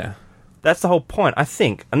weightless up there? That's the whole point, I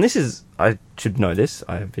think. And this is, I should know this.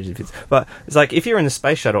 I have visual fits. But it's like if you're in the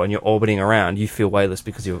space shuttle and you're orbiting around, you feel weightless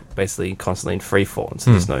because you're basically constantly in free fall, and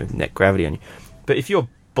so there's no net gravity on you. But if you're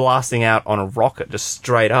blasting out on a rocket just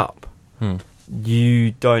straight up,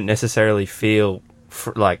 you don't necessarily feel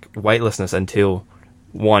like weightlessness until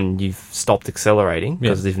one, you've stopped accelerating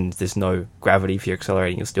because even if there's no gravity, if you're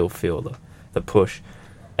accelerating, you'll still feel the push,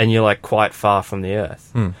 and you're like quite far from the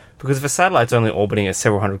Earth. Because if a satellite's only orbiting at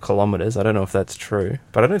several hundred kilometers, I don't know if that's true,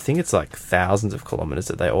 but I don't think it's like thousands of kilometers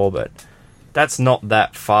that they orbit. That's not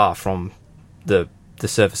that far from the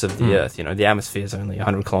surface of the Earth. You know, the atmosphere is only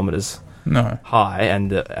 100 kilometers No. high, and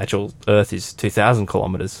the actual Earth is 2,000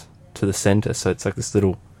 kilometers to the center. So it's like this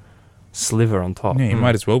little sliver on top. Yeah, you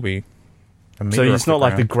might as well be a meter So off it's not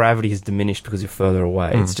like the ground. gravity has diminished because you're further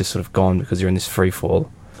away. It's just sort of gone because you're in this free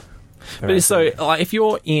fall. But so, like, if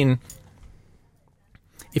you're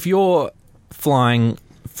flying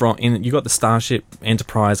you got the Starship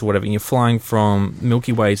Enterprise or whatever, and you're flying from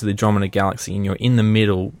Milky Way to the Andromeda Galaxy, and you're in the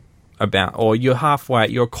middle or you're halfway,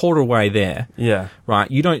 you're a quarter way there, Yeah. right?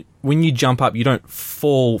 When you jump up, you don't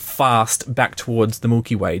fall fast back towards the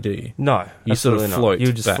Milky Way, do you? No. You sort of absolutely not. float You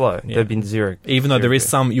would just back, float. yeah. There'd been zero. Even though there is zero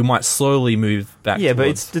some, you might slowly move back. Yeah, but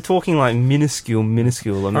towards- they're talking like minuscule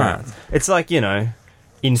amounts. It's like,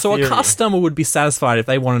 in so theory. a customer would be satisfied if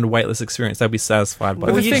they wanted a weightless experience. They'd be satisfied by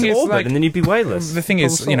Well, the you thing just is, orbit like- and then you'd be weightless. The thing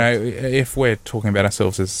is, if we're talking about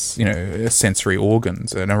ourselves as, sensory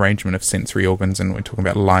organs, an arrangement of sensory organs, and we're talking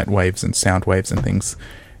about light waves and sound waves and things,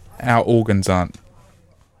 our organs aren't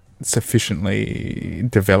sufficiently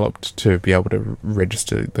developed to be able to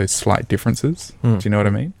register those slight differences. Do you know what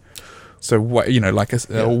I mean? So, like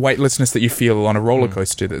a weightlessness that you feel on a roller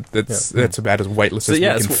coaster, that's about as weightless So, as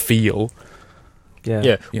yeah, we can it's- feel.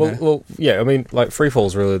 Yeah. You know? Well, yeah. I mean, like free fall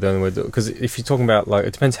is really the only way to do it, because if you're talking about like,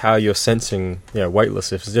 it depends how you're sensing,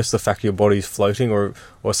 weightless. If it's just the fact your body's floating, or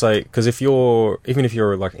say, because even if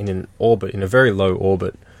you're like in an orbit, in a very low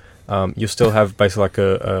orbit, you still have basically like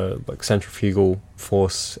a like centrifugal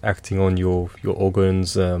force acting on your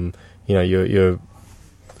organs. Your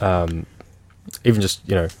even just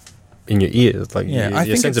in your ears, like I your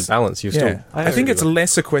think sense it's- of balance. You still. I think it's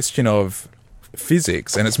less a question of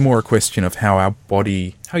physics, and it's more a question of how our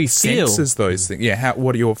body How you feel. senses those things. Yeah,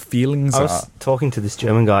 what your feelings I are. was talking to this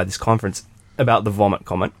German guy at this conference about the vomit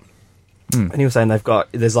comment, and he was saying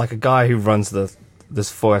there's like a guy who runs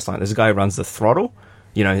this forest line. There's a guy who runs the throttle,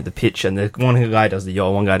 the pitch, and one guy does the yaw,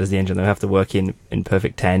 one guy does the engine. They have to work in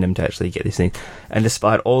perfect tandem to actually get this thing. And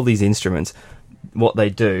despite all these instruments, what they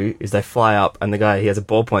do is they fly up, and the guy, he has a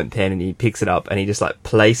ballpoint pen, and he picks it up, and he just like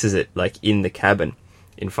places it like in the cabin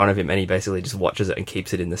in front of him, and he basically just watches it and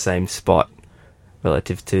keeps it in the same spot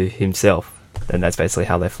relative to himself. And that's basically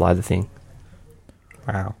how they fly the thing.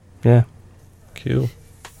 Wow. Yeah. Cool.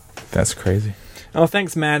 That's crazy. Oh,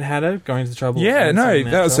 thanks, Mad Hatter, going to the trouble. Yeah, of no,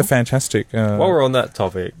 saying that was a Phil. fantastic. While we're on that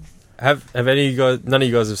topic, have any of you guys? None of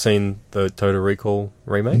you guys have seen the Total Recall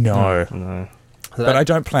remake? no, No. but I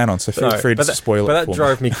don't plan on. So feel free to spoil But it. that for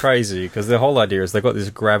drove me crazy, because the whole idea is they've got this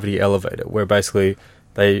gravity elevator where basically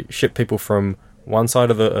they ship people from one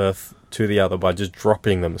side of the Earth to the other by just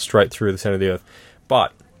dropping them straight through the center of the Earth.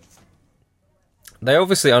 But they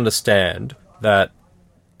obviously understand that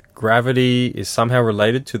gravity is somehow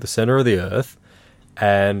related to the center of the Earth,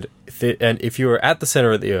 and if you were at the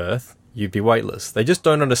center of the Earth, you'd be weightless. They just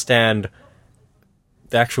don't understand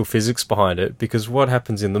the actual physics behind it, because what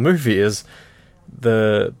happens in the movie is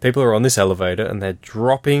the people are on this elevator and they're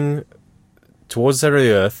dropping towards the center of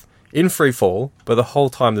the Earth in free fall, but the whole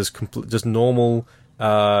time there's just normal,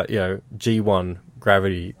 G1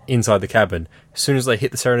 gravity inside the cabin. As soon as they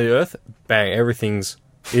hit the center of the Earth, bang, everything's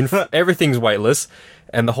weightless,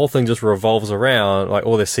 and the whole thing just revolves around, like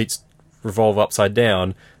all their seats revolve upside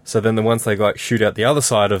down. So then once they like shoot out the other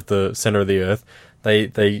side of the center of the Earth,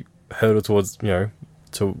 they hurtle towards,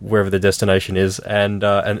 to wherever the destination is, and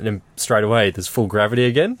then straight away there's full gravity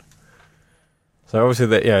again. So obviously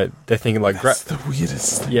they're thinking like That's the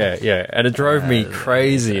weirdest thing. yeah, and it drove me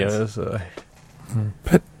crazy.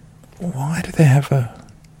 But why do they have a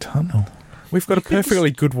tunnel? We've got a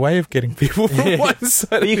perfectly good way of getting people from one side.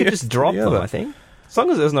 But you of could the just Earth to drop the them, other. I think. As long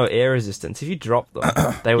as there's no air resistance, if you drop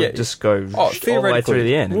them, they would Yeah. just go all the way theoretically. through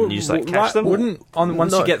the end, and you just like catch them. Wouldn't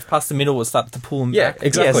once No. you get past the middle, it start to pull them Yeah, back?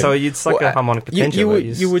 exactly. Yeah, so it's like Well, a harmonic you- potential. you but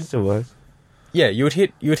would- you would- still works. Yeah, you would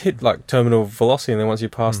hit like terminal velocity, and then once you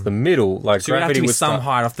pass the middle, like So you have gravity to be would some start.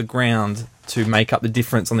 height off the ground to make up the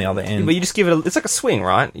difference on the other end. But you just give it it's like a swing,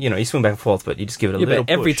 right? You swing back and forth, but you just give it a Yeah, little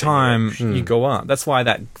but every push time and you go up, that's why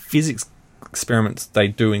that physics experiments they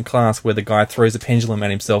do in class where the guy throws a pendulum at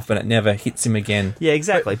himself and it never hits him again. Yeah,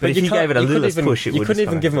 exactly. But if you can't- gave it a you couldn't little even- push, it you would couldn't just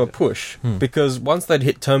even come give them a out. push, because once they'd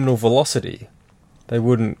hit terminal velocity, they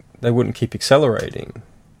wouldn't keep accelerating.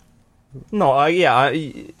 No,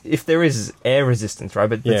 if there is air resistance, right?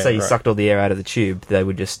 But let's Yeah, say you right. sucked all the air out of the tube, they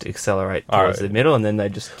would just accelerate towards Alright. the middle, and then they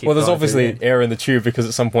just keep Well, there's going through obviously the end. air in the tube, because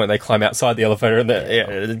at some point they climb outside the elevator, and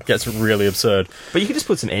it gets really absurd. But you could just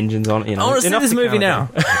put some engines on. I wanna see enough this to movie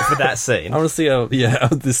count now. for that scene. I want to see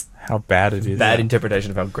this. How bad it is. Bad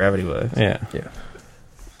interpretation of how gravity works. Yeah.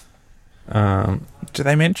 Do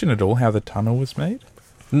they mention at all how the tunnel was made?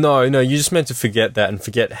 No, you just meant to forget that and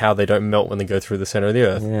forget how they don't melt when they go through the center of the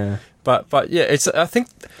Earth. Yeah. But yeah, I think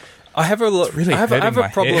I have a really I have hurting a my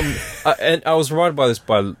problem, and I was reminded by this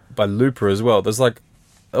by Looper as well. There's like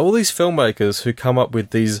all these filmmakers who come up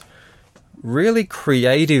with these really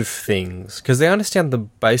creative things because they understand the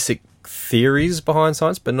basic theories behind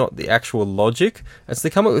science, but not the actual logic. And so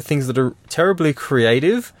they come up with things that are terribly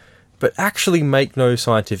creative, but actually make no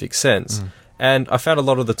scientific sense. And I found a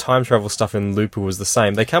lot of the time travel stuff in Looper was the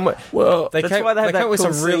same. They come with that's why they have that cool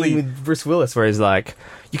some scene with Bruce Willis where he's like,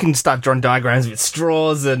 you can start drawing diagrams with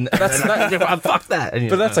straws and fuck that.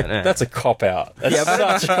 And but that's a cop out. That's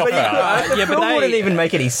such a cop out. But they wouldn't even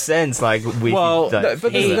make any sense. Like they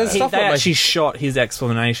actually shot his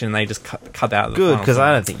explanation. They just cut out the good because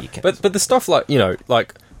I don't think you can. But the stuff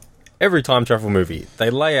like every time travel movie,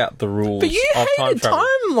 they lay out the rules. But you of hate time a travel.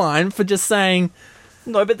 timeline for just saying.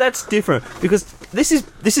 No, but that's different because this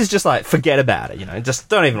is just like forget about it. Just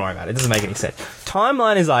don't even worry about it. It doesn't make any sense.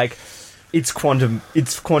 Timeline is like it's quantum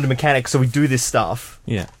mechanics, so we do this stuff.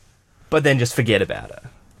 Yeah, but then just forget about it.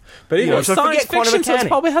 But science fiction so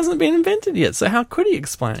probably hasn't been invented yet. So how could he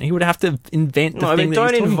explain it? He would have to invent the thing.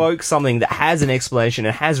 Don't invoke something that has an explanation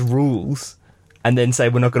and has rules, and then say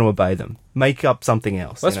we're not going to obey them. Make up something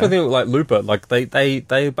else. That's the thing like Looper. Like they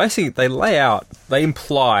basically they lay out, they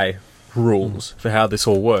imply rules for how this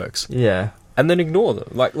all works. Yeah. And then ignore them.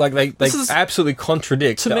 Like they absolutely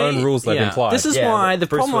contradict their own rules they've implied. This is why the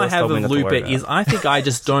problem I have with Looper is I think I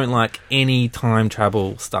just don't like any time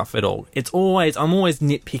travel stuff at all. I'm always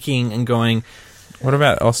nitpicking and going... What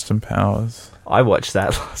about Austin Powers? I watched that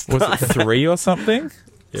last night. Was it 3 or something?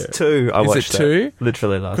 Yeah. 2. I watched it 2?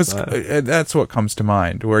 Literally last night. Because that's what comes to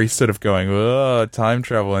mind, where he's sort of going, oh, time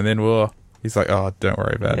travel, and then, whoa... He's like, oh, don't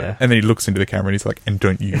worry about it. And then he looks into the camera and he's like, and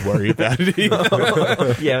don't you worry about it either.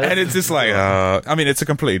 And it's just like, I mean, it's a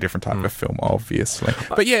completely different type of film, obviously.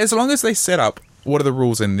 But yeah, as long as they set up what are the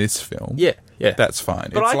rules in this film, that's fine.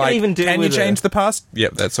 But it's I can even deal can with you change the past?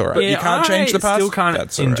 Yep, that's all right. Yeah, you can't change the past? I still can't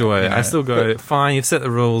that's enjoy right. it. I still go, fine, you've set the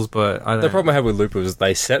rules, but I don't... The problem I had with Looper was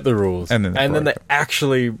they set the rules and then they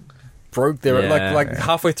actually broke their... Like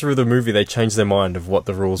halfway through the movie, they changed their mind of what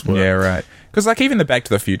the rules were. Yeah, right. Because, like, even the Back to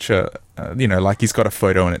the Future, like, he's got a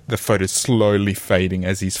photo and the photo's slowly fading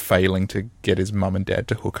as he's failing to get his mum and dad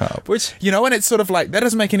to hook up. Which, and it's sort of like, that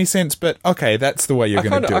doesn't make any sense, but, okay, that's the way you're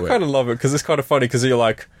going to do it. I kind of love it, because it's kind of funny, because you're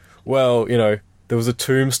like, well, there was a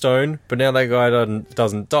tombstone, but now that guy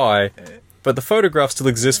doesn't die, but the photograph still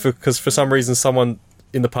exists because for some reason someone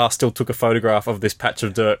in the past still took a photograph of this patch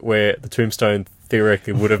of dirt where the tombstone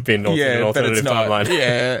theoretically would have been an alternative timeline.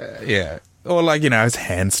 Yeah. Or like, his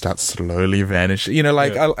hand starts slowly vanishing.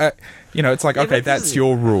 It's like, okay, that's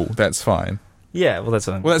your rule. That's fine. Yeah, well, that's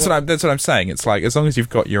what that's what I'm saying. It's like, as long as you've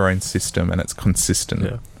got your own system and it's consistent.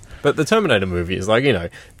 Yeah. But the Terminator movie is like,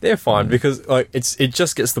 they're fine because like it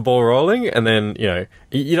just gets the ball rolling, and then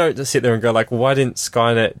you don't just sit there and go like, why didn't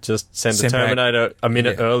Skynet just send the Terminator a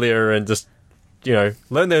minute earlier and just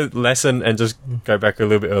learn their lesson and just go back a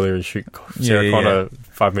little bit earlier and shoot Sarah Connor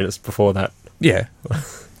 5 minutes before that? Yeah.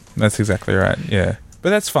 That's exactly right, yeah. But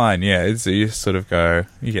that's fine, yeah. You sort of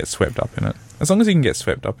you get swept up in it. As long as you can get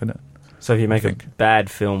swept up in it. So if you make a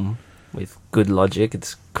bad film with good logic,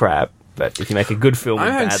 it's crap. But if you make a good film with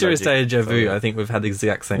bad logic... I'm having serious deja vu. I think we've had the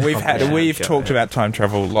exact same... We've talked about time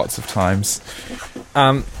travel lots of times.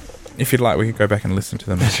 If you'd like, we could go back and listen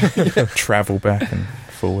to them. Travel back and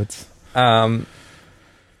forwards.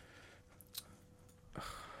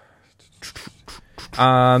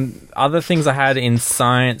 Other things I had in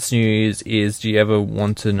science news is, do you ever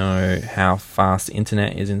want to know how fast the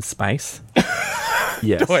internet is in space?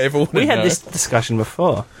 Yes. Do I ever want to know? We had this discussion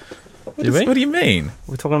before. What do you mean?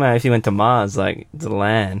 We're talking about if you went to Mars, like, the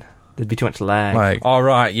land, there'd be too much lag. Oh,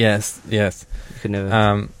 right, yes. You could never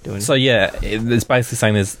do anything. So, yeah, it's basically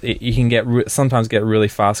saying you can sometimes get really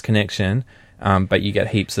fast connection, but you get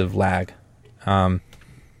heaps of lag. You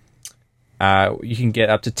can get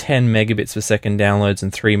up to 10 megabits per second downloads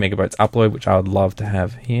and 3 megabytes upload, which I would love to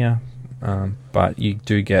have here. But you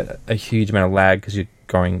do get a huge amount of lag because you're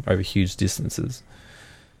going over huge distances.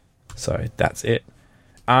 So that's it.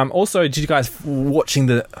 Also, did you guys watching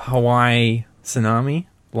the Hawaii tsunami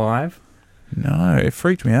live? No, it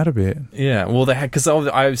freaked me out a bit. Yeah, well, they had, because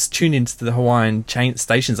I was tuned into the Hawaiian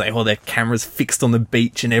stations, like, their cameras fixed on the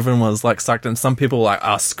beach, and everyone was like sucked. And some people were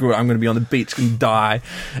like, screw it, I'm going to be on the beach and die.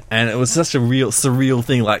 And it was such a real surreal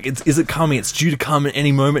thing. Like, is it coming? It's due to come at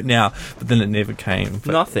any moment now. But then it never came.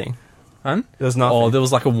 Nothing. Huh? There was nothing. There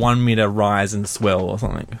was like a 1 meter rise and swell or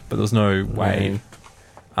something, but there was no wave.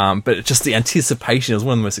 But just the anticipation is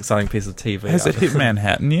one of the most exciting pieces of TV. Has it hit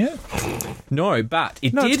Manhattan yet? No, but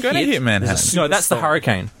it did it's going to hit Manhattan. No, that's the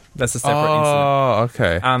hurricane. That's a separate incident. Oh,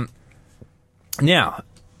 okay. Now,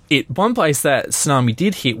 one place that tsunami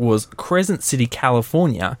did hit was Crescent City,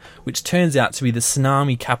 California, which turns out to be the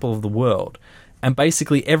tsunami capital of the world. and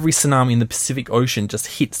basically every tsunami in the Pacific Ocean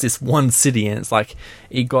just hits this one city, and it's like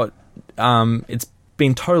it got it's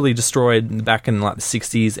been totally destroyed back in like the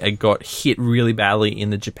 60s. It got hit really badly in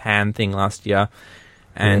the Japan thing last year,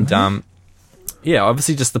 and yeah,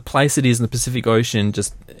 obviously just the place it is in the Pacific Ocean,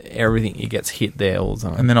 just everything, it gets hit there all the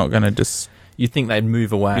time. And they're not going to just you'd think they'd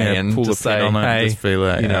move away and pull just the pin say, on it, hey, just be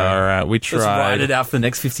like, you know, all right, we let's ride tried. it out for the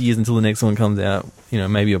next 50 years until the next one comes out. You know,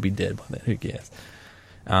 maybe you'll be dead by then. Who cares?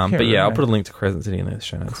 But yeah, I'll put a link to Crescent City in the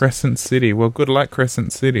show notes. Crescent City. Well, good luck,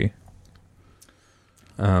 Crescent City.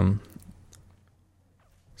 It's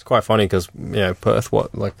quite funny because, you know, Perth,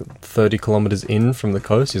 like 30 kilometres in from the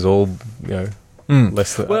coast is all, you know,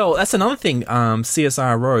 less than... Well, that's another thing.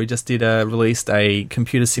 CSIRO just released a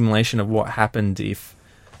computer simulation of what happened if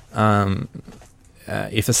a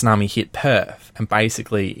tsunami hit Perth. And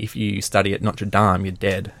basically, if you study at Notre Dame, you're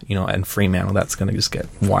dead. You know, and Fremantle, that's going to just get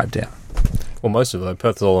wiped out. Well, most of it,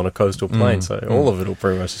 Perth's all on a coastal plain, so all of it will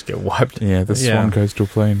pretty much just get wiped. Yeah, the Swan Coastal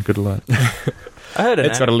Plain. Good luck. I heard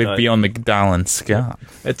It's got to live beyond the Darwin Scarp.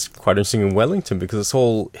 It's quite interesting in Wellington because it's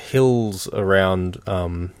all hills around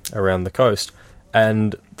the coast,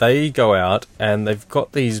 and they go out and they've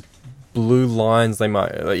got these blue lines. They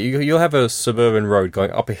might you'll have a suburban road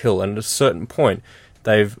going up a hill, and at a certain point,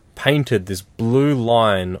 they've painted this blue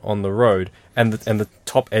line on the road, and the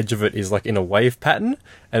top edge of it is like in a wave pattern,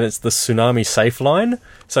 and it's the tsunami safe line.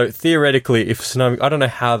 So theoretically, if tsunami, I don't know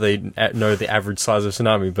how they know the average size of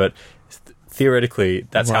tsunami, but theoretically,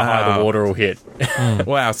 that's how high the water will hit.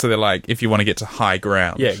 Wow, so they're like, if you want to get to high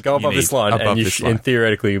ground... Yeah, go above this line, and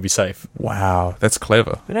theoretically you'll be safe. Wow, that's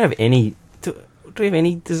clever. We don't have any... Do we have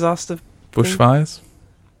any disaster... Bushfires?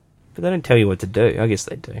 But they don't tell you what to do. I guess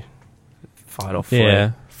they do. Fight or flee.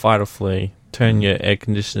 Yeah, fight or flee. Turn your air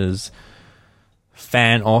conditioner's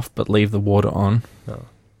fan off, but leave the water on. Oh.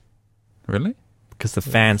 Really? Because the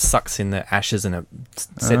fan sucks in the ashes and it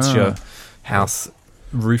sets your house...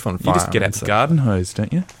 roof on fire. You just get out the garden hose,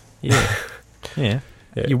 don't you? Yeah. Yeah.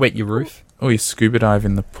 You wet your roof. Or you scuba dive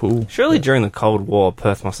in the pool. Surely during the Cold War,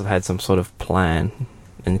 Perth must have had some sort of plan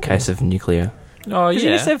in case of nuclear. Oh, Because you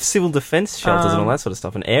used to have civil defence shelters and all that sort of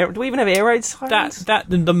stuff. And air. Do we even have air raid sirens?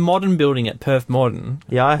 The modern building at Perth Modern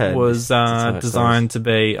Yeah, I heard. was That's designed to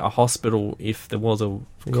be a hospital if there was a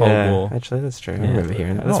Cold War. Actually, that's true. I Yeah. remember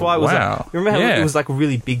hearing that. That's Oh, why it was. wow. You remember how Yeah. it was like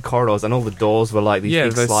really big corridors, and all the doors were like these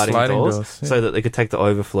big those sliding doors, yeah. so that they could take the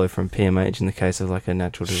overflow from PMH in the case of like a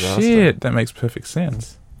natural disaster. Shit, that makes perfect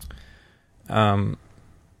sense. Um,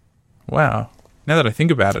 Wow. Now that I think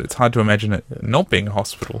about it, it's hard to imagine it not being a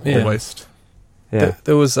hospital, Yeah. almost. Yeah.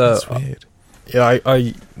 There was That's weird. Yeah,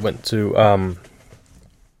 I went to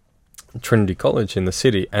Trinity College in the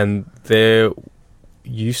city, and there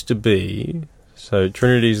used to be... So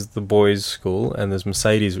Trinity's the boys' school, and there's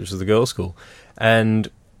Mercedes, which is the girls' school. And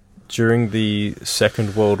during the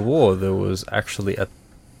Second World War, there was actually a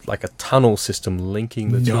tunnel system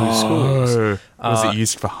linking the two schools. Was it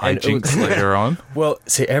used for and it hijinks was- later on? Well,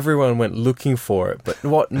 see, everyone went looking for it, but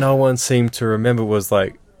what no one seemed to remember was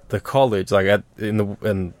like the college, like in the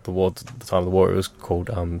war, at the time of the war, it was called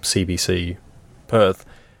CBC Perth.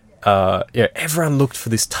 Everyone looked for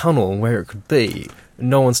this tunnel and where it could be.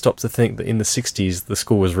 No one stopped to think that in the 60s the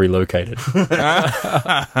school was relocated.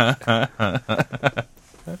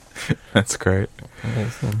 That's great.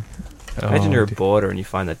 Imagine you're a boarder and you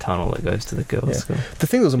find the tunnel that goes to the girls' school. The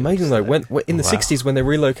thing that was amazing, though, when in the 60s, when they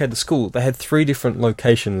relocated the school, they had 3 different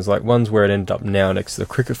locations. Like, one's where it ended up now next to the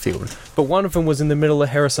cricket field, but one of them was in the middle of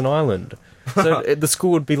Harrison Island. So the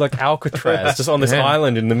school would be like Alcatraz, just on this Yeah.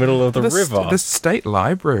 island in the middle of the river. The state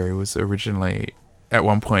library was originally, at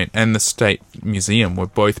one point, and the state museum were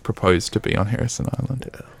both proposed to be on Harrison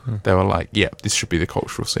Island. They were like, yeah, this should be the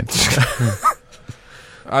cultural centre.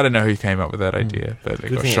 I don't know who came up with that idea, but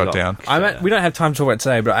it got shot down. we don't have time to talk about it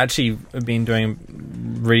today, but I actually have been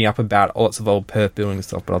reading up about lots of old Perth building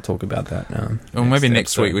stuff, but I'll talk about that now. Or maybe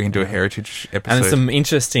next episode. week we can do a heritage episode. And there's some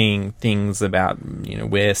interesting things about,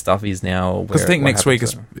 where stuff is now. Because I think next week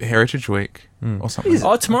is Heritage Week or something.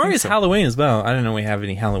 Oh, tomorrow I is think so. Halloween as well. I don't know if we have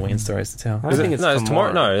any Halloween stories to tell. I think it's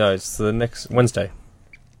tomorrow. No, it's the next Wednesday.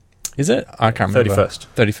 Is it? I can't remember. 31st.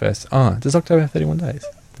 31st. Oh, does October have 31 days?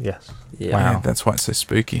 Yes. Yeah. Wow. Yeah, that's why it's so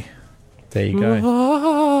spooky. There you go.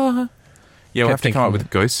 Yeah, we'll have to Captain come up King. with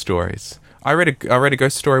ghost stories. I read a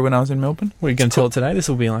ghost story when I was in Melbourne. What are you going to tell it today? This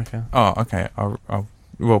will be like a... Oh, okay. I'll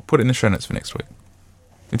put it in the show notes for next week.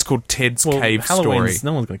 It's called Ted's Cave Story. Halloween's...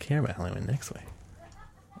 No one's going to care about Halloween next week.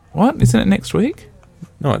 What? Isn't it next week?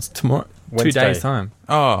 No, it's tomorrow. Wednesday. 2 days' time.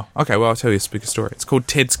 Oh, okay. Well, I'll tell you a spooky story. It's called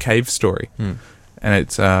Ted's Cave Story, and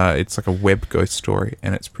it's like a web ghost story,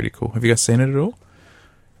 and it's pretty cool. Have you guys seen it at all?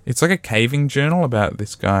 It's like a caving journal about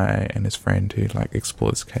this guy and his friend who like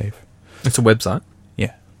explore this cave. It's a website.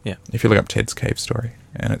 Yeah. Yeah. If you look up Ted's Cave Story,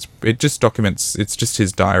 and it just documents. It's just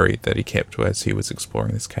his diary that he kept as he was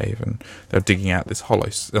exploring this cave, and they're digging out this hollow,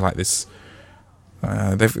 like this.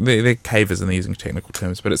 They're cavers and they're using technical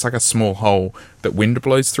terms, but it's like a small hole that wind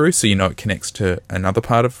blows through, so you know it connects to another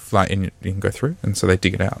part of and you can go through, and so they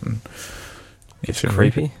dig it out and it's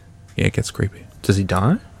creepy. Yeah, it gets creepy. Does he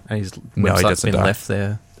die? And his No, he website's doesn't been die. left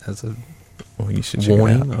there as a Well, you should check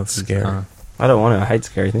warning. it out. It's scary. I don't want to. I hate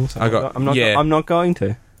scary things. I'm not going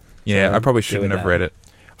to. Yeah, So I probably deal shouldn't with have that. read it.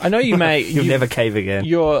 I know you may. You'll never cave again.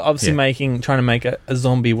 You're obviously Yeah. trying to make a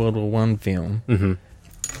zombie World War One film. Mm-hmm.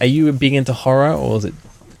 Are you big into horror, or is it?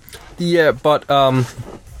 Yeah, but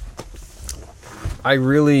I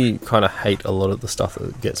really kind of hate a lot of the stuff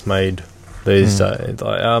that gets made these days.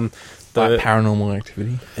 Like, Like Paranormal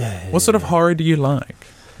Activity? What sort of horror do you like?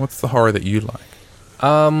 What's the horror that you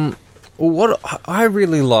like? What I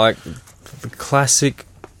really like the classic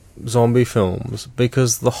zombie films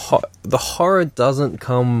because the horror doesn't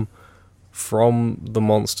come from the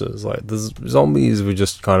monsters. Like the zombies were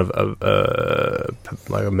just kind of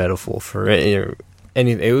like a metaphor for anything.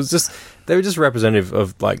 It was just they were just representative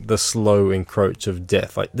of like the slow encroach of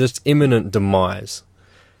death, like this imminent demise.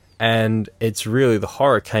 And it's really the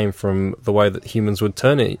horror came from the way that humans would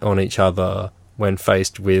turn on each other when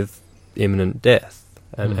faced with imminent death,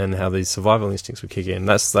 and how these survival instincts would kick in.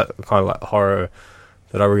 That's that kind of like horror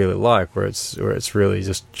that I really like, where it's really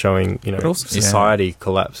just showing But also- society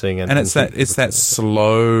collapsing, and And it's that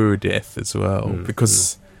slow death as well,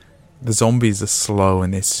 because the zombies are slow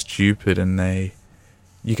and they're stupid, and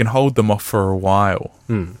you can hold them off for a while.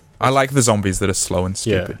 I like the zombies that are slow and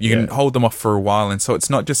stupid. You can hold them off for a while, and so it's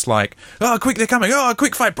not just like, oh, quick, they're coming, oh,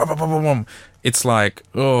 quick fight, boom, boom, boom, boom, boom. It's like,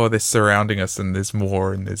 oh, they're surrounding us, and there's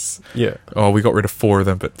more, and oh, we got rid of 4 of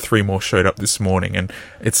them, but 3 more showed up this morning, and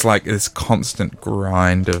it's like this constant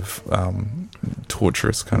grind of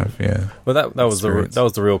torturous kind of Well, that was experience. that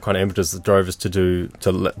was the real kind of impetus that drove us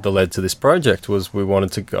that led to this project. Was we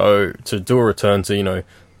wanted to do a return to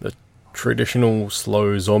the traditional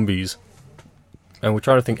slow zombies. And we're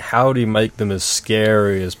trying to think, how do you make them as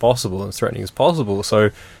scary as possible and threatening as possible?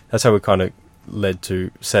 So that's how we kind of led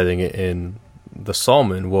to setting it in the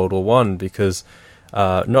Somme in World War One, because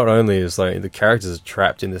not only is like the characters are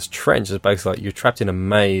trapped in this trench, it's basically like you're trapped in a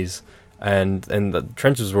maze, and the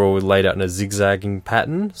trenches were all laid out in a zigzagging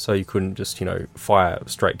pattern, so you couldn't just fire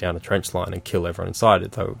straight down a trench line and kill everyone inside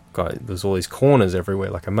it. There's all these corners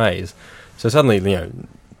everywhere like a maze. So suddenly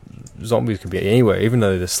zombies could be anywhere, even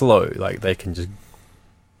though they're slow. Like they can just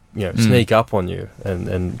sneak up on you,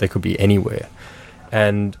 and they could be anywhere.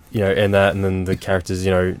 And and then the characters,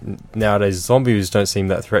 nowadays zombies don't seem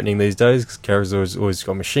that threatening these days because characters always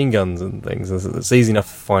got machine guns and things. It's easy enough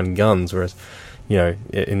to find guns, whereas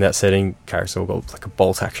in that setting, characters all got like a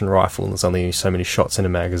bolt action rifle, and there's only so many shots in a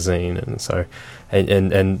magazine, and so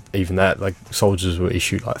and even that, like soldiers were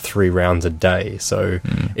issued like 3 rounds a day. So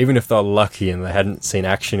even if they're lucky and they hadn't seen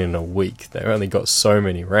action in a week, they only got so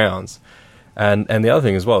many rounds. And the other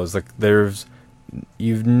thing as well is like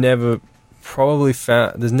you've never probably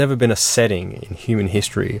found, there's never been a setting in human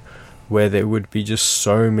history where there would be just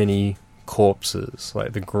so many corpses.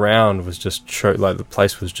 Like the ground was just like the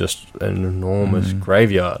place was just an enormous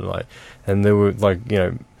graveyard, and there were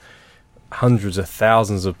hundreds of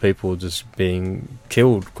thousands of people just being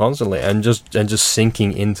killed constantly and just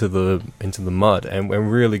sinking into the mud. And we're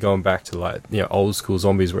really going back to old school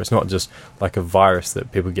zombies, where it's not just like a virus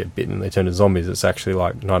that people get bitten and they turn to zombies. It's actually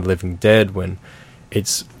like Night of the Living Dead, when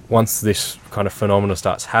it's once this kind of phenomena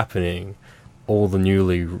starts happening, all the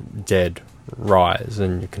newly dead rise,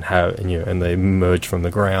 and you can have and they emerge from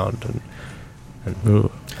the ground,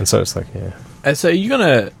 and so it's like So you're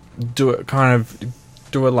gonna do it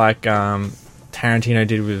like Tarantino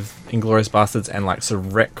did with Inglourious Basterds, and like sort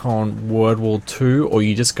of retcon World War II, or are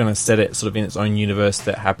you just going to set it sort of in its own universe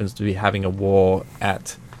that happens to be having a war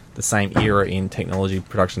at the same era in technology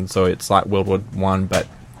production? So it's like World War One, but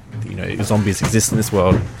zombies exist in this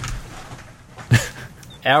world.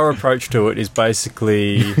 Our approach to it is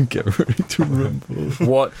basically Get ready to rumble.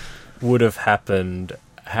 what would have happened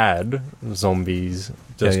had zombies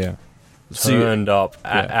just turned up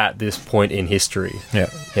at this point in history. Yeah.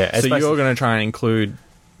 So you're going to try and include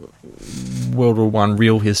World War One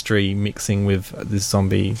real history mixing with this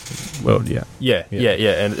zombie world. Yeah.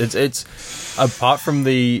 And it's apart from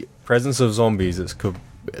the presence of zombies,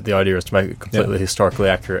 the idea is to make it completely historically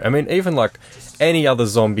accurate. I mean, even like any other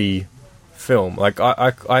zombie film, like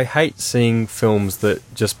I hate seeing films that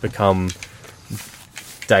just become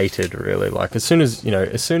dated. Really, like as soon as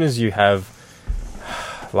you have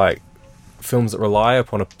like films that rely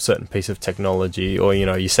upon a certain piece of technology, or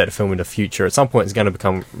you set a film in the future, at some point it's going to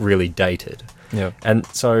become really dated. Yeah. And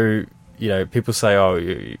so people say,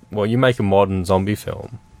 you make a modern zombie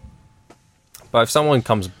film, but if someone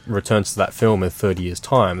returns to that film in 30 years'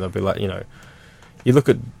 time, they'll be like, you look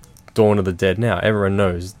at Dawn of the Dead now, everyone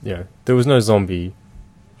knows, there was no zombie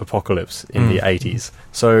apocalypse in the 80s.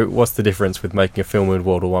 So what's the difference with making a film in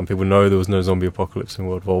World War One? People know there was no zombie apocalypse in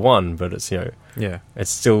World War One, but it's, it's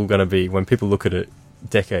still going to be, when people look at it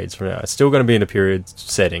decades from now, it's still going to be in a period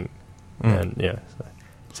setting. And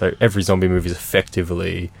so every zombie movie is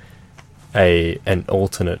effectively an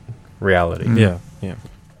alternate reality. Yeah.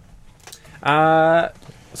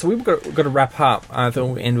 So we've got to wrap up. I thought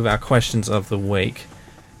we'll end with our questions of the week.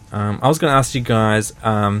 I was going to ask you guys,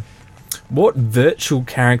 what virtual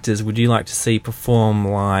characters would you like to see perform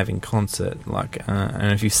live in concert? Like, I don't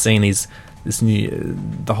know if you've seen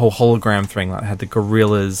the whole hologram thing. Like, they had the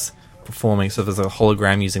Gorillaz performing, so there's a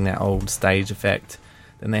hologram using that old stage effect.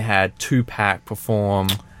 Then they had Tupac perform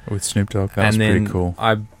with Snoop Dogg. That was pretty cool.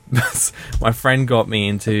 My friend got me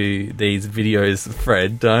into these videos.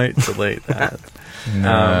 Fred, don't delete that.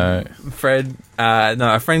 No.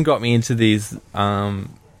 A friend got me into these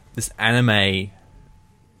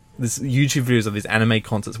this YouTube videos of these anime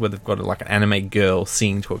concerts where they've got like an anime girl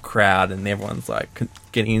singing to a crowd and everyone's like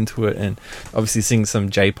getting into it and obviously singing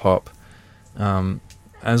some J-pop. I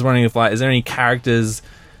was wondering if is there any characters,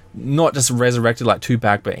 not just resurrected like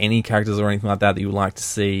Tupac, but any characters or anything like that you would like to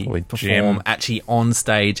see perform actually on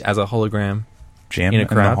stage as a hologram? Jem in a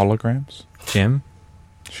crowd? And the holograms. Jem?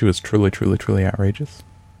 She was truly, truly, truly outrageous.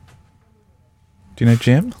 Do you know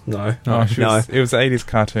Jem? No. Oh, it was an 80s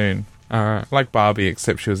cartoon. Alright. Like Barbie,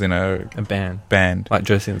 except she was in a band. Like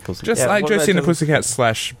Josie and the Pussycat. Just like Josie and the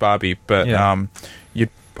Pussycat / Barbie, but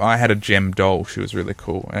I had a Jem doll. She was really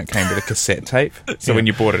cool, and it came with a cassette tape. So when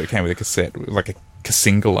you bought it came with a cassette, like a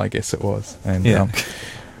single, I guess it was. And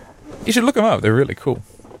you should look them up. They're really cool.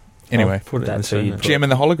 Anyway, put it in the Jem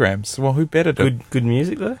and the holograms. Well, who better to... Good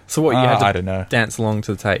music, though? So what, you had to I don't know. dance along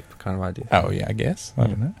to the tape kind of idea? Oh, yeah, I guess. I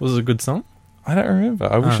don't know. Was it a good song? I don't remember.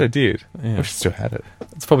 I wish I did. Yeah. I wish I still had it.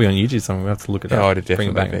 It's probably on YouTube somewhere. We'll have to look it up. Oh, it'd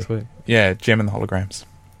definitely bring it back be. next week. Yeah, Jem and the holograms.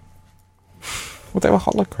 Well, they were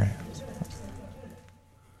holograms.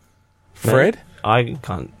 Fred? I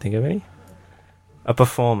can't think of any. A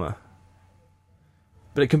performer.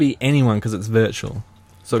 But it could be anyone because it's virtual.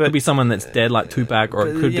 So it could be someone that's dead like Tupac, or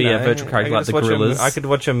it could be a virtual character like the Gorillaz. I could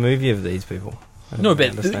watch a movie of these people. No,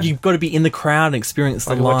 but you've got to be in the crowd and experience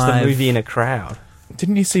the live. Watch the movie in a crowd.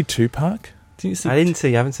 Didn't you see Tupac? I haven't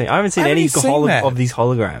seen any of these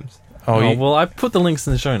holograms. Oh, well, I put the links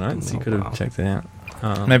in the show notes. So you could have checked it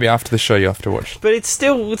out. Maybe after the show you have to watch. But it's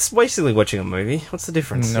basically watching a movie. What's the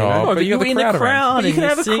difference? No, but you're in the crowd. You can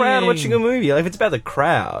have a crowd watching a movie. Like, if it's about the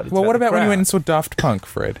crowd. Well, what about when you went and saw Daft Punk,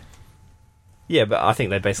 Fred? Yeah, but I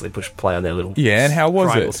think they basically pushed play on their little and how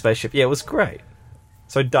was it? Spaceship. Yeah, it was great.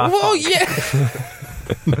 So Daft Punk. Yeah.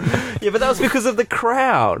 Yeah, but that was because of the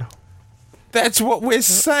crowd. That's what we're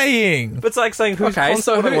saying. But it's like saying who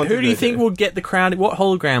do you think would get the crowd? What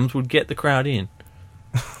holograms would get the crowd in?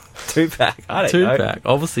 Tupac. I don't know. Tupac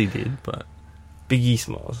obviously did, but Biggie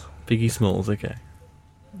Smalls. Biggie Smalls. Okay.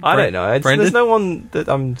 I don't know. There's no one that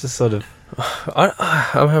I'm just sort of.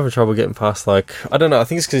 I'm having trouble getting past, like, I don't know, I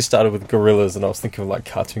think it's because it started with Gorillaz and I was thinking of like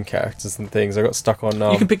cartoon characters and things. I got stuck on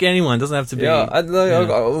you can pick anyone, it doesn't have to be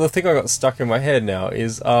the thing I got stuck in my head now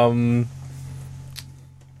is what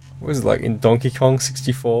was it, like in Donkey Kong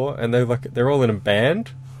 64, and they're all in a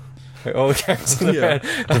band, like all the characters in the band.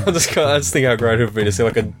 I just think how great it would be to see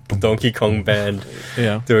like a Donkey Kong band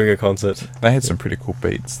doing a concert. They had some pretty cool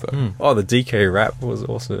beats though. Oh, the DK rap was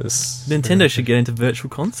awesome. Nintendo should get into virtual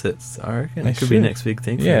concerts, I reckon. It could be next big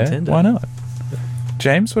thing for Nintendo. Why not?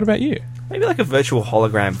 James, what about you? Maybe like a virtual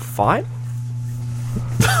hologram fight.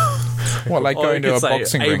 What, like going to a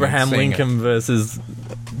boxing ring? Abraham Lincoln versus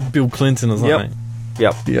Bill Clinton or something.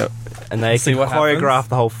 Yep. And they can choreograph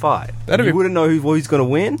the whole fight. You wouldn't know who's going to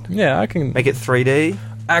win. Yeah, I can make it 3D.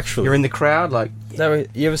 Actually, you're in the crowd. Like,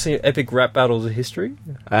 you ever seen Epic Rap Battles of History?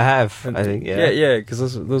 I have. I think. Yeah.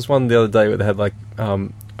 Because there was one the other day where they had like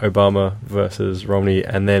Obama versus Romney,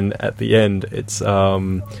 and then at the end it's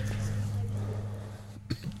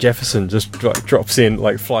Jefferson just drops in,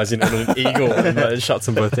 like flies in on an eagle and shuts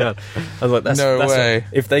them both down. I was like, that's way.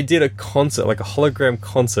 If they did a concert, like a hologram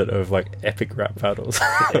concert of like epic rap battles,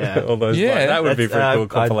 all those, that would be a pretty cool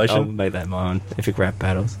compilation. I'll make that my own epic rap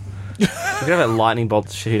battles. We could have a lightning bolt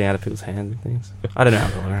shooting out of people's hands and things. I don't know how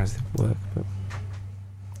holograms work, but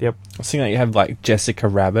I was thinking like you have like Jessica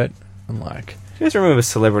Rabbit and like. You guys remember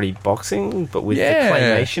celebrity boxing, but with the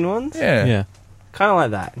claymation ones? Yeah. Kind of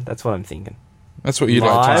like that. That's what I'm thinking. That's what you'd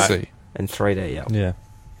like Live. to see. And 3D, yeah. Yeah.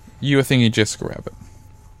 You were thinking Jessica Rabbit.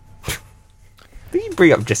 But you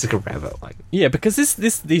bring up Jessica Rabbit, like... Yeah, because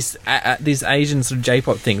these Asian sort of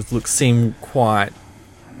J-pop things seem quite.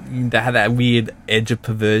 They have that weird edge of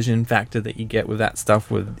perversion factor that you get with that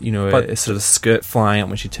stuff, with a sort of skirt flying up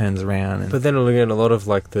when she turns around. And But then again, a lot of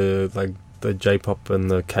the J-pop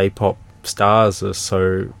and the K-pop stars are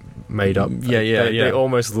so made up. They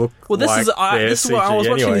almost look. well, this like is this is what I was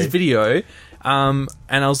watching anyway. this video, and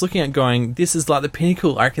I was looking at going, this is like the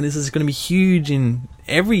pinnacle. I reckon this is going to be huge in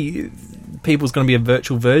every. People's going to be a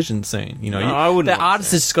virtual version soon. I wouldn't. The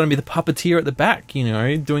artist is just going to be the puppeteer at the back.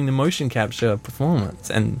 Doing the motion capture performance,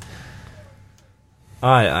 and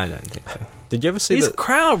I don't think so. Did you ever see this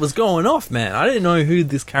crowd was going off, man. I didn't know who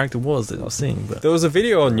this character was that I was seeing, but There was a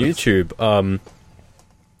video on YouTube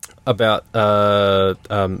about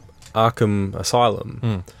Arkham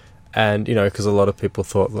Asylum, and because a lot of people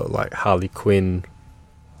thought that like Harley Quinn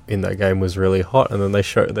in that game was really hot, and then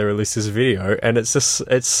they released this video, and it's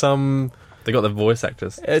some. they got the voice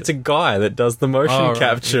actors. It's a guy that does the motion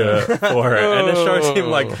capture for it, and it shows him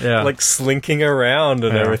like slinking around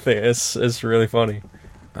and everything. It's really funny.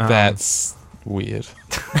 That's weird.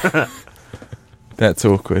 That's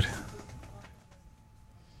awkward.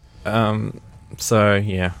 So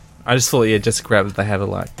yeah, I just thought Jessica Rabbit, they had her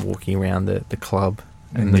like walking around the club,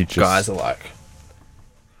 and you the just guys are like,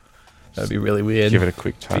 that'd be really weird. Give it a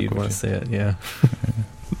quick But tug. you'd would want you? to see it, yeah.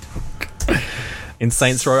 In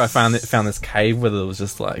Saints Row, I found this cave where there was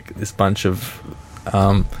just like this bunch of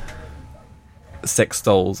sex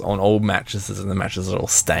dolls on old mattresses, and the mattresses are all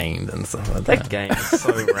stained and stuff like that. That game is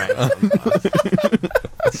so random.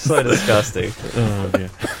 It's so disgusting. Oh, yeah.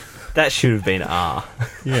 That should have been R.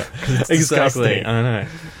 Yeah, It's exactly. disgusting. I know.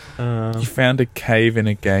 You found a cave in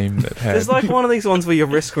a game that had. There's like one of these ones where you're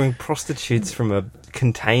rescuing prostitutes from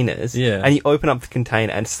containers, Yeah. and you open up the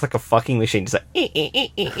container, and it's like a fucking machine, just like,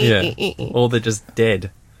 Yeah, or they're just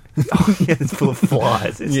dead oh yeah, it's full of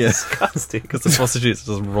flies. It's Yeah. disgusting. because the prostitutes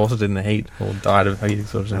just rotted in the heat or died of heat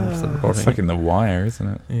exhaustion. It's like in The Wire, isn't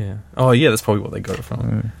it? Yeah. Oh, yeah, that's probably what they got it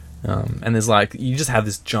from. And there's like, you just have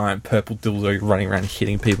this giant purple dildo running around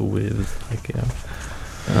hitting people with.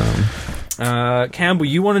 Campbell,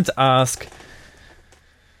 you wanted to ask,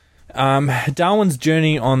 Darwin's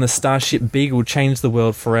journey on the Starship Beagle changed the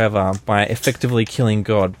world forever by effectively killing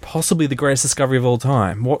God, possibly the greatest discovery of all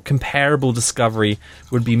time. What comparable discovery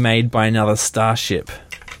would be made by another starship?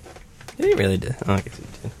 Did he really do? Oh, I guess he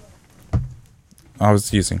did. I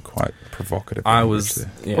was using quite provocative. I language was...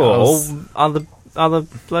 there. Yeah, Well, I was- other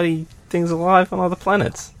bloody things alive on other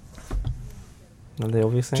planets. Are they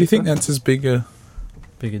obvious? Do you think that's as big a?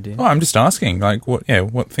 bigger deal. Oh, I'm just asking. Like, what? Yeah,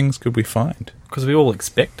 what things could we find? Because we all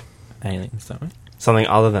expect aliens, don't we? Something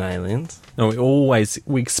other than aliens? No,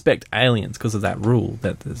 we expect aliens because of that rule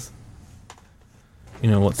that there's...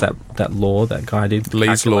 what's that law that guy did?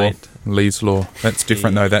 Lee's law. Calculate Lee's law. That's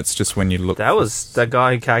different though. That's just when you look. That was the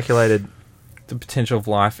guy who calculated. the potential of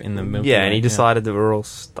life in the Milky Yeah, Way. and he decided that we're all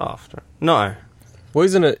stuffed. No. Well,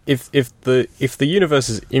 isn't it? If the universe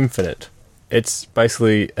is infinite, it's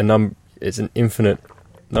basically it's an infinite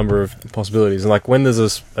number of possibilities. And like when there's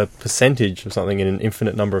a percentage of something in an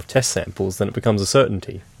infinite number of test samples, then it becomes a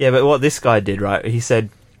certainty. Yeah, but what this guy did, right? He said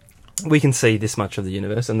we can see this much of the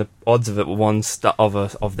universe, and the odds of it were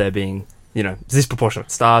of there being, disproportionate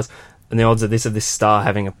stars, and the odds of this star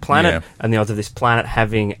having a planet, and the odds of this planet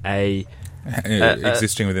having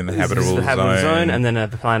existing within the habitable zone, and then a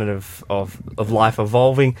planet of life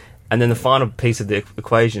evolving, and then the final piece of the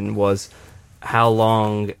equation was how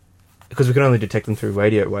long, because we could only detect them through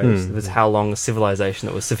radio waves. It was how long a civilization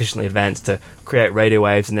that was sufficiently advanced to create radio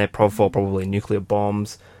waves and therefore probably nuclear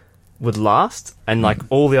bombs would last, and like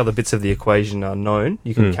all the other bits of the equation are known.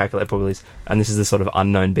 You can calculate probabilities, and this is the sort of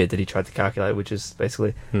unknown bit that he tried to calculate, which is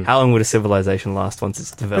basically how long would a civilization last once it's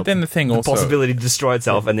developed. But then the thing also, possibility to destroy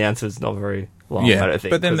itself, and the answer is not very long. I don't think.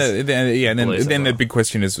 But then then the big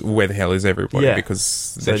question is where the hell is everybody? Yeah. Because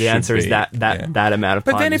So the answer is that amount of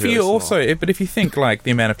time. But then is if you really also, small. but if you think like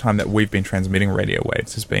the amount of time that we've been transmitting radio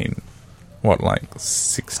waves has been, what, like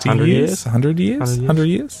 60 100 years? years? 100 years? 100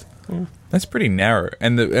 years? Yeah. That's pretty narrow.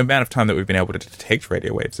 And the amount of time that we've been able to detect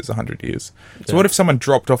radio waves is 100 years. So what if someone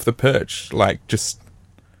dropped off the perch, like just...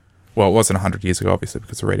 Well, it wasn't 100 years ago, obviously,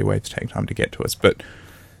 because the radio waves take time to get to us. But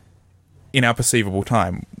in our perceivable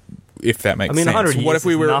time, if that makes I mean, sense. 100 years What if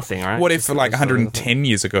we is were nothing, right? What if Just like sort of 110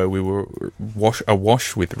 years ago we were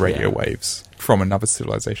awash with radio Yeah. waves from another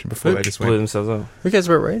civilization before they just blew went? themselves up. Who cares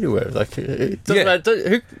about radio waves? Like, it doesn't,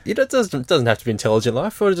 Yeah. doesn't have to be intelligent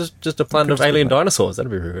life, or just a planet of alien dinosaurs.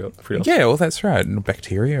 That'd be pretty awesome. Yeah, well, that's right. And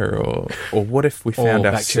bacteria, or what if we found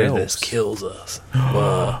ourselves? kills us.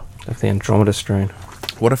 Like the Andromeda strain.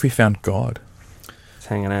 What if we found God? It's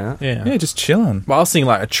hanging out. Yeah. Yeah, just chilling. Well, I was thinking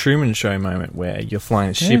like a Truman Show moment where you're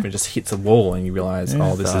flying a ship Yeah. and it just hits a wall and you realise,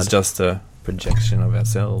 Yeah. oh, this is just a projection of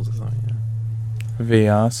ourselves or something. Yeah.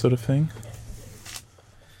 VR sort of thing.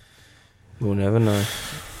 We'll never know.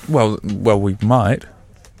 Well, we might.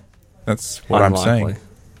 That's what I'm Unlikely. saying.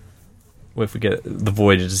 What if we get the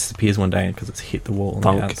Voyager disappears one day because it's hit the wall on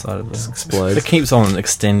Thunk. the outside of Just the... explodes. It keeps on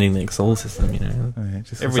extending the solar system, you know. Yeah,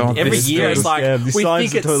 just Every- oh, every this year goes- it's like, the we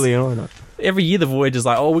signs think are totally on it. Every year the Voyager's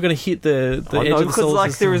like, oh, we're going to hit the edge of the Because solar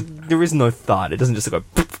like system. there is no thud. It doesn't just go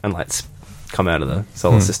poof and like come out of the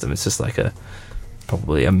solar system. It's just like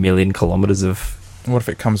probably 1 million kilometers of. What if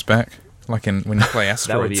it comes back? Like when you play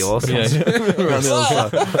That would asteroids. be awesome.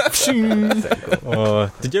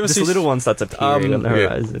 Did you ever This see little one starts appearing on the yeah.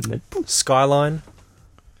 horizon. Then, Skyline?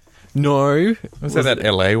 No. Was that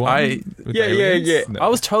LA one? I- With Yeah, aliens? yeah. No. I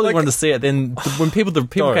was totally Like- wanting to see it. Then when the people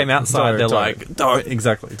Don't, came outside, they're don't. like, don't.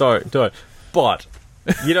 Exactly. Don't. But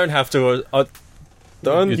you don't have to. You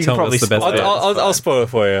tell me what's the best bit. I'll spoil it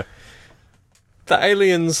for you. The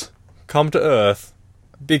aliens come to Earth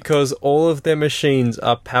because all of their machines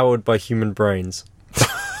are powered by human brains.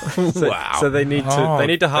 Wow. So they need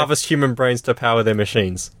to harvest human brains to power their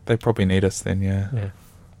machines. They probably need us then, yeah. Yeah.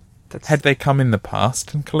 that's, Had they come in the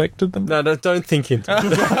past and collected them? No, don't think into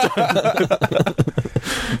it.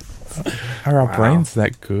 Are our Wow. brains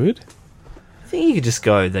that good? I think you could just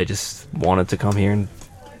go. They just wanted to come here and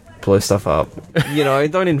blow stuff up. You know,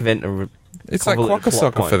 don't invent a. It's like convoluted quokka plot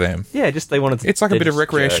soccer point. for them. Yeah, just they wanted to. It's like a they're bit of just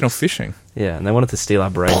recreational jerks. fishing. Yeah, and they wanted to steal our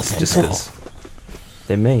brains just because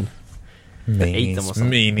they're mean. eat them or something.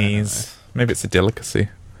 Meanies. Maybe it's a delicacy.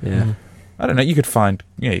 Yeah. I don't know. You could find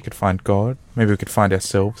God. Maybe we could find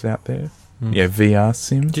ourselves out there. Yeah, VR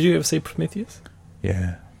sims. Did you ever see Prometheus?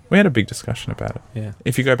 Yeah. We had a big discussion about it. Yeah.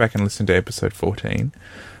 If you go back and listen to episode 14,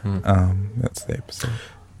 that's the episode.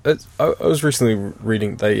 I was recently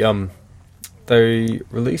reading they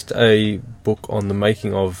released a book on the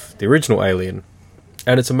making of the original Alien,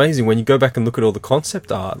 and it's amazing when you go back and look at all the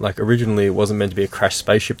concept art. Like originally, it wasn't meant to be a crashed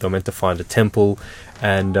spaceship; they were meant to find a temple,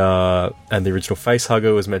 and the original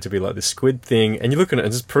facehugger was meant to be like this squid thing. And you look at it,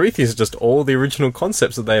 and just Prometheus is just all the original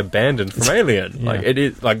concepts that they abandoned from Alien. Yeah. Like it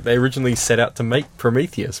is like they originally set out to make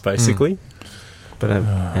Prometheus, basically. But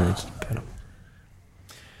and it's better.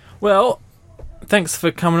 Well, thanks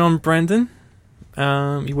for coming on, Brendan.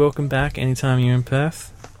 You're welcome back anytime you're in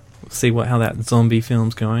Perth. We'll see how that zombie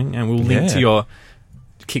film's going, and we'll link to your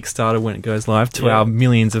Kickstarter when it goes live to our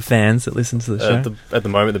millions of fans that listen to the show. At the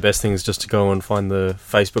moment, the best thing is just to go and find the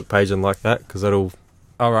Facebook page and like that, because that'll.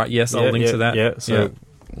 All right, yes, I'll link to that. Yeah, so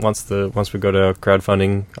once we've got our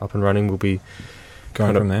crowdfunding up and running, we'll be going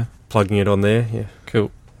kind of from there. plugging it on there. Yeah.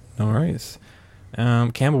 Cool. No worries.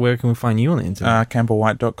 Campbell, where can we find you on the internet?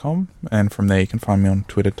 CampbellWhite.com, and from there you can find me on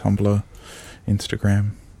Twitter, Tumblr,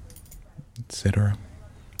 Instagram, etc.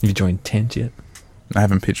 Have you joined Tent yet? I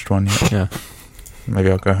haven't pitched one yet. Yeah.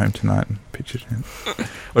 Maybe I'll go home tonight and pitch it in.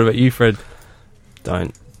 What about you, Fred?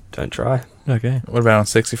 Don't try. Okay. What about on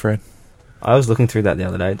Sexy Fred? I was looking through that the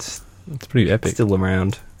other day. It's It's pretty epic. still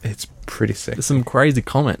around. It's pretty sexy. There's some crazy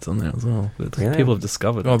comments on there as well that Yeah. people have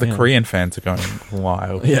discovered. Oh, the Yeah. Korean fans are going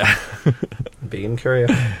wild. Yeah. Big in Korea.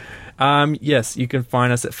 Yes, you can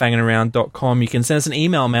find us at fangingaround.com. You can send us an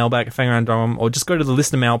email, mailbag@fangingaround.com, or just go to the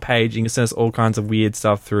listener mail page. You can send us all kinds of weird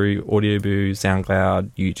stuff through Audioboo, SoundCloud,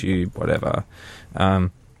 YouTube, whatever.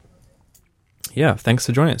 Yeah, thanks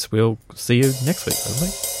for joining us. We'll see you next week, hopefully.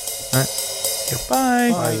 All right.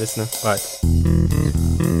 Bye. Bye, listener. Right.